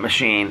there at that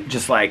machine,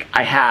 just like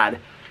I had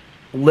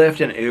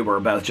Lyft and Uber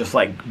both just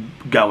like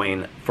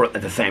going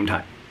at the same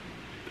time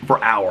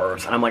for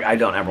hours. And I'm like, I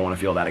don't ever want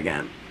to feel that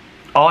again.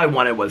 All I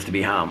wanted was to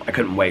be home. I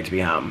couldn't wait to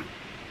be home.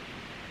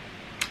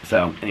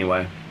 So,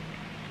 anyway.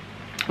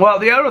 Well,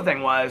 the other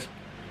thing was,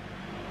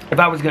 if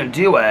I was going to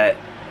do it,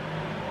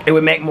 it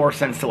would make more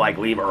sense to, like,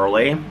 leave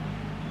early.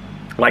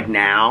 Like,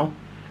 now.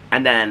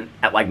 And then,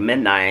 at, like,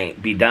 midnight,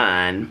 be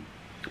done.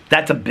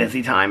 That's a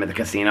busy time at the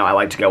casino. I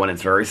like to go when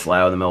it's very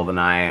slow in the middle of the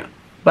night.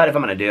 But if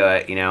I'm going to do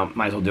it, you know,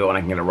 might as well do it when I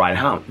can get a ride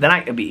home. Then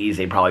it'd be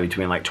easy, probably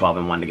between, like, 12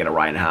 and 1 to get a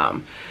ride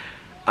home.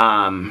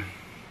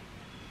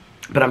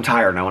 But I'm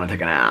tired and I want to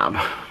take a nap.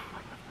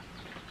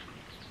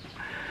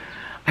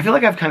 I feel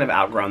like I've kind of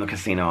outgrown the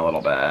casino a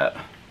little bit.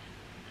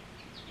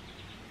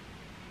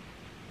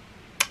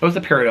 It was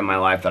a period of my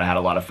life that I had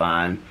a lot of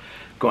fun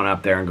going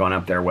up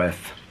there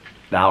with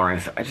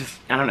Valerie. I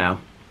don't know.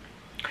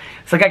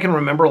 It's like I can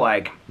remember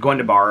like going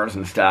to bars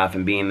and stuff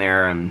and being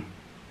there, and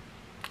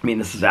I mean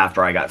this is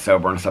after I got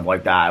sober and stuff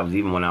like that. It was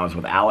even when I was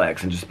with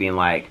Alex and just being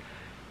like,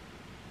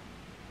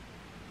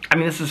 I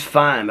mean, this is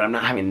fun, but I'm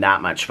not having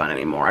that much fun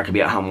anymore. I could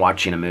be at home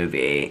watching a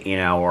movie, you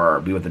know, or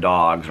be with the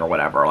dogs or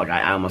whatever. Like,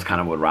 I almost kind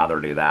of would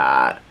rather do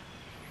that.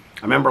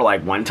 I remember,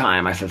 like, one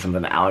time I said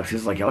something to Alex. He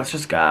was like, yeah, let's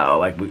just go.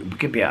 Like, we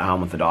could be at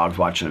home with the dogs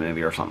watching a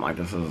movie or something like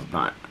this. This is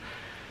not,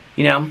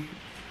 you know?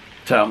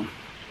 So,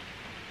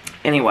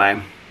 anyway.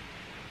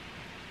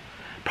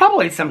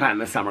 Probably sometime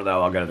this summer,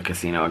 though, I'll go to the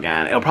casino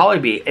again. It'll probably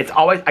be,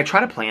 I try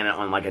to plan it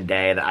on, like, a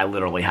day that I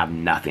literally have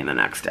nothing the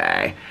next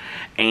day.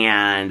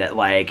 And,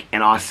 like,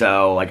 and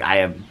also,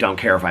 like, don't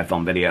care if I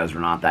film videos or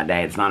not that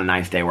day. It's not a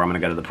nice day where I'm going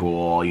to go to the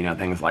pool, you know,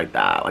 things like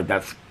that. Like,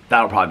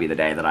 that'll probably be the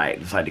day that I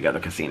decide to go to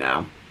the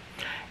casino.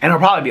 And it'll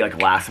probably be, like, a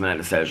last-minute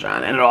decision.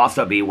 And it'll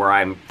also be where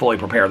I'm fully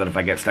prepared that if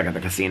I get stuck at the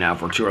casino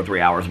for 2 or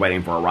 3 hours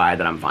waiting for a ride,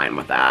 that I'm fine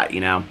with that,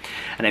 you know?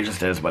 And it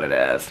just is what it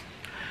is.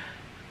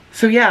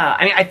 So, yeah,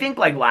 I mean, I think,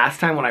 like, last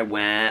time when I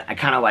went, I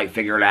kind of, like,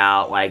 figured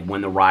out, like, when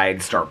the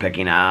rides start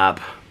picking up.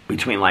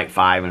 Between, like,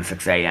 5 and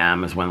 6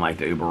 a.m. is when, like,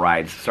 the Uber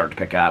rides start to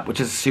pick up, which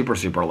is super,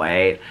 super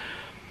late.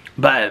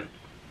 But,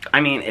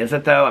 I mean, is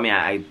it, though? I mean,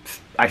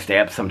 I stay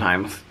up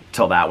sometimes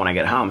till that when I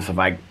get home. So if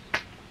I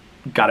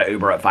got an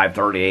Uber at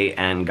 5:30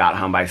 and got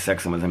home by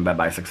 6 and was in bed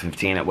by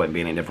 6:15, it wouldn't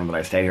be any different that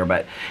I stayed here.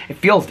 But it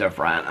feels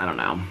different. I don't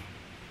know.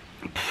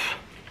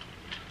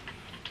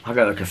 I'll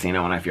go to the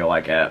casino when I feel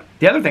like it.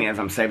 The other thing is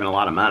I'm saving a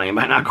lot of money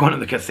by not going to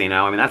the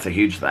casino. I mean, that's a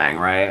huge thing,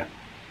 right?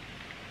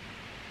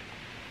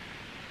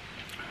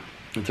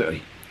 It's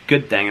a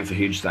good thing. It's a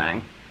huge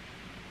thing.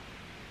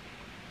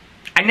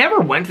 I never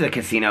went to the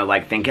casino,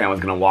 like, thinking I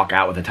was going to walk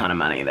out with a ton of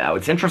money, though.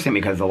 It's interesting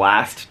because the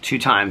last 2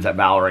 times that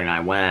Valerie and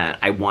I went,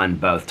 I won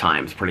both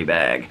times pretty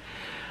big.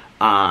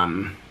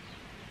 And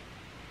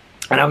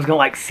I was going to,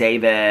 like,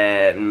 save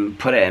it and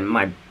put it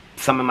in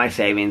some of my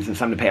savings and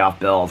some to pay off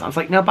bills. I was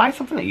like, no, buy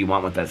something that you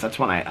want with this. That's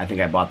when I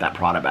think I bought that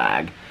Prada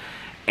bag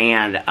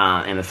and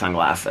the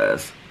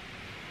sunglasses.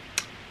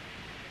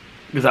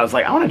 Because I was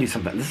like, I want to do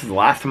something. This is the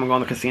last time I'm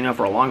going to the casino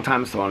for a long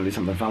time, so I want to do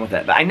something fun with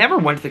it. But I never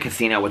went to the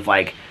casino with,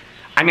 like,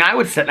 I mean, I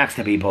would sit next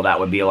to people that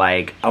would be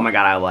like, oh my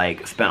god, I,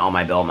 like, spent all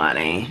my bill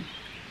money.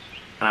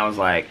 And I was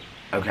like,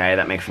 okay,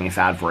 that makes me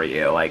sad for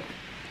you. Like,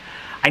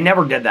 I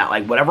never did that.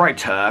 Like, whatever I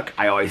took,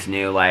 I always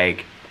knew,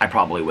 like, I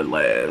probably would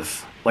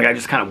lose. Like, I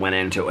just kind of went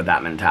into it with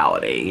that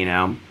mentality, you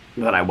know?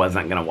 That I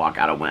wasn't going to walk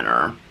out a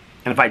winner.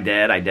 And if I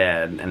did, I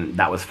did, and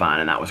that was fun,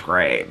 and that was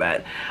great,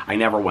 but I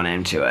never went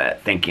into it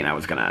thinking I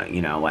was gonna,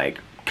 you know, like,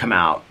 come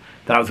out,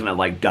 that I was gonna,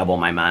 like, double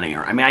my money,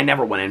 or, I mean, I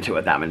never went into it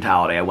with that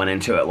mentality. I went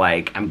into it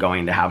like, I'm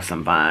going to have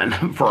some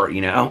fun for,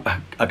 you know,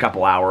 a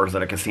couple hours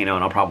at a casino,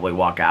 and I'll probably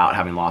walk out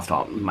having lost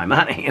all my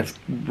money. It's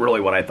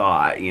really what I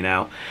thought, you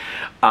know?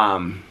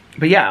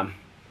 But yeah.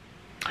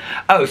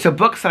 Oh, so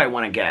books that I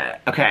want to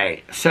get.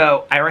 Okay,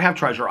 so I already have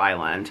Treasure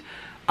Island.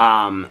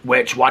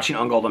 Which watching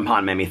On Golden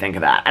Pond made me think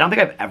of that. I don't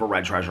think I've ever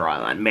read Treasure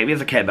Island. Maybe as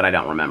a kid, but I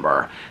don't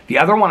remember. The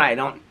other one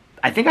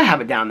I think I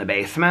have it down in the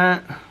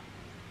basement.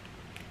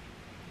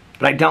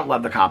 But I don't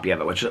love the copy of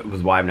it, which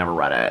was why I've never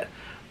read it.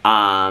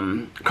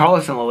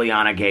 Carlos and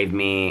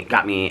Liliana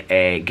got me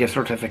a gift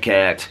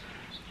certificate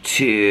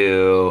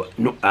to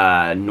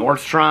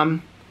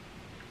Nordstrom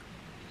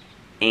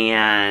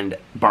and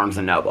Barnes &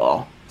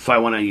 Noble. So I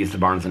want to use the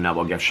Barnes &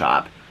 Noble gift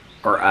shop,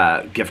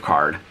 or gift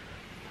card.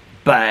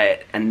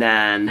 And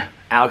then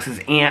Alex's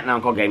aunt and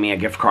uncle gave me a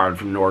gift card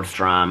from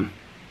Nordstrom.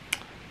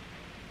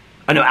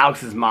 Oh no,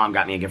 Alex's mom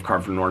got me a gift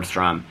card from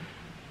Nordstrom.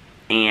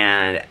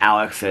 And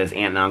Alex's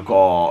aunt and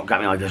uncle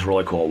got me like this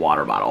really cool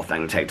water bottle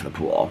thing to take to the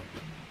pool.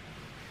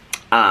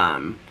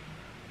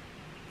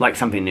 Like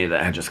something new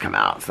that had just come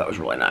out, so that was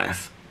really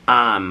nice.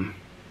 But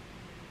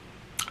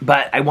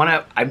I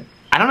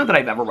don't know that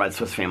I've ever read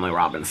Swiss Family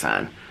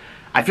Robinson.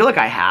 I feel like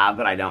I have,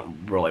 but I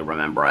don't really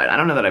remember it. I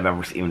don't know that I've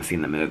ever even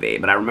seen the movie,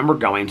 but I remember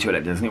going to it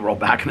at Disney World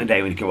back in the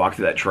day when you could walk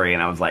through that tree,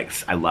 and I was like,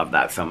 I love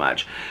that so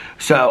much.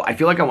 So I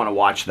feel like I want to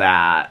watch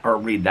that, or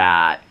read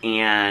that,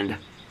 and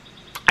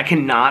I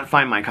cannot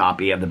find my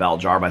copy of The Bell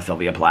Jar by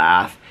Sylvia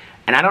Plath,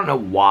 and I don't know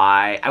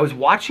why. I was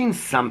watching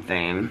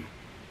something,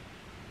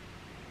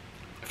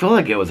 I feel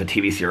like it was a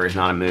TV series,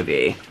 not a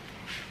movie,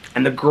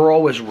 and the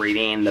girl was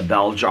reading The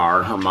Bell Jar,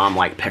 and her mom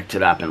like picked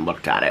it up and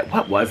looked at it.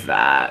 What was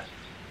that?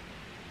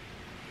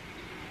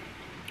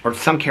 Or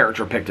some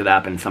character picked it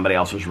up and somebody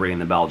else was reading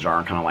The Bell Jar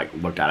and kind of like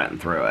looked at it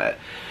and threw it.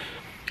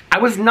 I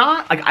was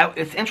not, like,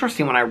 it's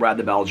interesting when I read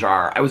The Bell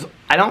Jar. I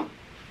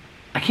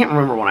can't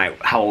remember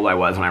how old I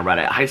was when I read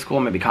it. High school,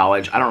 maybe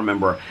college. I don't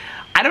remember.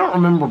 I don't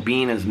remember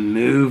being as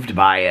moved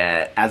by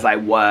it as I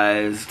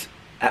was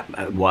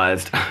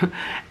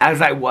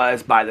as I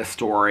was by the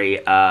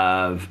story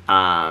of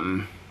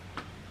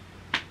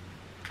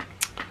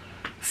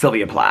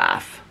Sylvia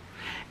Plath.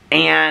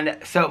 And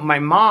so my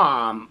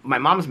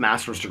mom's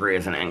master's degree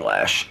is in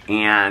English,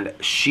 and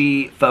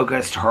she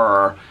focused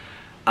her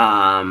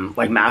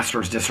like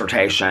master's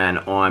dissertation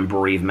on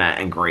bereavement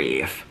and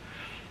grief.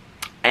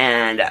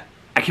 And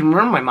I can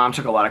remember my mom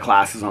took a lot of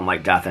classes on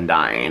like death and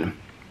dying.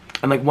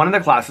 And like one of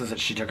the classes that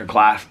she took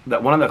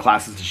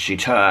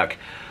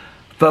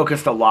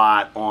focused a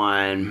lot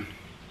on,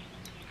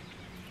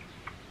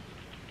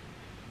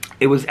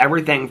 it was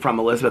everything from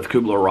Elizabeth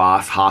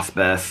Kubler-Ross,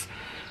 hospice,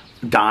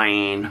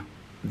 dying,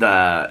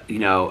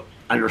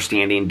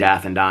 understanding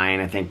death and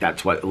dying. I think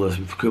that's what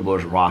Elizabeth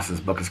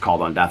Kubler-Ross's book is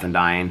called, On Death and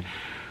Dying.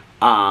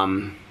 But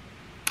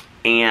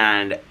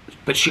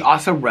she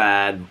also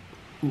read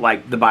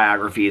like the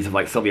biographies of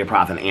like Sylvia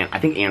Plath and I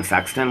think Anne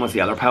Sexton was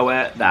the other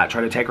poet that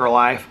tried to take her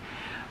life,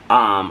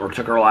 or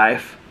took her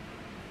life.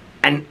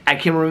 And I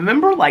can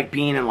remember like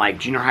being in like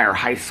junior high or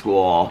high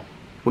school,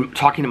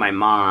 talking to my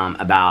mom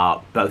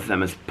about both of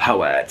them as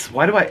poets.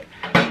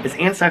 Is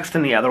Anne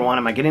Sexton the other one?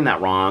 Am I getting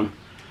that wrong?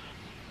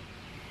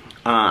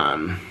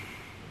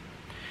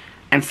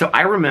 And so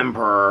I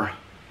remember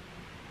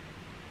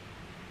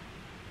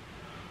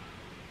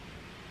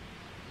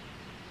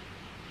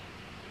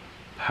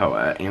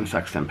Anne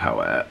Sexton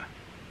poet.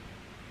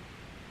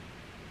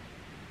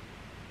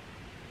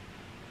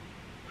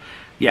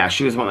 Yeah,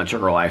 she was one that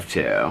took her life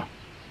too.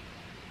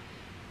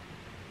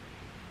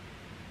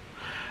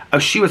 Oh,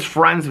 she was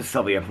friends with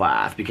Sylvia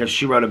Plath because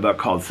she wrote a book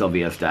called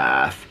Sylvia's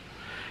Death.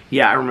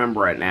 Yeah, I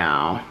remember it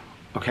now.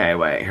 Okay,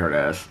 wait, here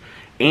it is.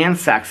 Anne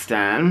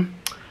Sexton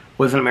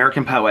was an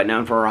American poet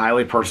known for her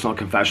highly personal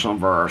confessional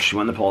verse. She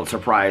won the Pulitzer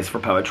Prize for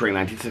Poetry in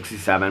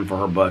 1967 for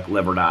her book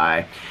Live or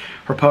Die.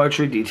 Her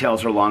poetry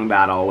details her long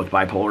battle with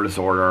bipolar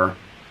disorder,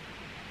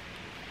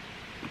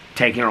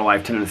 taking her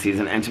life tendencies,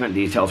 and intimate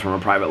details from her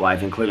private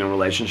life, including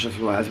relationships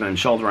with her husband and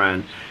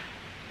children.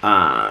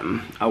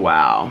 Oh,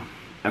 wow.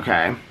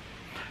 Okay.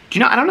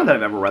 I don't know that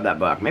I've ever read that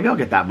book. Maybe I'll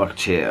get that book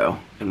too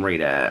and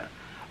read it.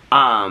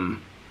 I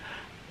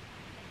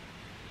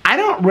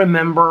don't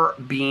remember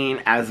being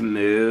as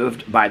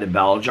moved by The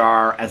Bell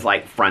Jar as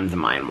like friends of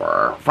mine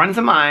were. Friends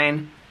of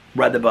mine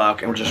read the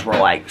book and were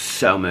like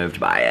so moved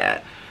by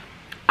it.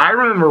 I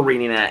remember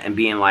reading it and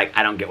being like,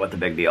 I don't get what the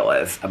big deal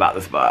is about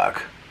this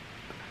book.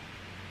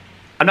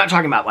 I'm not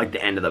talking about like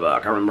the end of the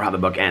book. I remember how the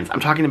book ends. I'm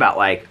talking about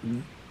like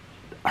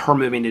her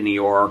moving to New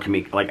York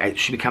and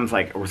she becomes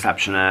like a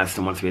receptionist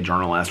and wants to be a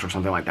journalist or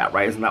something like that,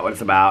 right? Isn't that what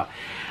it's about?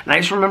 And I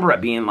just remember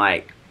it being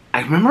like,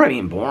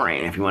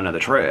 boring, if you want to know the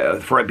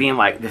truth, for it being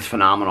like this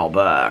phenomenal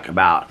book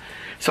about,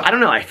 so I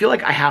don't know, I feel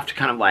like I have to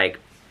kind of like,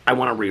 I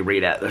want to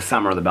reread it this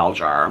summer, The Bell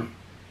Jar.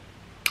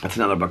 That's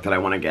another book that I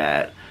want to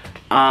get.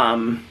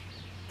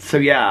 So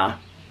yeah.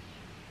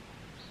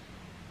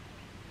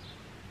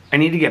 I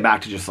need to get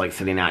back to just like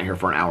sitting out here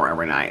for an hour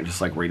every night and just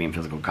like reading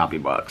physical copy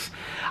books.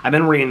 I've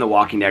been reading the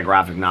Walking Dead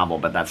graphic novel,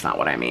 but that's not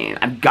what I mean.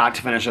 I've got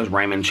to finish those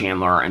Raymond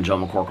Chandler and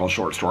Jill McCorkle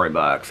short story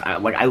books.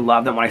 I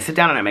love them. When I sit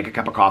down and I make a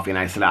cup of coffee and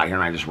I sit out here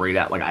and I just read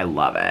it, like I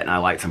love it. And I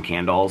light some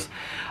candles.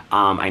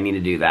 I need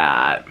to do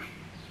that.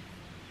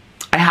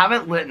 I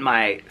haven't lit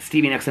my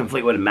Stevie Nicks and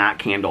Fleetwood Mac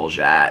candles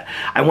yet.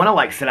 I want to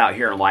like sit out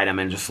here and light them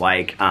and just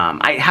like,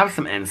 I have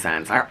some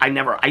incense.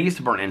 I used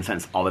to burn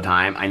incense all the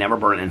time. I never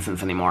burn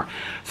incense anymore.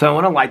 So I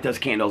want to light those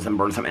candles and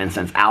burn some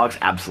incense. Alex,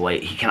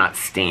 absolutely, he cannot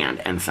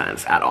stand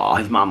incense at all.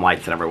 His mom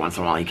lights it every once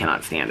in a while. He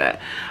cannot stand it.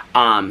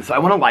 So I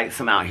want to light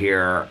some out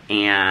here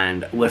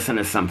and listen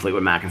to some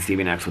Fleetwood Mac and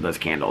Stevie Nicks with those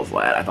candles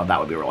lit. I thought that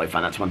would be really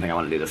fun. That's one thing I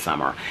want to do this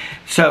summer.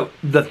 So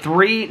the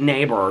 3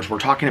 neighbors we're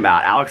talking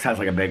about, Alex has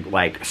like a big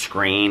like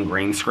screen,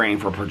 green screen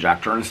for a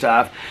projector and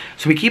stuff.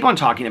 So we keep on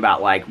talking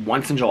about like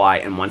once in July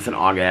and once in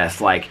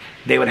August, like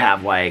they would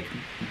have like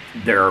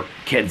their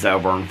kids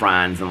over and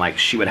friends, and like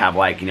she would have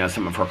like, you know,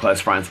 some of her close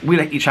friends.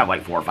 We'd each have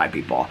like 4 or 5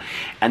 people,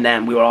 and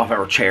then we would all have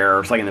our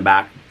chairs like in the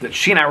back.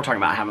 She and I were talking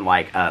about having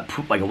like a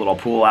little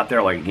pool out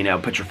there, like, you know,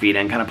 put your feet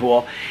in kind of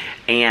pool,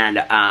 and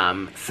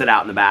sit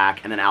out in the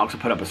back, and then Alex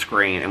would put up a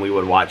screen and we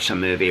would watch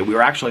some movie. We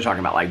were actually talking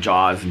about like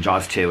Jaws, and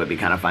Jaws 2 would be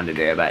kind of fun to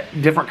do, but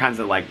different kinds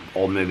of like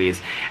old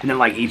movies. And then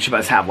like each of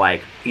us have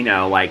like, you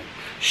know, like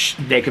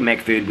they could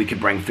make food, we could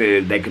bring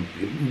food,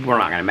 we're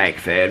not gonna make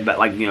food, but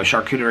like, you know,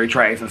 charcuterie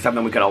trays and stuff,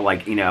 then we could all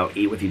like, you know,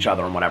 eat with each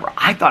other and whatever.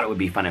 I thought it would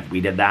be fun if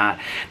we did that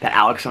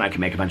Alex and I could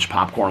make a bunch of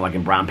popcorn like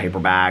in brown paper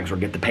bags, or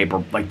get the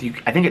paper, like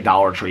I think at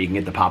Dollar Tree you can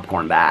get the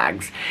popcorn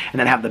bags, and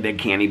then have the big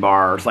candy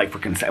bars like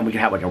and we could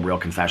have like a real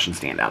concession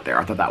stand out there.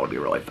 I thought that would be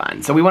really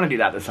fun. So we want to do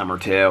that this summer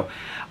too.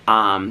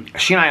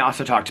 She and I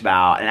also talked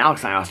about, and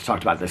Alex and I also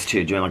talked about this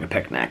too, doing like a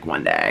picnic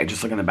one day,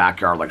 just like in the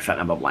backyard, like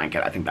setting up a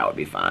blanket. I think that would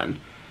be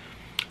fun.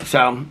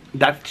 So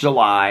that's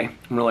July.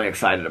 I'm really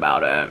excited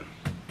about it.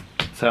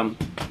 So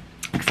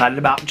excited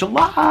about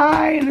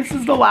July, and this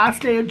is the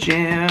last day of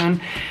June.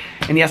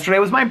 And yesterday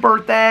was my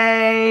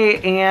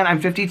birthday, and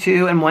I'm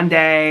 52 in one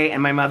day,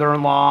 and my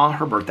mother-in-law,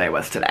 her birthday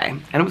was today.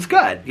 And it was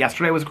good.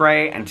 Yesterday was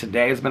great, and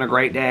today has been a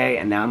great day,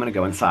 and now I'm gonna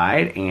go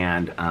inside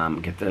and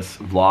get this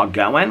vlog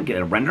going, get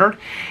it rendered,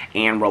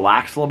 and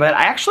relax a little bit.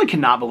 I actually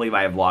cannot believe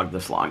I have vlogged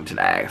this long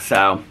today.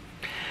 So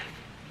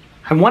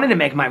I wanted to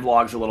make my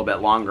vlogs a little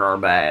bit longer,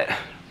 but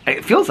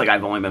it feels like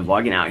I've only been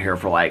vlogging out here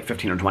for like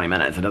 15 or 20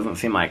 minutes. It doesn't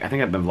seem like, I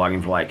think I've been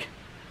vlogging for like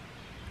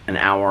an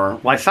hour.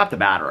 Well, I stopped the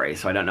battery,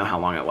 so I don't know how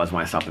long it was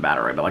when I stopped the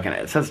battery, but like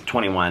it says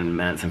 21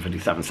 minutes and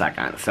 57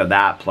 seconds. So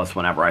that plus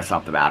whenever I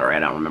stopped the battery, I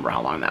don't remember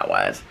how long that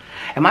was.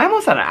 Am I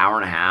almost at an hour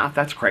and a half?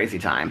 That's crazy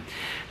time.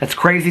 That's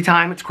crazy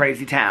time. It's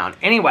crazy town.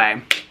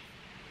 Anyway.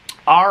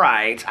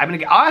 Alright,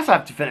 I also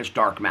have to finish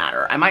Dark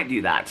Matter. I might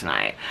do that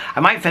tonight. I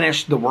might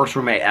finish The Worst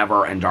Roommate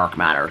Ever and Dark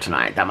Matter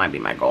tonight. That might be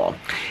my goal.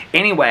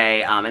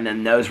 Anyway, and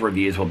then those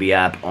reviews will be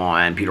up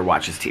on Peter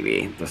Watches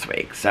TV this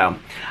week. So,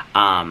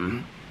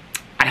 I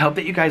hope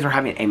that you guys are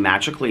having a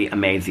magically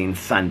amazing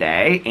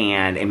Sunday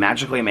and a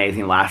magically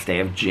amazing last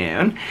day of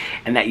June,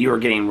 and that you are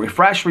getting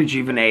refreshed,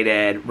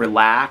 rejuvenated,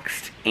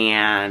 relaxed,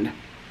 and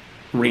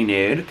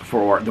renewed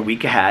for the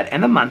week ahead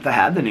and the month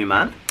ahead, the new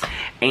month.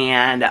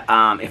 And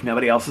if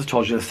nobody else has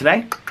told you this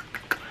today,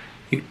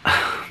 you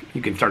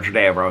can start your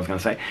day over, I was going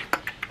to say.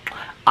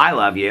 I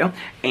love you.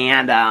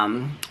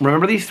 And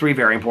remember these 3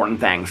 very important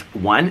things.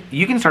 1,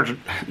 you can start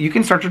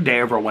your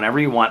day over whenever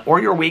you want, or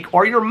your week,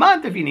 or your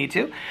month if you need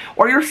to,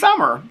 or your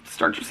summer.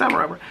 Start your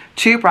summer over.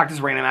 2, practice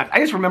random acts. I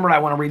just remembered I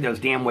want to read those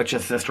damn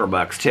Witch's Sister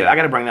books too. I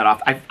got to bring that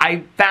off.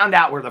 I found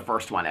out where the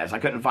first one is. I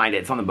couldn't find it.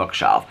 It's on the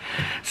bookshelf.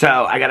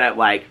 So I got to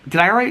like,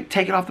 did I already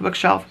take it off the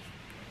bookshelf?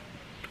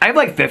 I have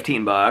like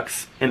 15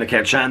 books in the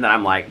kitchen that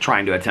I'm like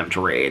trying to attempt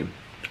to read.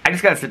 I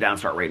just got to sit down and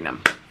start reading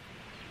them.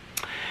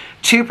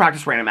 2,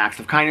 practice random acts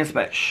of kindness,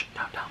 but shh,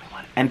 don't tell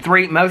anyone. And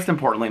 3, most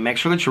importantly, make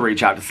sure that you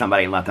reach out to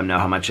somebody and let them know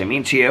how much they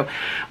mean to you.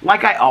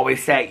 Like I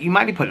always say, you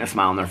might be putting a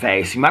smile on their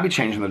face, you might be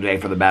changing their day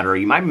for the better,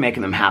 you might be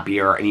making them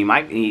happier, and you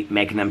might be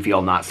making them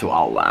feel not so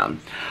all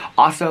alone.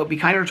 Also, be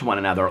kinder to one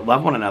another,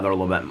 love one another a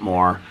little bit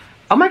more.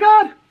 Oh my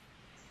God!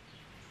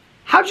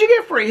 How'd you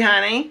get free,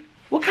 honey?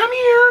 Well, come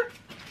here.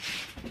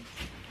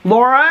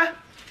 Laura?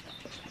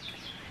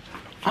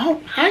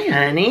 Oh, hi,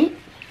 honey.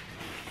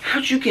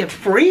 How'd you get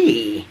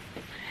free?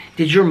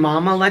 Did your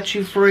mama let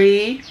you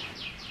free?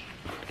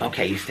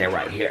 Okay, you stay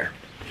right here.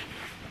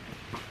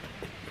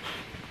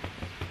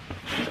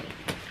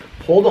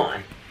 Hold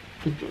on.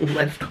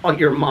 Let's call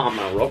your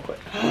mama real quick.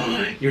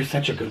 You're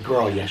such a good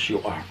girl. Yes,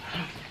 you are.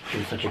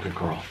 You're such a good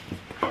girl.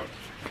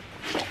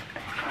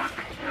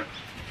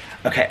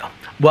 Okay,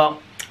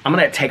 well, I'm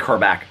going to take her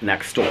back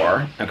next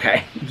door,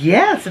 okay?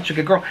 Yeah, such a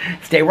good girl.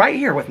 Stay right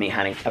here with me,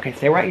 honey. Okay,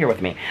 stay right here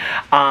with me.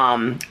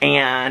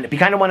 And be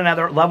kind to one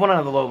another. Love one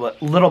another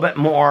a little bit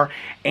more.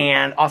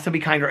 And also be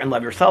kinder and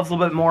love yourselves a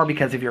little bit more,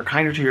 because if you're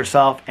kinder to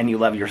yourself and you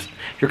love if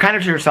you're kinder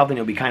to yourself, then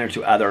you'll be kinder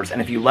to others.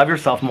 And if you love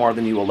yourself more,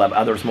 then you will love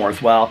others more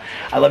as well.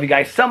 I love you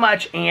guys so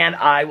much, and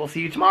I will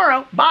see you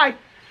tomorrow. Bye.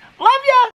 Love ya!